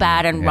so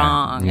bad and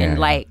wrong. And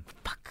like,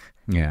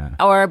 yeah.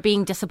 Or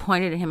being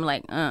disappointed in him,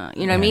 like, you know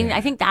what I mean? I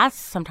think that's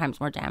sometimes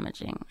more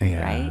damaging,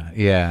 right?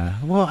 Yeah.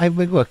 Well,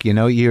 look, you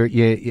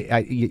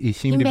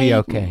seem to be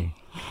okay.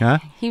 Huh?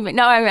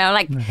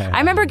 I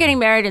remember getting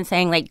married and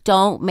saying, like,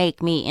 don't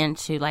make me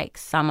into, like,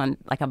 someone,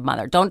 like a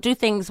mother. Don't do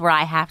things where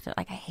I have to,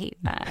 like, I hate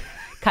that.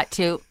 Cut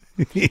to,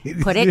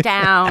 put it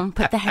down,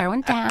 put the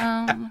heroin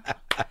down.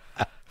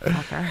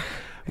 Fucker.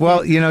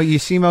 Well, you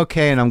seem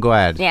okay, and I'm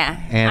glad. Yeah,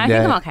 and I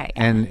think I'm okay.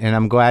 And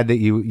I'm glad that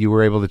you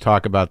were able to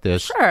talk about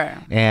this. Sure.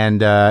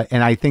 And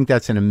I think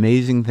that's an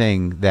amazing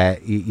thing that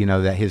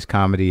that his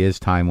comedy is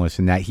timeless,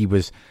 and that he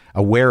was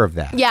aware of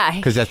that. Yeah,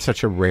 because that's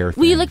such a rare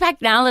thing. Well, you look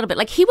back now a little bit,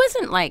 like he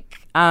wasn't like.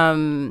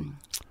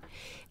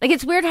 Like,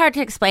 it's hard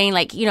to explain,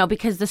 like,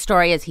 because the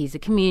story is he's a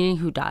comedian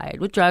who died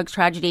with drugs,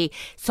 tragedy.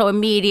 So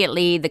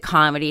immediately the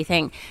comedy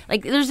thing,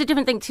 like, there's a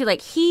different thing too.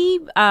 Like, he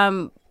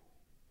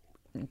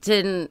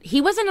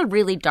wasn't a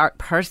really dark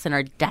person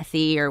or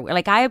deathy, or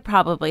like I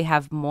probably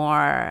have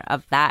more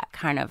of that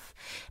kind of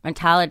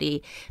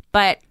mentality,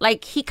 but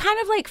like he kind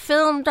of like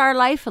filmed our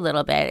life a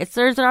little bit.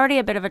 There's already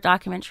a bit of a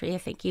documentary I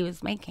think he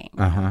was making.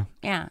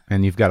 Yeah.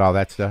 And you've got all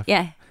that stuff?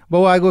 Yeah.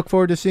 Well, I look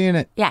forward to seeing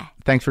it. Yeah.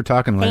 Thanks for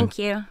talking, Lynn. Thank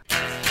you.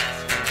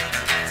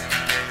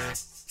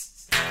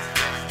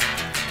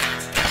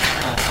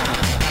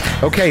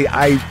 Okay,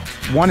 I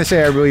want to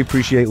say I really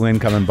appreciate Lynn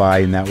coming by,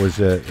 and that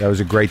was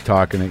a great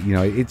talk, and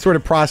it sort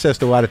of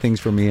processed a lot of things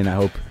for me, and I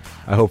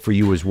hope for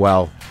you as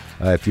well,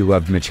 if you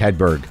loved Mitch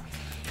Hedberg.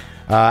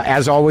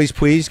 As always,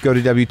 please go to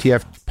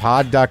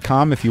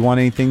WTFpod.com if you want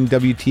anything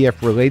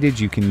WTF related.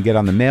 You can get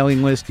on the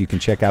mailing list. You can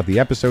check out the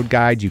episode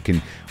guide. You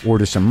can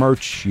order some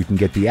merch. You can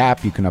get the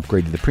app. You can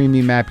upgrade to the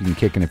premium app. You can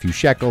kick in a few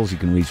shekels. You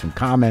can leave some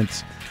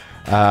comments.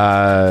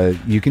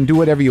 You can do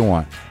whatever you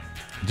want.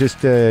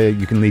 Just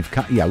you can leave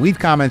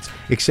comments,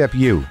 except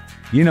you.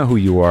 You know who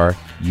you are,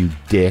 you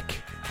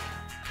dick.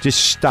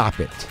 Just stop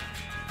it.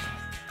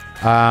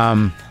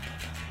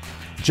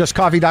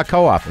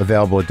 JustCoffee.coop,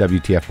 available at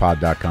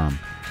WTFpod.com.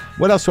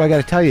 What else do I got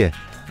to tell you?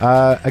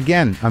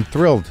 Again, I'm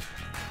thrilled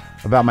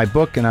about my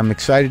book, and I'm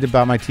excited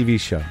about my TV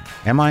show.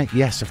 Am I?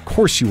 Yes, of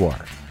course you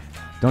are.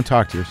 Don't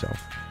talk to yourself.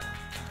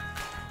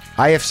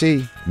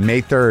 IFC,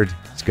 May 3rd.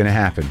 It's going to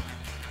happen.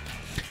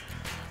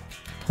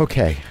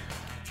 Okay.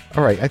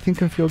 All right, I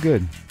think I feel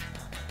good.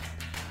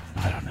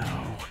 I don't know.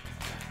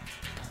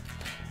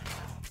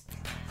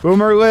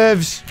 Boomer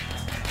lives.